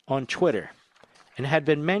moment on Twitter and had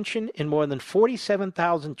been mentioned in more than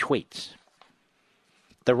 47,000 tweets.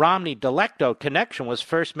 The Romney-Delecto connection was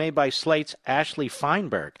first made by Slate's Ashley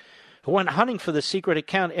Feinberg, who went hunting for the secret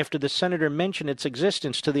account after the senator mentioned its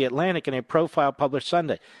existence to The Atlantic in a profile published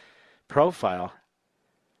Sunday. Profile?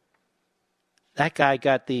 That guy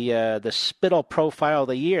got the spittle profile of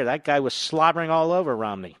the year. That guy was slobbering all over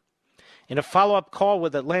Romney. In a follow-up call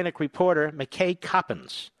with Atlantic reporter McKay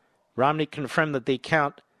Coppins, Romney confirmed that the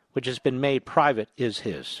account, which has been made private, is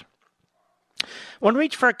his. When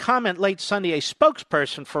reached for a comment late Sunday, a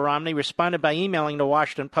spokesperson for Romney responded by emailing the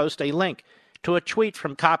Washington Post a link to a tweet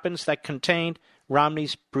from Coppins that contained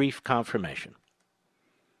Romney's brief confirmation.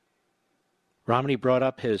 Romney brought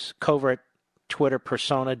up his covert Twitter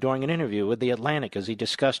persona during an interview with The Atlantic as he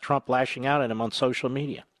discussed Trump lashing out at him on social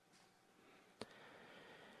media.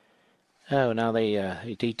 Oh, now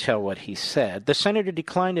they detail what he said. The senator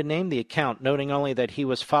declined to name the account, noting only that he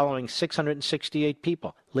was following 668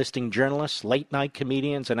 people, listing journalists, late-night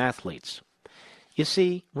comedians, and athletes. You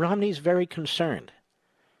see, Romney's very concerned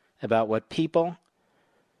about what people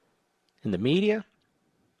in the media,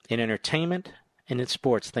 in entertainment, and in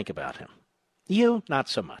sports think about him. You, not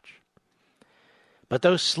so much. But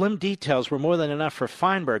those slim details were more than enough for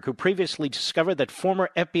Feinberg, who previously discovered that former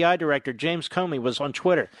FBI Director James Comey was on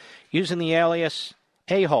Twitter using the alias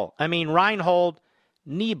Reinhold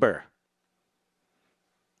Niebuhr.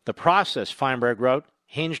 The process, Feinberg wrote,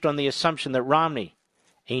 hinged on the assumption that Romney,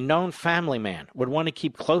 a known family man, would want to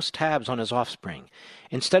keep close tabs on his offspring.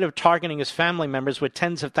 Instead of targeting his family members with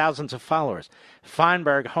tens of thousands of followers,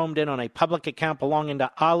 Feinberg homed in on a public account belonging to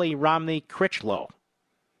Ali Romney Critchlow,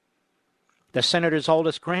 the senator's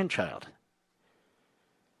oldest grandchild.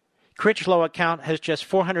 Critchlow account has just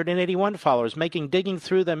 481 followers, making digging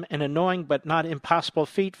through them an annoying but not impossible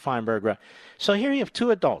feat, Feinberg wrote. So here you have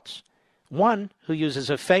two adults, one who uses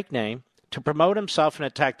a fake name to promote himself and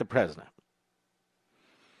attack the president,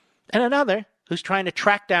 and another who's trying to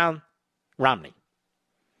track down Romney.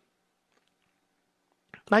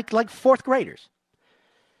 Like fourth graders.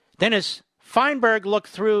 Then as Feinberg looked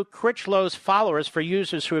through Critchlow's followers for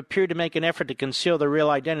users who appeared to make an effort to conceal their real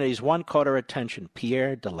identities. One caught her attention,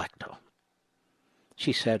 Pierre Delecto.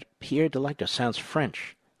 She said, Pierre Delecto sounds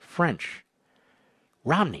French. French.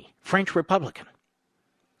 Romney, French Republican.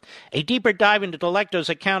 A deeper dive into Delecto's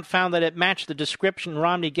account found that it matched the description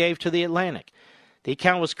Romney gave to The Atlantic. The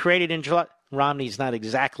account was created in July. Romney's not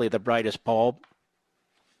exactly the brightest bulb.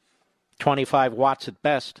 25 watts at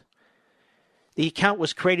best. The account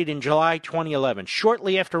was created in July 2011,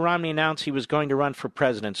 shortly after Romney announced he was going to run for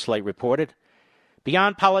president, Slate reported.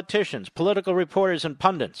 Beyond politicians, political reporters, and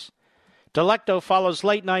pundits, Delecto follows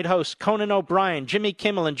late-night hosts Conan O'Brien, Jimmy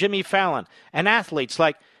Kimmel, and Jimmy Fallon, and athletes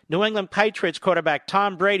like New England Patriots quarterback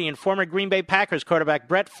Tom Brady and former Green Bay Packers quarterback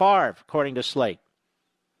Brett Favre, according to Slate.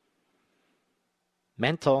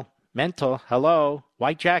 Mental, hello,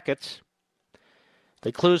 white jackets.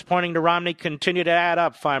 The clues pointing to Romney continue to add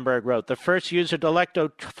up, Feinberg wrote. The first user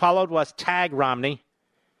Delecto followed was Tag Romney.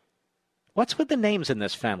 What's with the names in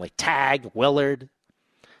this family? Tag, Willard,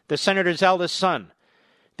 the senator's eldest son.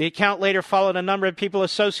 The account later followed a number of people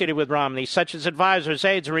associated with Romney, such as advisors,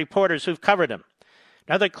 aides, and reporters who've covered him.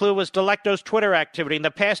 Another clue was Delecto's Twitter activity. In the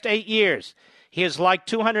past 8 years, he has liked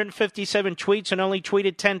 257 tweets and only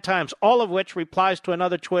tweeted 10 times, all of which replies to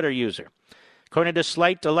another Twitter user. According to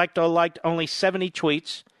Slate, Delecto liked only 70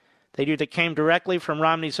 tweets. They either came directly from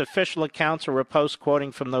Romney's official accounts or were posts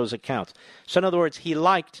quoting from those accounts. So in other words, he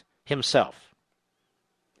liked himself.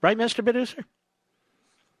 Right, Mr. Producer?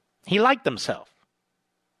 He liked himself.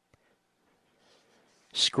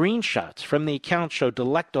 Screenshots from the account show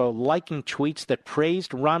Delecto liking tweets that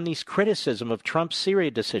praised Romney's criticism of Trump's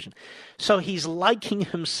Syria decision. So he's liking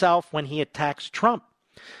himself when he attacks Trump.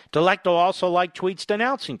 Delecto also liked tweets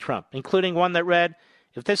denouncing Trump, including one that read,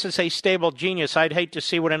 if this is a stable genius, I'd hate to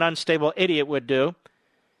see what an unstable idiot would do.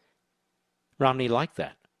 Romney liked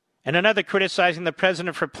that. And another criticizing the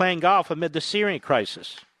president for playing golf amid the Syrian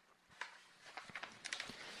crisis.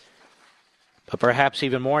 But perhaps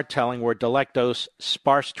even more telling were Delecto's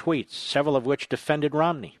sparse tweets, several of which defended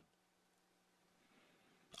Romney.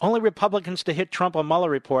 Only Republicans to hit Trump on Mueller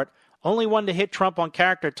report, only one to hit Trump on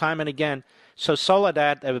character time and again. So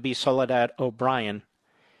Soledad, that would be Soledad O'Brien,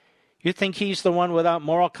 You think he's the one without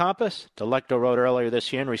moral compass? Delecto wrote earlier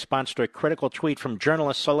this year in response to a critical tweet from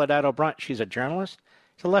journalist Soledad O'Brien. She's a journalist?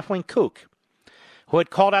 She's a left-wing kook who had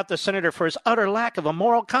called out the senator for his utter lack of a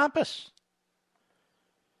moral compass.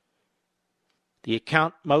 The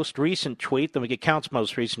account's most recent tweet,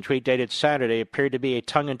 dated Saturday, appeared to be a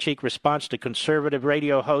tongue-in-cheek response to conservative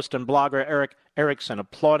radio host and blogger Eric Erickson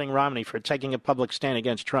applauding Romney for taking a public stand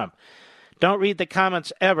against Trump. Don't read the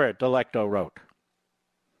comments ever, Delecto wrote.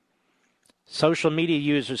 Social media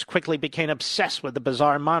users quickly became obsessed with the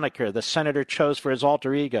bizarre moniker the senator chose for his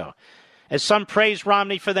alter ego, as some praised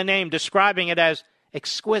Romney for the name, describing it as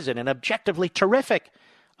exquisite and objectively terrific.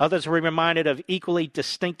 Others were reminded of equally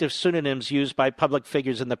distinctive pseudonyms used by public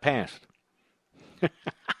figures in the past.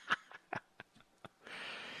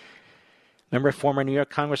 Remember former New York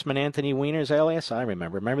Congressman Anthony Weiner's alias? I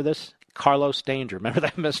remember. Remember this? Carlos Danger. Remember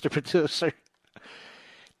that, Mr. Producer?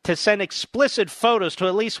 To send explicit photos to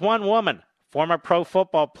at least one woman. Former pro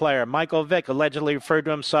football player Michael Vick allegedly referred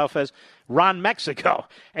to himself as Ron Mexico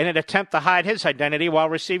in an attempt to hide his identity while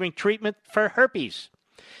receiving treatment for herpes.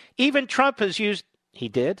 Even Trump has used... He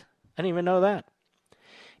did? I didn't even know that.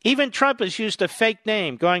 Even Trump has used a fake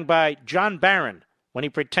name going by John Barron when he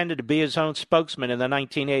pretended to be his own spokesman in the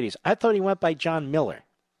 1980s. I thought he went by John Miller.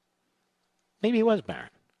 Maybe he was Barron.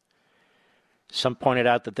 Some pointed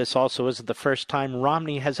out that this also isn't the first time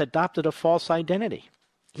Romney has adopted a false identity.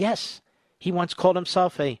 Yes, he once called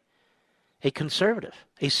himself a conservative,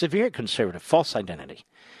 a severe conservative, false identity.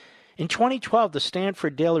 In 2012, the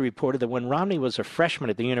Stanford Daily reported that when Romney was a freshman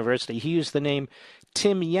at the university, he used the name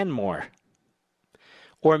Tim Yenmore,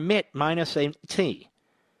 or Mitt minus a T,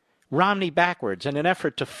 Romney backwards, in an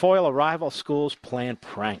effort to foil a rival school's planned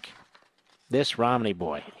prank. This Romney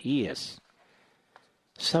boy, he is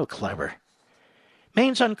so clever.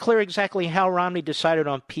 Remains unclear exactly how Romney decided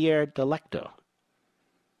on Pierre Delecto.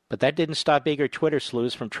 But that didn't stop eager Twitter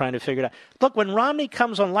sleuths from trying to figure it out. Look, when Romney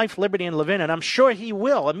comes on Life, Liberty, and Levin, and I'm sure he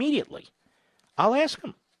will immediately, I'll ask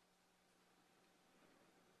him.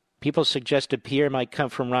 People suggested Pierre might come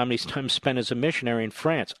from Romney's time spent as a missionary in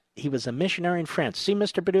France. He was a missionary in France. See,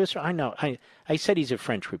 Mr. Producer, I know. I said he's a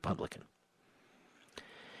French Republican.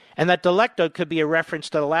 And that Delecto could be a reference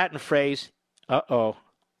to the Latin phrase,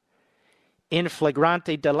 in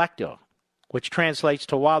flagrante delicto, which translates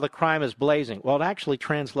to while the crime is blazing. Well, it actually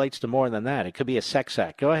translates to more than that. It could be a sex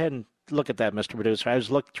act. Go ahead and look at that, Mr. Producer. I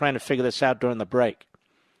was trying to figure this out during the break.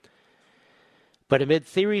 But amid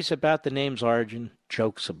theories about the name's origin,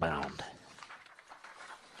 jokes abound.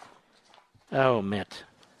 Oh, Mitt,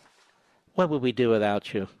 what would we do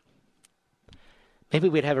without you? Maybe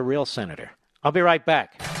we'd have a real senator. I'll be right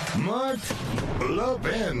back. Mark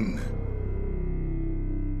Levin.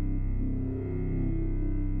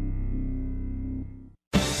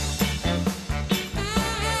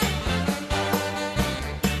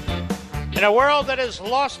 In a world that has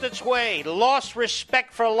lost its way, lost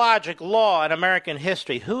respect for logic, law, and American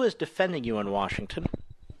history, who is defending you in Washington?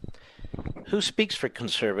 Who speaks for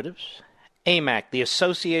conservatives? AMAC, the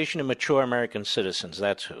Association of Mature American Citizens,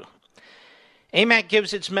 that's who. AMAC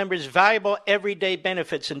gives its members valuable everyday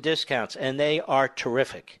benefits and discounts, and they are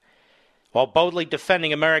terrific, while boldly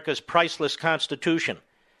defending America's priceless Constitution,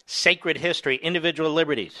 sacred history, individual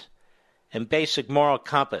liberties, and basic moral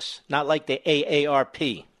compass, not like the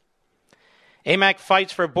AARP. AMAC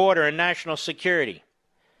fights for border and national security,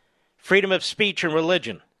 freedom of speech and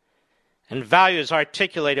religion, and values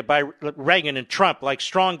articulated by Reagan and Trump like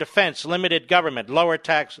strong defense, limited government, lower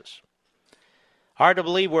taxes. Hard to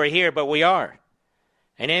believe we're here, but we are.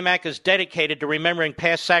 And AMAC is dedicated to remembering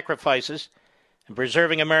past sacrifices and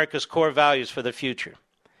preserving America's core values for the future.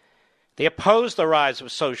 They oppose the rise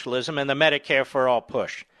of socialism and the Medicare for All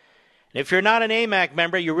push. And if you're not an AMAC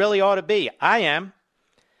member, you really ought to be. I am.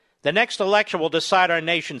 The next election will decide our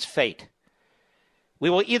nation's fate.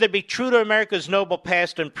 We will either be true to America's noble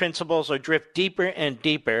past and principles or drift deeper and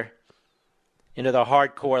deeper into the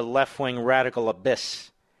hardcore left-wing radical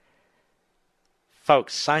abyss.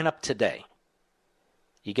 Folks, sign up today.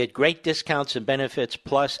 You get great discounts and benefits,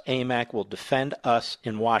 plus AMAC will defend us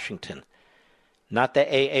in Washington, not the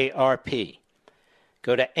AARP.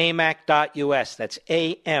 Go to amac.us. That's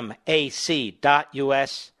AMAC.us.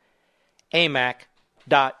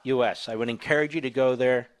 AMAC.us. I would encourage you to go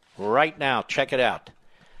there right now. Check it out.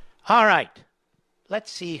 All right.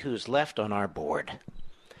 Let's see who's left on our board.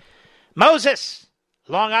 Moses,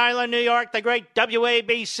 Long Island, New York, the great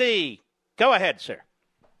WABC. Go ahead, sir.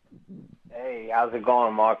 Hey, how's it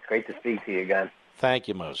going, Mark? Great to speak to you again. Thank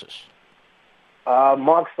you, Moses.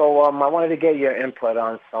 Mark, so I wanted to get your input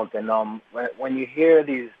on something. When you hear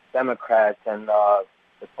these Democrats and the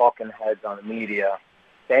talking heads on the media,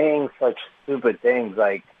 saying such stupid things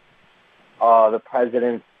like, the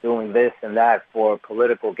president's doing this and that for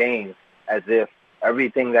political gains, as if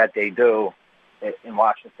everything that they do in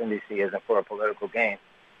Washington, D.C. isn't for a political gain.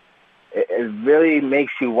 It really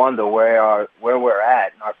makes you wonder where we're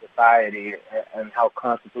at in our society and how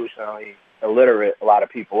constitutionally illiterate a lot of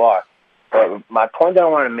people are. But my point that I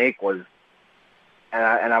want to make was,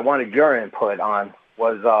 and I wanted your input on,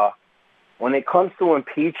 was when it comes to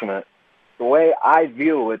impeachment, the way I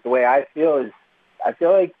view it, the way I feel is, I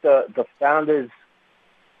feel like the founders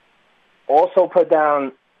also put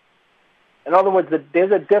down, in other words,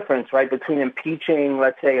 there's a difference, right, between impeaching,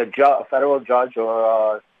 let's say, a federal judge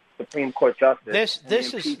or a Supreme Court justice.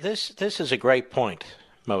 This is a great point,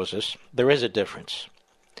 Moses. There is a difference.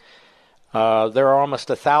 There are almost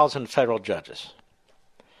 1,000 federal judges.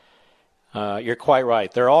 You're quite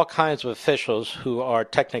right. There are all kinds of officials who are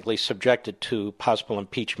technically subjected to possible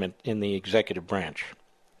impeachment in the executive branch.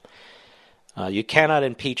 You cannot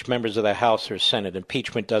impeach members of the House or Senate.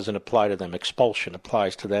 Impeachment doesn't apply to them. Expulsion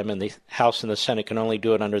applies to them, and the House and the Senate can only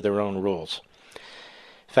do it under their own rules.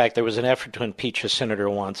 In fact, there was an effort to impeach a senator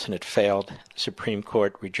once, and it failed. The Supreme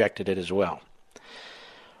Court rejected it as well.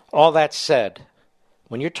 All that said,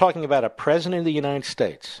 when you're talking about a president of the United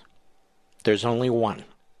States, there's only one.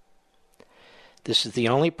 This is the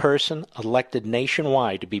only person elected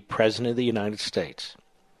nationwide to be president of the United States.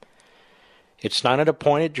 It's not an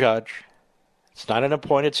appointed judge. It's not an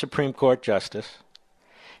appointed Supreme Court justice.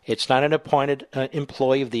 It's not an appointed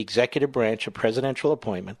employee of the executive branch, a presidential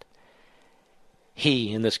appointment.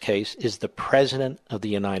 He, in this case, is the President of the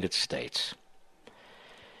United States.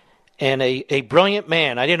 And a brilliant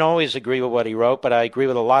man. I didn't always agree with what he wrote, but I agree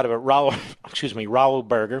with a lot of it. Raoul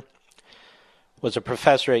Berger was a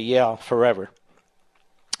professor at Yale forever.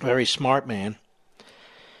 A very smart man.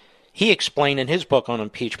 He explained in his book on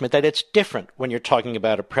impeachment that it's different when you're talking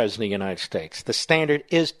about a president of the United States. The standard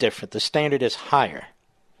is different. The standard is higher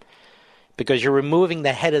because you're removing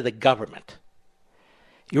the head of the government.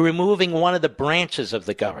 You're removing one of the branches of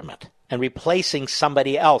the government and replacing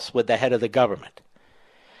somebody else with the head of the government.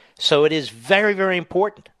 So it is very, very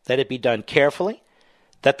important that it be done carefully,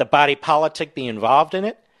 that the body politic be involved in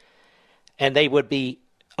it, and they would be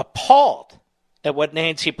appalled at what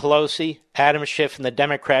Nancy Pelosi, Adam Schiff, and the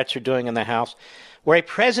Democrats are doing in the House, where a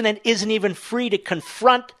president isn't even free to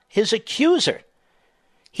confront his accuser.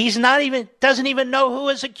 Doesn't even know who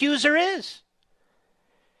his accuser is.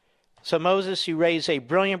 So, Moses, you raise a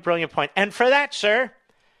brilliant, brilliant point. And for that, sir,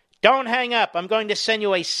 don't hang up. I'm going to send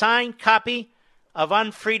you a signed copy of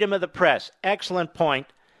Unfreedom of the Press. Excellent point.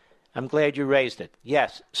 I'm glad you raised it.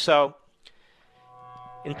 Yes, so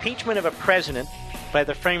impeachment of a president by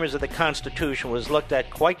the framers of the Constitution was looked at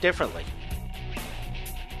quite differently.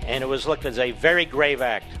 And it was looked as a very grave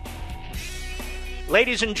act.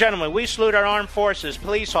 Ladies and gentlemen, we salute our armed forces,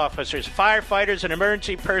 police officers, firefighters, and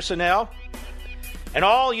emergency personnel, and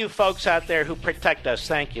all you folks out there who protect us.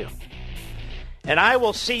 Thank you. And I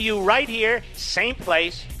will see you right here, same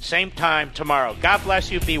place, same time tomorrow. God bless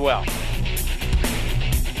you. Be well.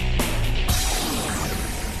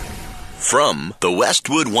 From the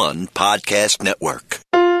Westwood One Podcast Network.